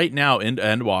right now in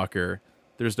Endwalker,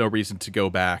 there's no reason to go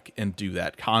back and do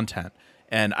that content.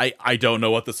 And I don't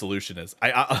know what the solution is.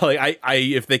 I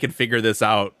if they can figure this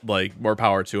out, like, more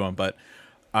power to them. But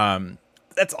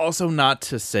that's also not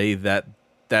to say that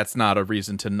that's not a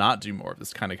reason to not do more of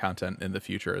this kind of content in the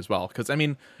future as well. Because, I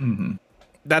mean,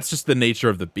 that's just the nature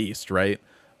of the beast, right?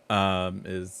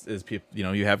 Is people,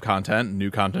 you have content,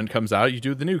 new content comes out, you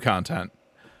do the new content.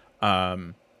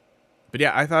 But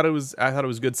yeah, I thought it was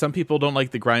good. Some people don't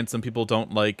like the grind. Some people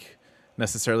don't like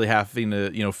necessarily having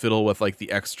to fiddle with like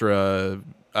the extra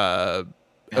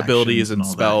abilities and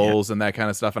spells and that kind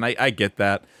of stuff, and I get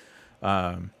that,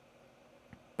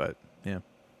 but yeah,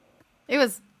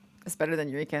 it's better than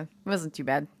Eureka. It wasn't too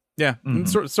bad. Yeah.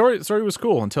 Story was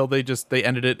cool until they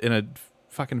ended it in a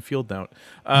fucking field note.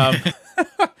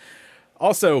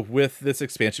 Also with this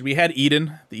expansion we had the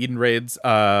Eden raids,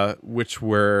 which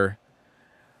were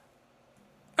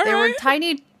were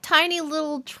tiny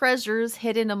little treasures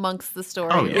hidden amongst the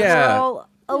story. Oh, yeah. They were all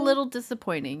a little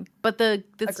disappointing, but the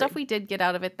stuff we did get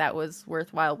out of it that was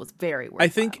worthwhile was very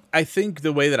worthwhile. I think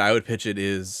the way that I would pitch it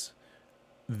is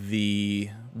the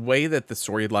way that the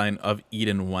storyline of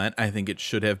Eden went. I think it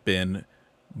should have been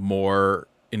more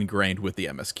ingrained with the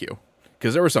MSQ,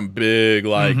 because there were some big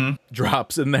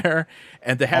drops in there,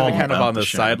 and to have it kind of on the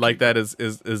side like that is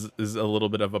a little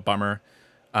bit of a bummer.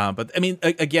 But I mean,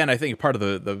 again, I think part of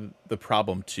the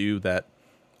problem too that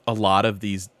a lot of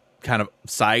these kind of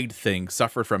side things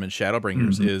suffer from in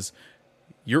Shadowbringers is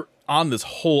you're on this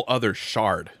whole other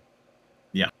shard.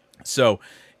 Yeah. So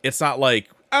it's not like,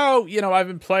 oh, I've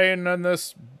been playing on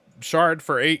this shard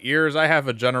for 8 years. I have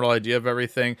a general idea of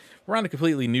everything. We're on a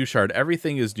completely new shard.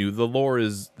 Everything is new. The lore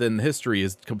the history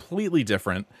is completely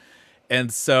different.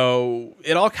 And so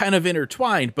it all kind of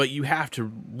intertwined, but you have to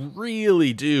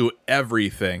really do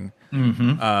everything.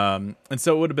 And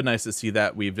so it would have been nice to see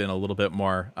that weaved in a little bit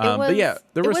more. But yeah,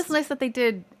 it was nice that they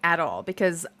did at all,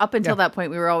 because up until that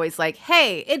point we were always like,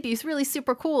 hey, it'd be really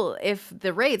super cool if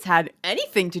the raids had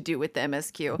anything to do with the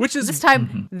MSQ. Which is this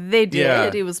time they did. Yeah.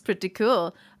 It was pretty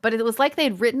cool. But it was like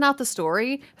they'd written out the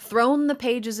story, thrown the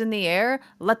pages in the air,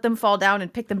 let them fall down,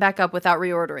 and pick them back up without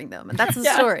reordering them. And that's the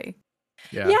story.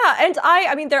 Yeah, and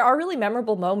I mean, there are really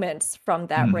memorable moments from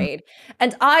that raid,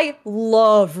 and I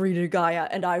love Rita Gaia,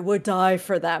 and I would die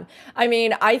for them. I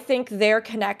mean, I think their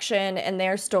connection and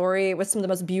their story was some of the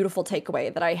most beautiful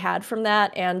takeaway that I had from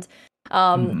that, and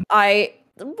I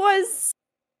was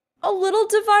a little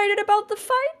divided about the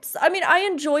fights. I mean, I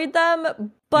enjoyed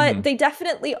them, but they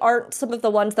definitely aren't some of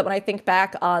the ones that when I think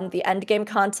back on the endgame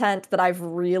content that I've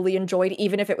really enjoyed,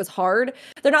 even if it was hard.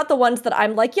 They're not the ones that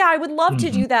I'm like, yeah, I would love to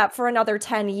do that for another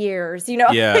 10 years, you know?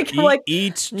 Yeah, like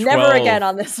each 12, never again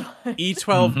on this one.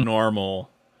 E12 normal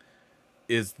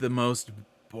is the most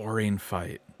boring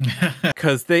fight.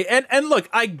 Because they and look,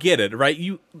 I get it, right?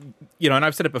 You know, and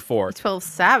I've said it before. 12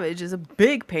 Savage is a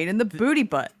big pain in the booty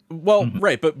butt. Well,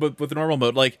 right, but with the normal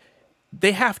mode, like,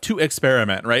 they have to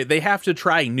experiment, right? They have to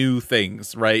try new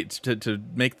things, right, to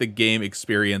make the game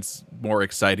experience more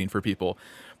exciting for people.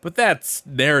 But that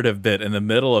narrative bit in the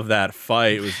middle of that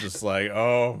fight was just like,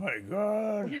 oh my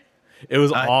god, it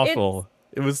was awful.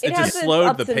 It just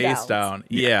slowed the pace down.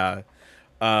 Yeah.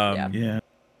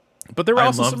 But there were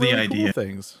also some really cool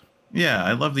things. Yeah,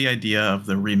 I love the idea of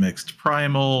the remixed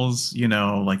primals, you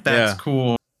know, like that's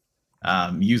cool.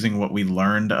 Using what we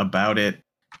learned about it.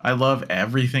 I love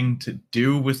everything to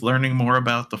do with learning more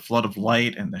about the Flood of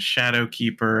Light and the Shadow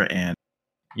Keeper. And,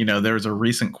 you know, there was a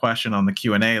recent question on the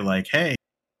Q&A like, hey,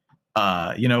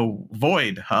 you know,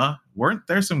 Void, huh? Weren't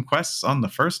there some quests on the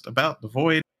first about the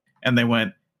Void? And they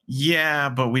went, yeah,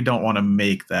 but we don't want to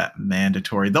make that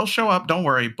mandatory. They'll show up, don't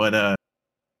worry, but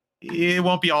it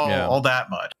won't be all that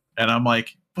much. And I'm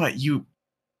like, but you're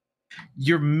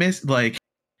like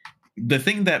the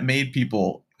thing that made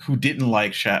people who didn't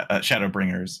like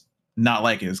Shadowbringers not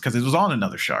like it is because it was on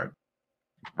another shard,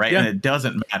 right? And it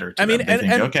doesn't matter to them. They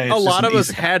think, okay, a lot of us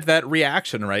had that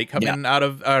reaction, right? Coming out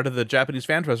of the Japanese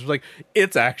fan fest, was like,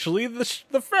 it's actually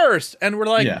the first, and we're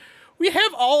like, we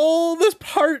have all this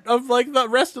part of like the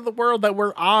rest of the world that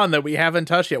we're on that we haven't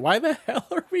touched yet. Why the hell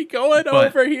are we going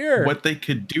over here? What they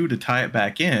could do to tie it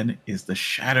back in is the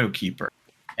Shadow Keeper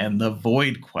and the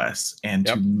Void quests, and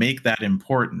to make that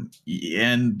important,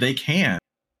 and they can,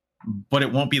 but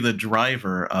it won't be the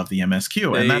driver of the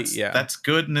MSQ, and that's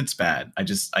good and it's bad.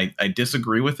 I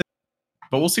disagree with it,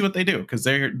 but we'll see what they do, because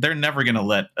they're never going to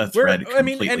let a thread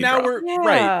completely and now drop.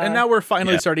 and now we're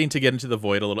finally starting to get into the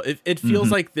Void a little. It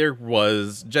feels like there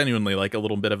was genuinely like a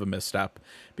little bit of a misstep,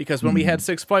 because when we had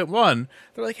 6.1,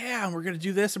 they're like, yeah, we're going to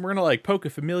do this, and we're going to like poke a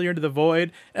familiar into the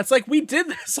Void, and it's like, we did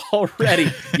this already.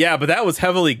 Yeah, but that was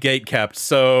heavily gate kept,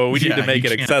 so we need to make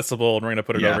it accessible, and we're going to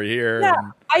put it over here. Yeah,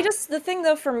 the thing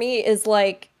though for me is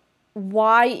like,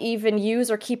 why even use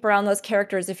or keep around those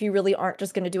characters if you really aren't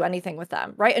just going to do anything with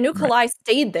them, right? Anukalai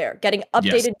stayed there getting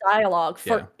updated dialogue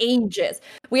for ages.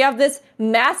 We have this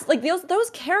like those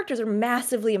characters are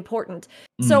massively important.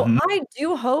 So I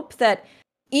do hope that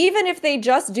even if they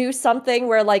just do something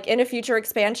where like in a future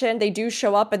expansion they do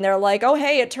show up and they're like, oh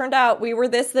hey, it turned out we were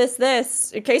this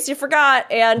in case you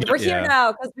forgot, and we're here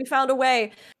now because we found a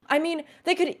way. I mean,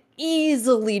 they could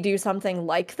easily do something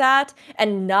like that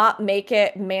and not make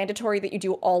it mandatory that you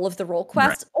do all of the role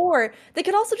quests, or they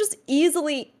could also just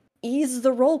easily ease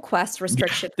the role quest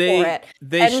restriction for it.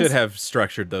 They should have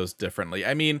structured those differently.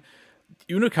 I mean,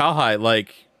 Unokalhai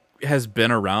like has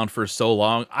been around for so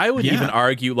long. I would even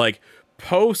argue like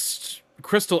post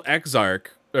Crystal Exarch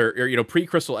or you know,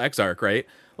 pre-Crystal Exarch, right?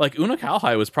 Like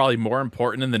Unokalhai was probably more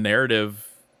important in the narrative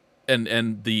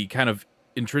and the kind of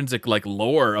intrinsic like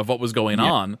lore of what was going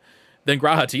on than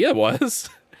Grahatia was.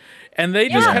 And they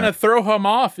just kind of throw him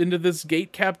off into this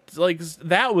gate kept, like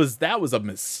that was a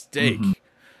mistake.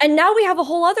 And now we have a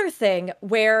whole other thing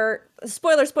where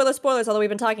spoilers, although we've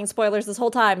been talking spoilers this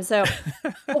whole time. So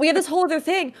we have this whole other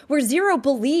thing where Zero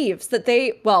believes that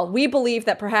we believe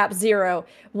that perhaps Zero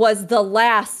was the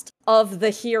last of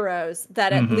the heroes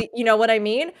that at least, you know what I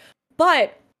mean?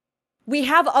 But we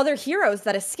have other heroes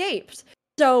that escaped.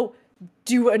 So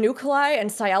do Anukalai and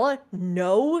Ciela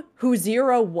know who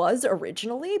Zero was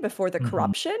originally before the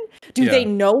corruption? Do they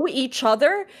know each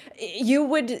other? You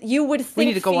would think we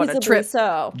need to go on a trip.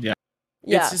 So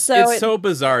it's so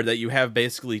bizarre that you have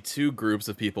basically two groups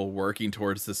of people working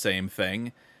towards the same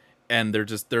thing, and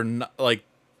they're not like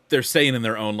they're staying in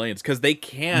their own lanes because they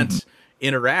can't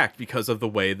interact because of the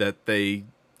way that they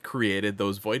created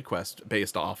those void quests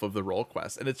based off of the role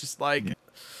quests, and it's just like,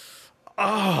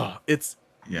 it's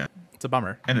a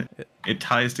bummer. And it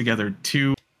ties together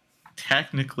two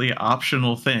technically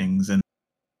optional things, and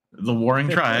the Warring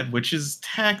Triad, which is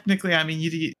technically, I mean,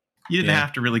 you didn't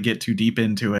have to really get too deep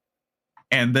into it,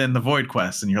 and then the void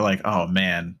quests, and you're like, oh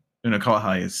man,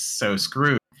 Unokalahai is so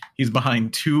screwed. He's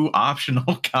behind two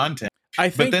optional content.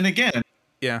 But then again,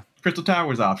 Crystal Tower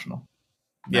was optional.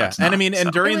 No, and I mean,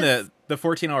 and during the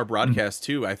 14-hour broadcast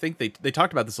too, I think they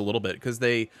talked about this a little bit, because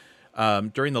they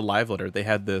during the live letter they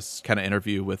had this kind of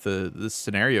interview with this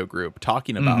scenario group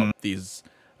talking about these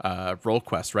role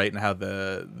quests, right, and how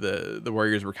the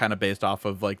warriors were kind of based off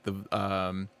of like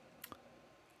the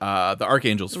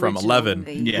archangels from 11,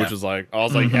 which was like, I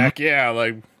was like, heck yeah,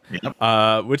 like,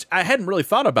 which I hadn't really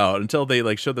thought about until they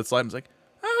like showed that slide. I was like,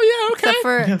 oh yeah,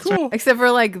 okay, cool. Except for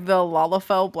like the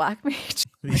Lalafell Black Mage.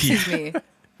 Excuse me.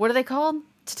 What are they called?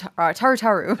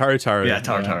 Tarutaru. Tarutaru. Yeah,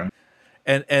 Tarutaru.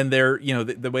 And they're,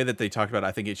 the way that they talked about it,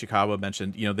 I think Ichikawa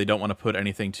mentioned, they don't want to put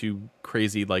anything too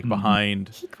crazy like behind.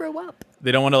 He grew up.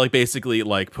 They don't want to like basically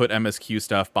like put MSQ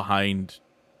stuff behind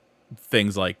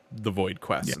things like the void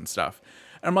quests and stuff.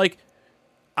 And I'm like,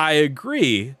 I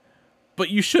agree, but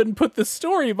you shouldn't put the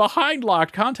story behind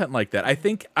locked content like that. I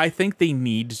think they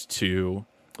need to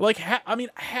like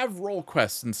have role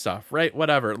quests and stuff, right?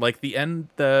 Whatever. Like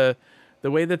the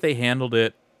way that they handled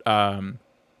it, I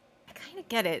kind of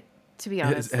get it, to be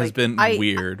honest. Has been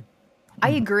weird. I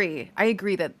agree. I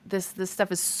agree that this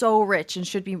stuff is so rich and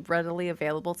should be readily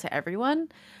available to everyone,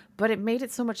 but it made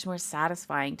it so much more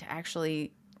satisfying to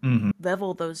actually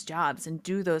level those jobs and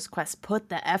do those quests, put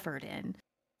the effort in.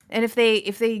 And if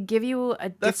they give you a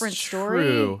different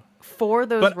story for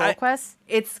those role quests,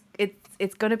 it's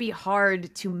going to be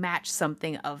hard to match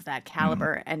something of that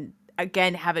caliber and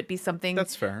again have it be something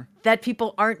that's fair that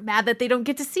people aren't mad that they don't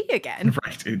get to see again.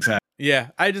 Right, exactly. Yeah,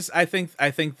 I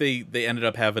think they ended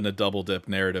up having a double dip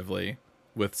narratively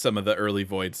with some of the early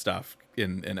Void stuff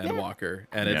in Endwalker,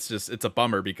 and it's a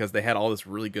bummer because they had all this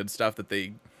really good stuff that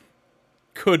they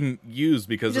couldn't use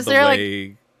because of the way.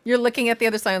 Like, you're looking at the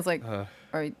other side, and it's like,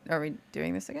 are we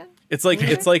doing this again? It's like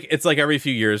it's like every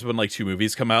few years when like two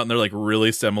movies come out and they're like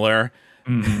really similar.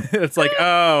 It's like,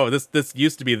 oh, this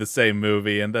used to be the same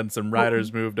movie, and then some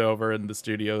writers moved over and the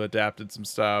studio adapted some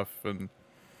stuff. And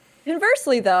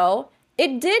conversely, though,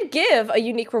 it did give a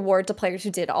unique reward to players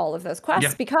who did all of those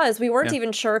quests because we weren't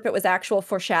even sure if it was actual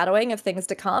foreshadowing of things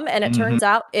to come, and it turns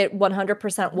out it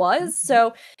 100% was.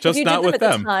 So just if you not did them with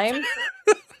at them. the time.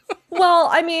 Well,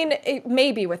 I mean, it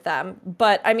may be with them,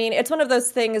 but I mean, it's one of those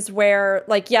things where,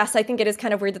 like, yes, I think it is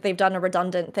kind of weird that they've done a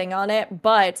redundant thing on it,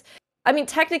 but I mean,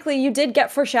 technically, you did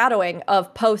get foreshadowing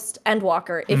of post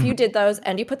Endwalker if you did those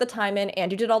and you put the time in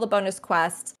and you did all the bonus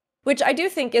quests, which I do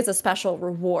think is a special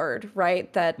reward,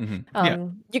 right? That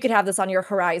you could have this on your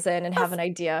horizon and have an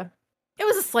idea. It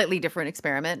was a slightly different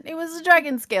experiment. It was a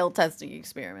dragon scale testing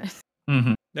experiment.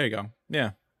 There you go.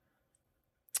 Yeah.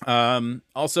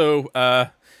 Also,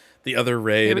 the other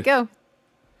raid. Here we go.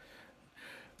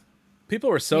 People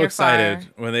were so excited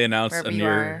when they announced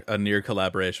a Nier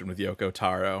collaboration with Yoko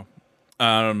Taro.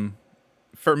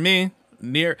 For me,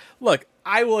 Nier. Look,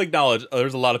 I will acknowledge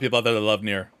there's a lot of people out there that love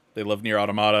Nier. They love Nier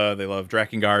Automata. They love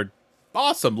Drakengard.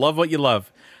 Awesome, love what you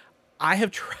love. I have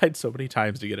tried so many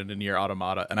times to get into Nier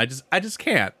Automata, and I just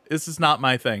can't. This is not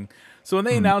my thing. So when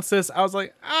they announced this, I was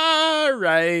like, all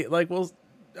right, like, well,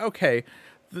 okay.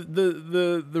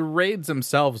 The raids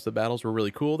themselves, the battles were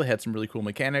really cool. They had some really cool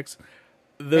mechanics.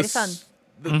 Very fun.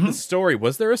 The story,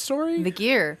 was there a story? The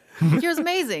gear was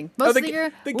amazing. Most of the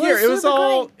gear.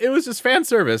 It was just fan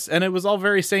service, and it was all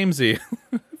very samey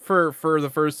for the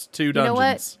first two dungeons. You know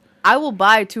what? I will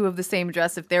buy two of the same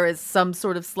dress if there is some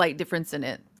sort of slight difference in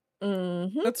it.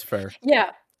 That's fair.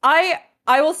 Yeah, I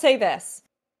will say this.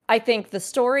 I think the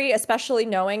story, especially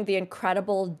knowing the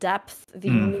incredible depth, the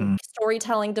unique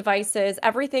storytelling devices,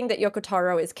 everything that Yoko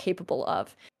Taro is capable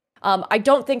of, I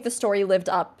don't think the story lived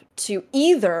up to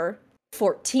either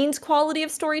 14's quality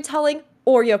of storytelling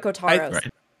or Yoko Taro's. Right.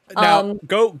 Now, if you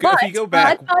go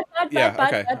back.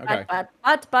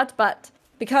 But,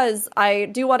 because I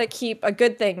do want to keep a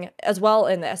good thing as well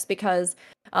in this, because,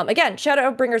 again,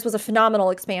 Shadowbringers was a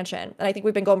phenomenal expansion, and I think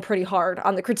we've been going pretty hard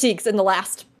on the critiques in the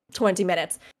last 20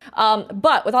 minutes.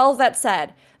 But with all of that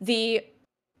said, the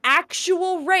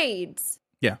actual raids,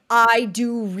 I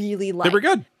do really like. They were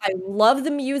good. I love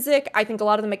the music. I think a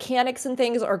lot of the mechanics and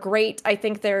things are great. I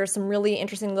think there's some really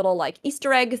interesting little like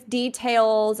Easter egg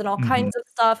details and all kinds of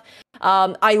stuff.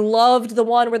 I loved the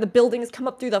one where the buildings come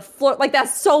up through the floor. Like,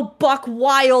 that's so buck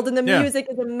wild, and the music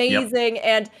is amazing.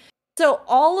 And So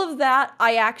all of that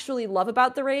I actually love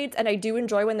about the raids, and I do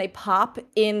enjoy when they pop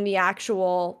in the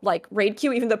actual like raid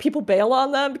queue, even though people bail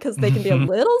on them because they can be a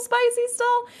little spicy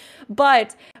still.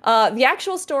 But the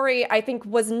actual story, I think,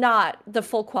 was not the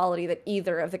full quality that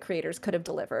either of the creators could have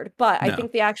delivered. But I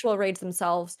think the actual raids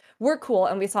themselves were cool,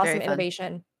 and we saw some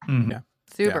innovation. Yeah.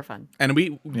 Super fun. And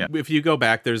if you go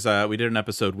back, there's we did an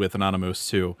episode with Anonymous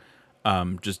too,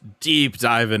 just deep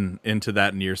diving into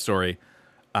that Nier story,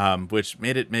 which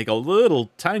made it make a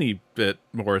little tiny bit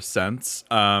more sense.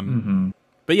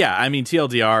 But yeah, I mean,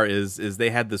 TLDR is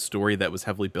they had this story that was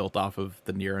heavily built off of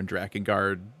the Nier and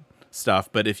Drakengard stuff,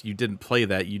 but if you didn't play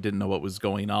that, you didn't know what was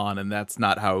going on, and that's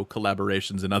not how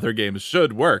collaborations in other games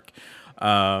should work.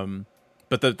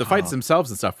 But the fights themselves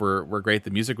and stuff were great.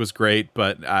 The music was great,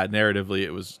 but narratively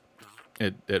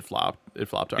it flopped. It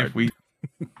flopped hard.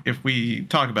 If we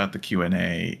talk about the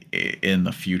Q&A in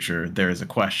the future, there is a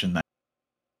question that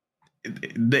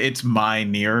it's my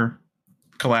Nier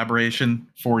collaboration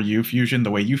for you, Fusion.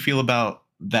 The way you feel about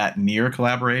that Nier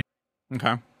collaboration.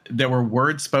 Okay. There were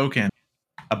words spoken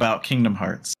about Kingdom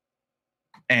Hearts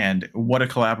and what a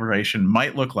collaboration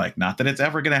might look like. Not that it's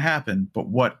ever going to happen, but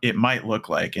what it might look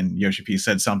like. And Yoshi P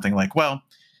said something like, well,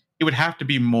 it would have to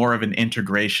be more of an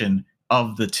integration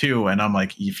of the two. And I'm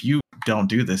like, if you don't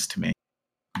do this to me,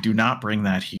 do not bring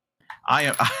that here.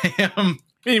 I am.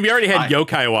 I mean, we already had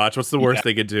Yokai Watch. What's the worst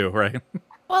they could do, right?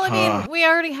 Well, I mean, we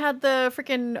already had the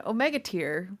freaking Omega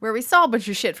tier where we saw a bunch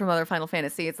of shit from other Final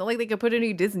Fantasy. It's not like they could put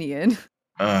any Disney in.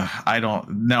 I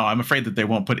don't know. I'm afraid that they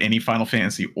won't put any Final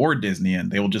Fantasy or Disney in.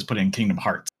 They will just put in Kingdom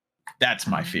Hearts. That's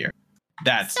my fear.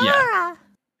 That's Sora.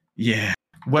 yeah.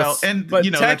 Well,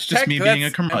 that's just me being a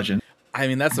curmudgeon. I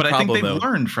mean, that's the problem. But I think they've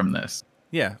learned from this.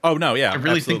 Yeah. Oh no. Yeah. I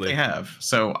really think they have.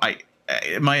 So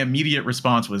my immediate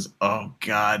response was, oh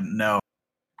God, no.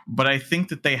 But I think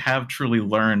that they have truly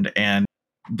learned, and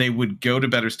they would go to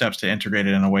better steps to integrate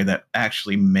it in a way that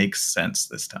actually makes sense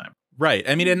this time. Right.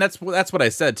 I mean, and that's what I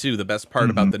said too. The best part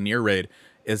about the Nier raid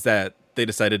is that they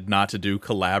decided not to do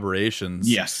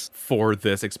collaborations for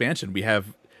this expansion. We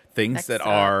have things that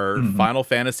are Final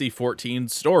Fantasy 14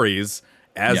 stories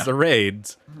as the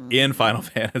raids in Final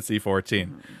Fantasy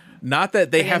 14. Not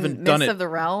that they haven't done it of the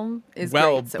Realm is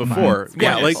well great so before. Far.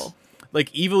 Yeah, like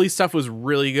Evilly stuff was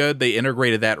really good. They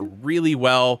integrated that really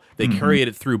well. They carried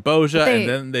it through Boja, and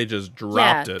then they just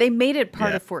dropped it. They made it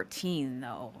part of 14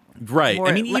 though. Right.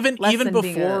 I mean, even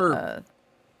before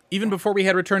we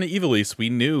had Return to Ivalice, we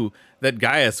knew that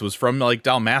Gaius was from like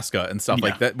Dalmasca and stuff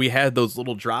like that. We had those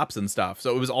little drops and stuff,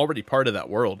 so it was already part of that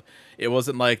world. It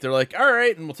wasn't like they're like, all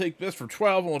right, and we'll take this from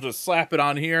 12 and we'll just slap it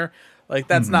on here. Like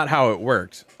that's not how it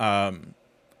worked.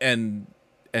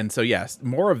 And so yes,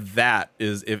 more of that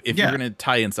is if you're gonna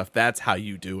tie in stuff, that's how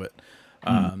you do it.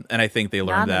 And I think they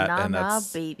learned that, and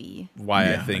that's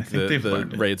why I think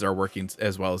the raids are working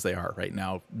as well as they are right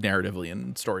now, narratively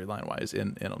and storyline wise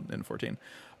in 14.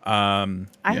 I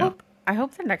hope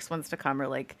the next ones to come are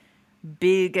like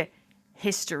big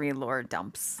history lore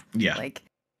dumps. Yeah, like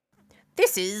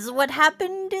this is what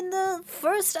happened in the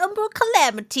first Umbral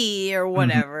Calamity or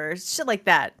whatever, shit like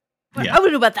that. I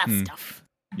would know about that stuff.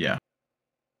 Yeah,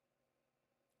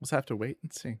 we'll have to wait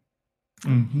and see.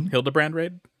 Hildebrand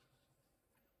raid.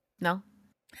 No.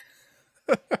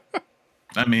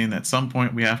 I mean, at some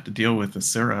point we have to deal with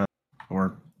Asura,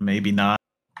 or maybe not.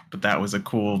 But that was a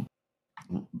cool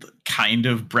kind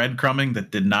of breadcrumbing that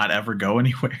did not ever go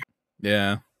anywhere.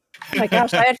 Yeah. Oh my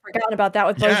gosh, I had forgotten about that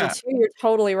with Boja too. You're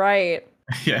totally right.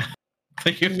 Yeah.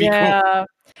 Cool.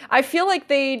 I feel like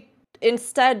they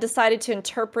instead decided to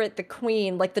interpret the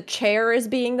queen, like the chair, as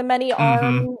being the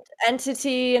many-armed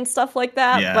entity and stuff like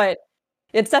that. Yeah. But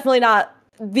it's definitely not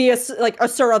the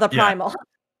Asura the Primal.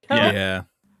 Yeah.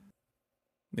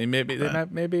 Maybe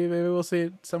we'll see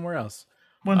it somewhere else.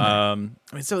 I mean,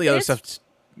 some of the other stuff.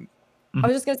 I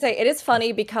was just going to say, it is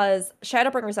funny because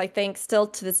Shadowbringers, I think, still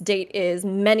to this date is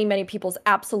many, many people's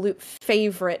absolute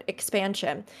favorite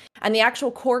expansion. And the actual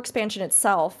core expansion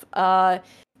itself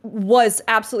was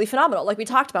absolutely phenomenal. Like we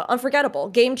talked about, unforgettable,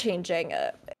 game-changing,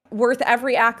 worth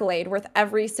every accolade, worth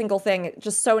every single thing,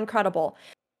 just so incredible.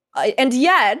 And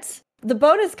yet, the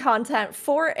bonus content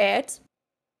for it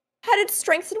had its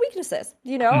strengths and weaknesses,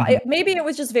 you know. Maybe it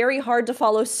was just very hard to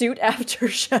follow suit after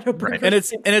Shadowbringers. And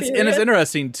it's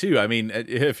interesting too. I mean,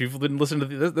 if you've been listening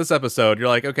to this episode, you're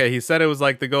like, okay, he said it was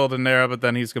like the golden era, but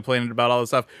then he's complaining about all this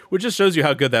stuff, which just shows you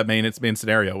how good that main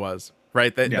scenario was,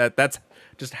 right? That's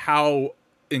just how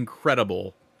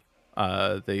incredible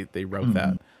they wrote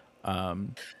that.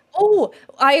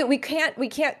 We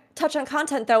can't touch on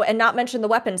content though and not mention the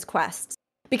weapons quests,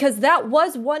 because that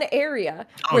was one area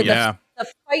where the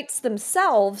fights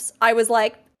themselves, I was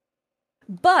like,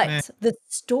 But the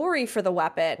story for the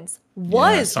weapons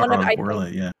was one of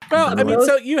Well, I mean,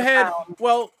 so you had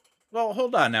well,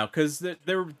 hold on now, because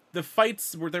the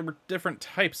fights there were different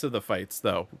types of the fights,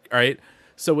 though. All right,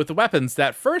 so with the weapons,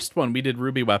 that first one we did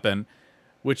Ruby weapon,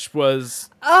 which was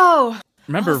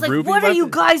remember like, Ruby? What weapon? are you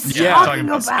guys talking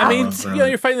about? I mean,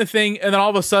 you're fighting the thing, and then all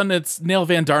of a sudden it's Nail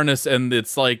Van Darnus, and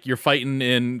it's like you're fighting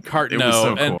in Cartno,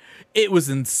 so cool. and it was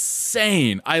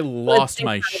insane. I lost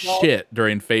my shit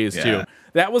during phase 2.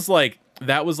 That was like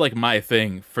my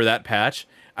thing for that patch.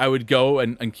 I would go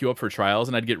and queue up for trials,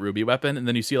 and I'd get Ruby weapon, and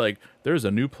then you see like there's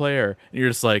a new player, and you're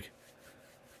just like,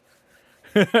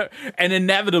 and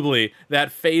inevitably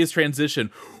that phase transition.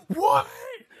 What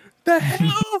the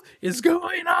hell is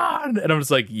going on? And I'm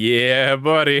just like, yeah,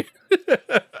 buddy.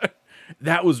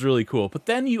 That was really cool. But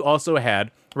then you also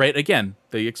had, right, again,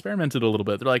 they experimented a little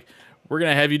bit. They're like, we're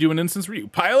going to have you do an instance where you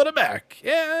pilot it back.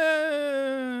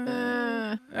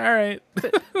 Yeah. All right.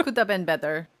 Could have been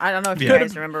better. I don't know if you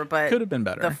guys remember, but could have been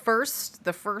better.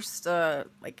 The first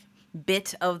like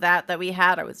bit of that we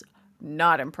had, I was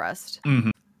not impressed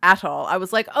at all. I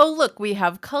was like, oh, look, we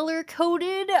have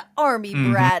color-coded army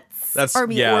brats,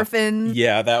 army orphans.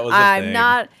 Yeah, that was I'm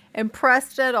not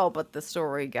impressed at all, but the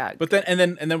story got But then and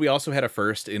then we also had a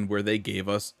first in where they gave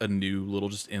us a new little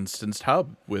just instanced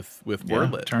hub with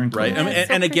Wordlit, right? I mean,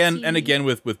 and again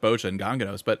with Boja and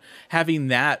Gonganos, but having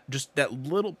that just that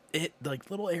little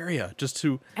area just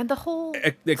to and the whole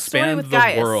expand the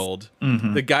Gaius. World,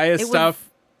 the Gaius stuff.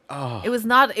 It was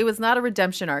not a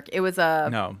redemption arc. It was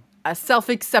a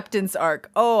self-acceptance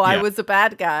arc. I was a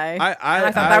bad guy.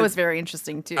 I thought that was very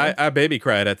interesting too. I baby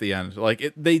cried at the end. Like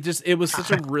it was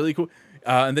such a really cool.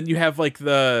 And then you have like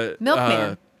the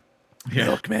Milkman.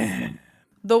 Milkman.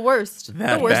 The worst.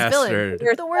 That the worst bastard.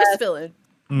 villain. The worst villain.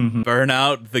 Burn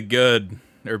out the good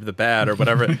or the bad or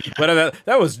whatever. Whatever.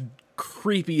 That was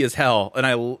creepy as hell, and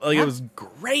it was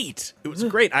great. It was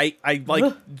great. I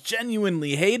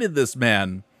genuinely hated this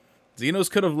man.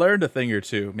 Xenos could have learned a thing or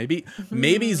two. Maybe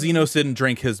Xenos didn't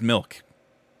drink his milk.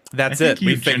 That's it.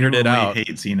 We figured it out. I hate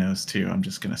Xenos too. I'm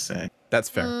just gonna say that's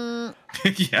fair.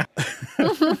 Yeah,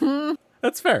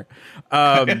 that's fair.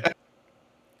 But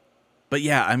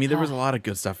yeah, I mean, there was a lot of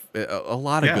good stuff, a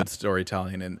lot of good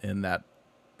storytelling in that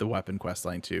the weapon quest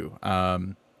line too.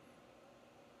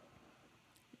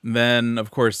 Then of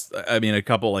course, I mean, a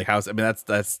couple like house. I mean,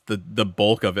 that's the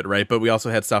bulk of it, right? But we also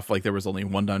had stuff like there was only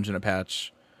one dungeon a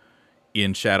patch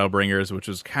in Shadowbringers, which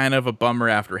was kind of a bummer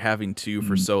after having two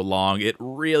for so long. It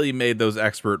really made those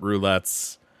expert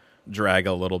roulettes drag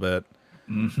a little bit.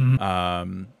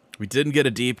 We didn't get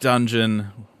a deep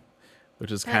dungeon, which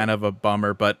is kind of a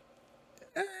bummer, but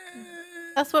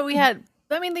that's what we had.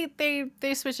 I mean,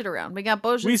 they switched it around. We got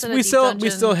Boja. We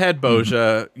still had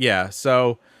Boja, yeah.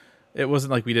 So it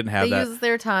wasn't like we didn't have that. They used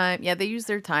their time. Yeah, they used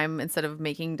their time instead of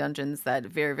making dungeons that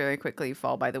very, very quickly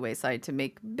fall by the wayside to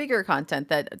make bigger content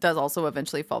that does also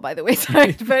eventually fall by the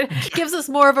wayside, but gives us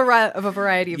more of a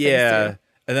variety of things. Yeah,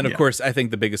 and then of course I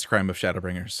think the biggest crime of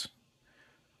Shadowbringers,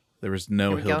 there was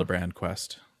no Hildebrand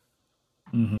quest.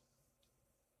 But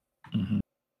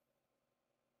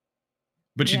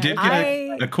you did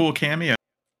get a cool cameo.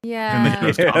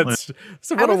 Yeah. So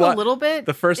I was a little bit.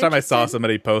 The first time I saw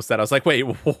somebody post that, I was like, "Wait,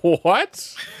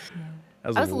 what?" I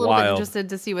was a little bit interested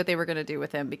to see what they were going to do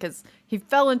with him because he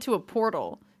fell into a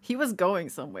portal. He was going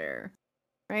somewhere,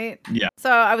 right? Yeah. So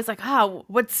I was like,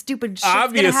 what stupid shit?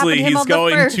 Obviously, he's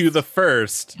going to the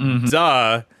first.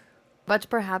 Duh. But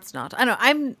perhaps not. I don't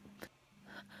know.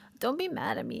 Don't be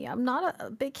mad at me. I'm not a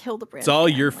big Hildebrand. It's all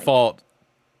your fault.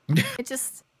 It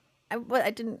just.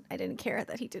 I didn't care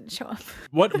that he didn't show up.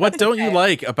 What don't you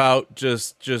like about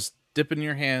just dipping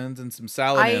your hands in some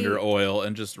salamander oil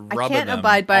and just rubbing them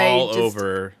all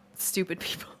over stupid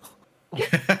people?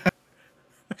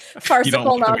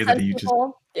 Farcical nonsense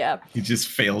people. Yeah. He just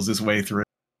fails his way through.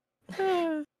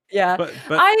 Yeah. But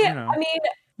I mean,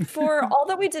 for all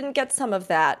that we didn't get some of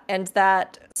that and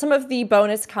that some of the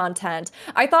bonus content,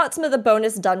 I thought some of the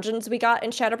bonus dungeons we got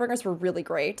in Shadowbringers were really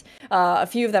great. A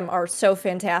few of them are so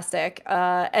fantastic.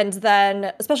 And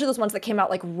then especially those ones that came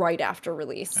out like right after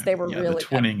release. They were really the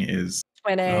twinning is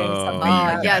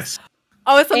twinning. Yes.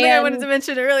 Oh, it's something I wanted to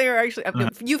mention earlier, actually.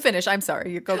 You finish. I'm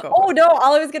sorry. You go. Oh, no.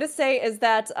 All I was going to say is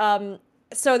that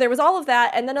so there was all of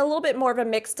that, and then a little bit more of a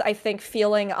mixed, I think,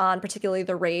 feeling on particularly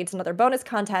the raids and other bonus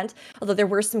content, although there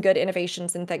were some good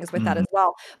innovations and things with that as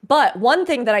well. But one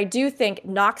thing that I do think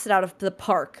knocks it out of the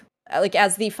park, like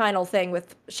as the final thing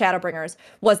with Shadowbringers,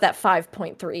 was that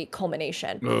 5.3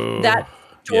 culmination. That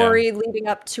story leading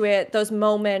up to it, those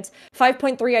moments.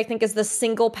 5.3, I think, is the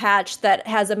single patch that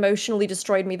has emotionally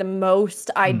destroyed me the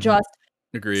most. I just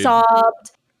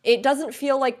sobbed it doesn't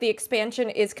feel like the expansion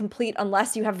is complete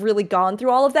unless you have really gone through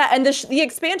all of that. And the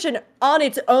expansion on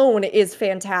its own is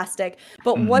fantastic.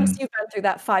 But once you've been through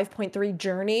that 5.3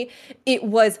 journey, it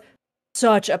was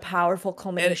such a powerful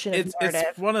culmination of narrative.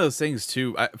 It's one of those things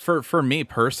too. For me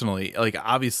personally, like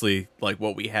obviously, like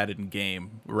what we had in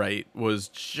game, right, was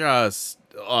just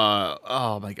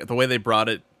oh my god, the way they brought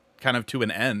it kind of to an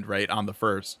end, right, on the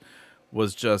first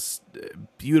was just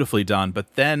beautifully done.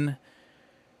 But then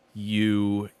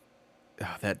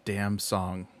that damn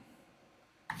song,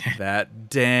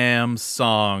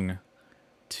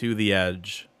 To the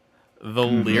Edge, the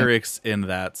lyrics in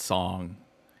that song,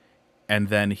 and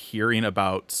then hearing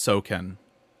about Soken.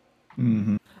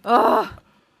 Man.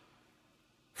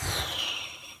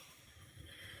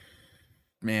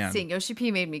 Seeing Yoshi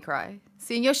P made me cry.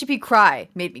 Seeing Yoshi P cry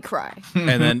made me cry.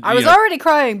 And then I was already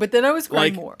crying, but then I was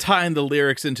crying like more. Tying the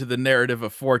lyrics into the narrative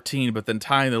of 14, but then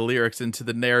tying the lyrics into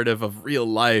the narrative of real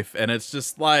life, and it's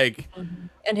just like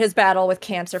and his battle with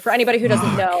cancer. For anybody who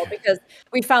doesn't know, because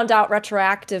we found out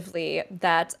retroactively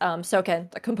that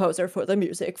Soken, the composer for the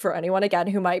music, for anyone again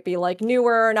who might be like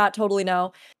newer or not totally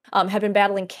know, had been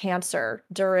battling cancer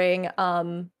during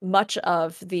much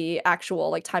of the actual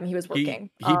like time he was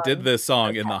working. He did this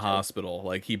song in the hospital.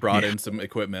 Like he brought in some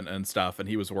equipment and stuff, and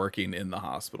he was working in the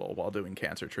hospital while doing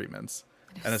cancer treatments.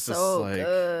 And it's so just like,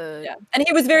 good. Yeah, and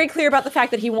he was very clear about the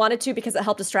fact that he wanted to because it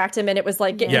helped distract him, and it was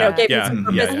like gave him some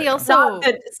purpose. And he also not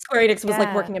that Square Enix was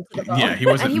like working him to the bone. Yeah, he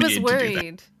wasn't. And he was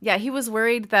worried. Yeah, he was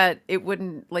worried that it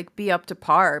wouldn't like be up to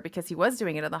par because he was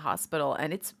doing it in the hospital,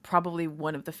 and it's probably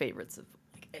one of the favorites of.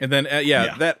 And then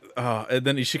and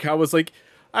then Ishikawa was like,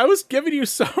 "I was giving you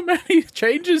so many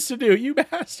changes to do, you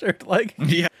bastard!" Like,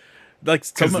 like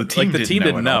the team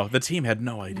didn't know. The team had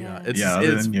no idea.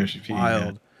 It's Yoshi P,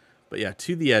 wild. But yeah,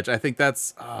 To the Edge. I think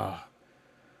that's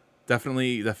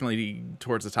definitely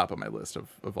towards the top of my list of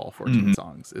all 14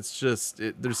 songs. It's just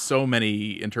there's so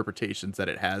many interpretations that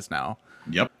it has now.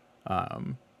 Yep.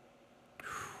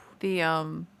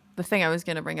 The thing I was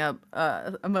gonna bring up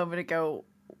a moment ago,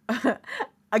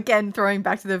 again throwing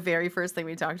back to the very first thing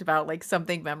we talked about, like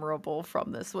something memorable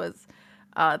from this was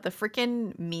the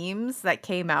freaking memes that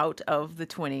came out of the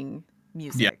twinning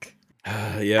music.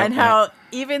 And how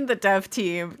even the dev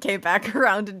team came back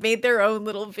around and made their own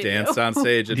little video. Danced on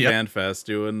stage at FanFest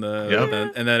doing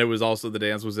the and then it was also the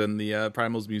dance was in the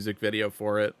Primal's music video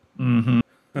for it.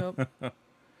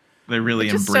 They really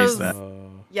embrace that.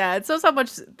 Yeah, it shows how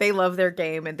much they love their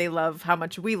game and they love how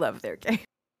much we love their game.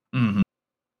 And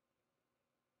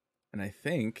I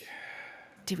think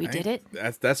did it?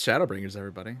 That's Shadowbringers,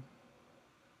 everybody.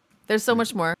 There's so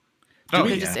much more.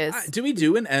 Just is. Do we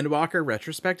do an Endwalker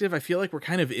retrospective? I feel like we're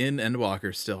kind of in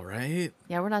Endwalker still, right?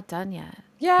 Yeah, we're not done yet.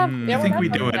 Yeah, I think we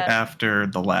do it after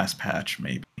the last patch,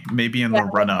 maybe in the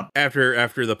run up after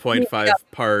the 0.5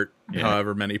 part,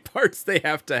 however many parts they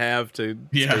have to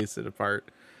space it apart.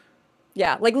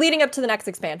 Yeah, like leading up to the next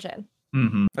expansion.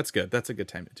 That's good. That's a good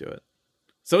time to do it.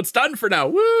 So it's done for now.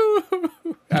 Woo!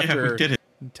 After we did it.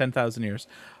 10,000 years.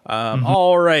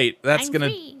 All right, that's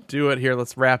gonna do it here.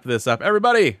 Let's wrap this up,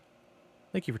 everybody.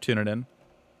 Thank you for tuning in.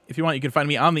 If you want, you can find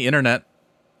me on the internet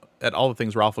at all the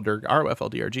things Ralfldrg,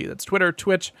 ROFLDRG. That's Twitter,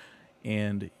 Twitch,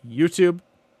 and YouTube.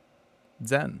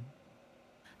 Zen.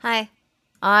 Hi.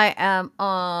 I am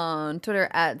on Twitter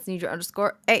at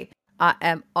Znidra_A. I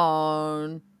am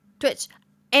on Twitch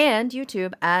and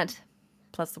YouTube at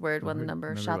plus the word, one the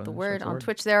number, shout the word. On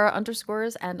Twitch there are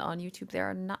underscores, and on YouTube there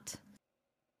are not.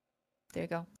 There you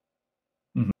go.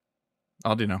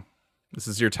 Aldino, this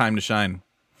is your time to shine.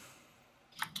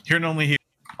 Here and only here.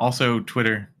 Also,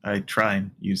 Twitter. I try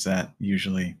and use that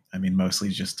usually. I mean, mostly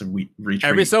just to retweet.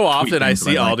 Every so often, I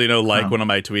see Aldino like one of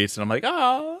my tweets, and I'm like,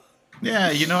 oh. Yeah,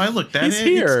 I looked at it. He's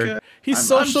here. He's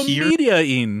social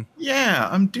media-ing. Yeah,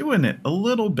 I'm doing it a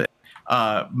little bit.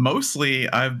 Mostly,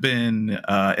 I've been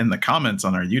in the comments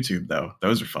on our YouTube, though.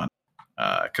 Those are fun.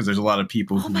 Because there's a lot of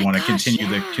people who want to continue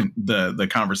the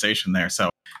conversation there.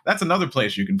 So that's another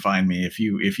place you can find me. If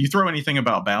you throw anything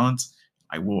about balance,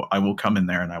 I will come in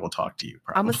there and I will talk to you.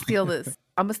 Probably. I'm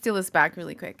gonna steal this back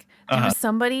really quick. There was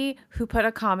somebody who put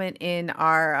a comment in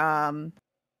our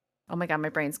oh my god, my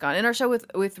brain's gone. In our show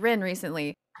with Rin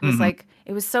recently. It was like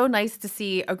it was so nice to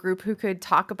see a group who could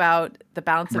talk about the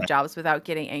balance of jobs without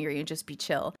getting angry and just be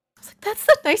chill. I was like, that's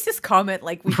the nicest comment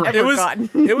like we've ever gotten.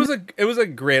 it was a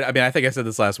great. I mean, I think I said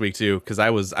this last week too because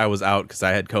I was out because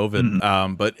I had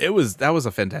COVID. But that was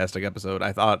a fantastic episode.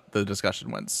 I thought the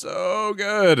discussion went so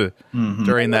good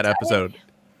during that episode.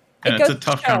 And it's a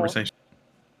tough conversation.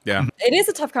 Yeah. It is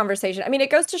a tough conversation. I mean, it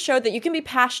goes to show that you can be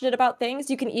passionate about things.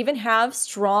 You can even have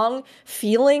strong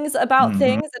feelings about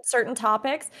things at certain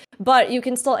topics, but you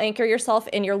can still anchor yourself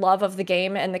in your love of the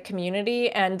game and the community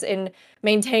and in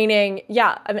maintaining,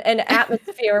 an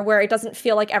atmosphere where it doesn't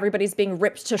feel like everybody's being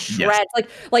ripped to shreds,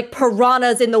 like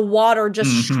piranhas in the water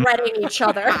just shredding each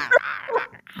other.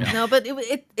 No, but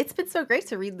it's been so great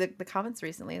to read the comments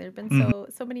recently. There've been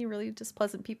so many really just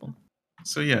pleasant people.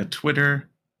 So yeah, Twitter,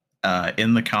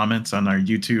 in the comments on our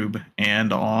YouTube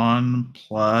and on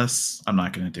Plus. I'm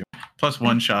not going to do it. Plus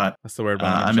One Shot. That's the word.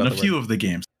 I'm in a few of the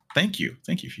games. Thank you,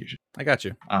 Fusion. I got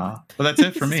you. But that's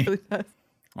it for me. Really nice.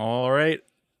 All right.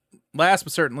 Last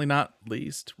but certainly not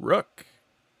least, Rook.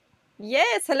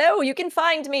 Yes, hello. You can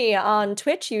find me on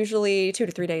Twitch, usually 2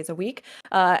 to 3 days a week,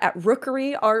 at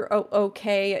Rookery,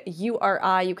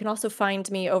 ROOKURI. You can also find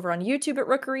me over on YouTube at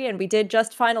Rookery, and we did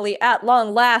just finally, at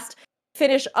long last,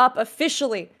 finish up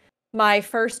officially my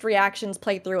first reactions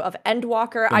playthrough of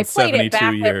Endwalker. I played it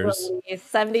back at release,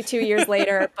 72 years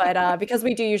later, but because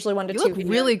we do usually 1 to 2 You look videos.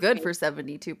 really good for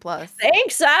 72 plus.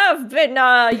 Thanks, I've been,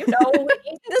 eating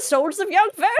the souls of young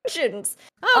virgins.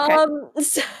 Oh,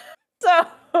 okay.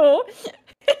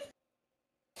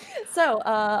 So,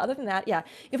 other than that, you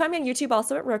can find me on YouTube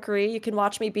also at Rookery. You can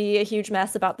watch me be a huge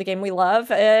mess about the game we love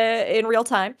in real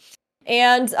time.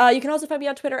 And you can also find me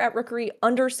on Twitter at Rookery_.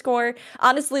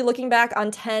 Honestly, looking back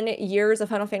on 10 years of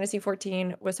Final Fantasy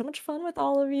XIV was so much fun with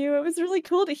all of you. It was really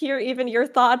cool to hear even your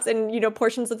thoughts and,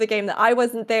 portions of the game that I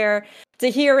wasn't there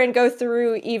to hear and go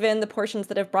through even the portions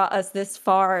that have brought us this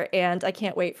far. And I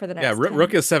can't wait for the next. Yeah,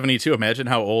 Rook is 72. Imagine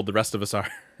how old the rest of us are.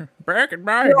 Back in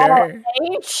my You're day.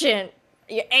 ancient.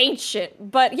 You're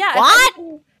ancient. But yeah.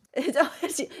 What?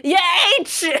 You're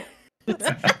ancient.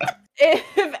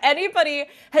 If anybody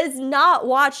has not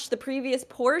watched the previous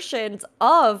portions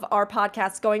of our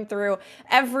podcast going through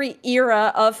every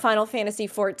era of Final Fantasy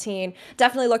XIV,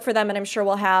 definitely look for them, and I'm sure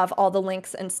we'll have all the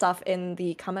links and stuff in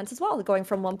the comments as well, going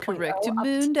from 1.0 Correct up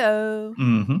Mundo.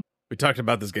 We talked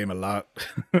about this game a lot.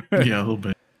 Yeah, a little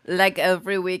bit. Like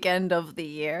every weekend of the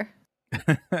year.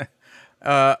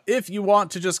 If you want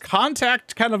to just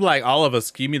contact kind of like all of us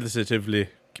cumulatively,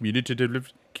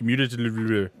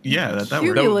 Yeah, that works.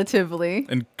 Cumulatively.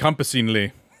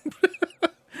 encompassingly.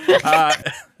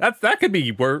 That could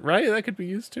be word, right? That could be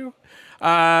used too.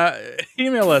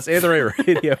 Email us,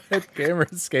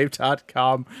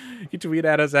 aetherrightradio@gamerescape.com. You can tweet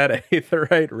at us at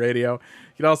aetherrightradio. You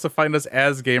can also find us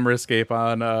as Gamerescape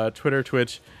on Twitter,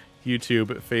 Twitch,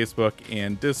 YouTube, Facebook,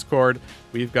 and Discord.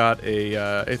 We've got a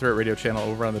Aetherite Radio channel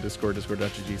over on the Discord,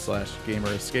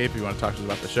 discord.gg/gamerescape if you want to talk to us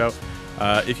about the show.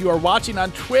 If you are watching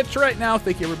on Twitch right now,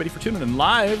 thank you everybody for tuning in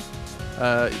live.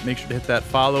 Make sure to hit that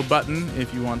follow button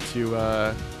if you want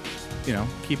to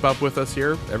keep up with us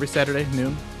here every Saturday,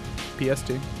 noon,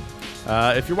 PST.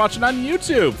 If you're watching on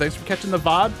YouTube, thanks for catching the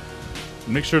VOD.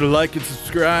 Make sure to like and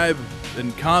subscribe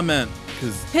and comment.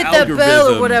 Hit that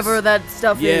bell or whatever that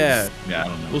stuff is. Yeah, I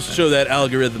don't know. We'll show that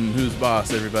algorithm who's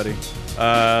boss, everybody.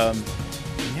 That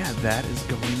is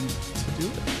going to do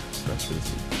it. That's for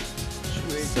this week.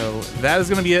 So that is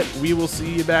going to be it. We will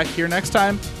see you back here next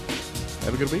time.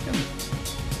 Have a good weekend.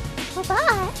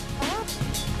 Bye-bye.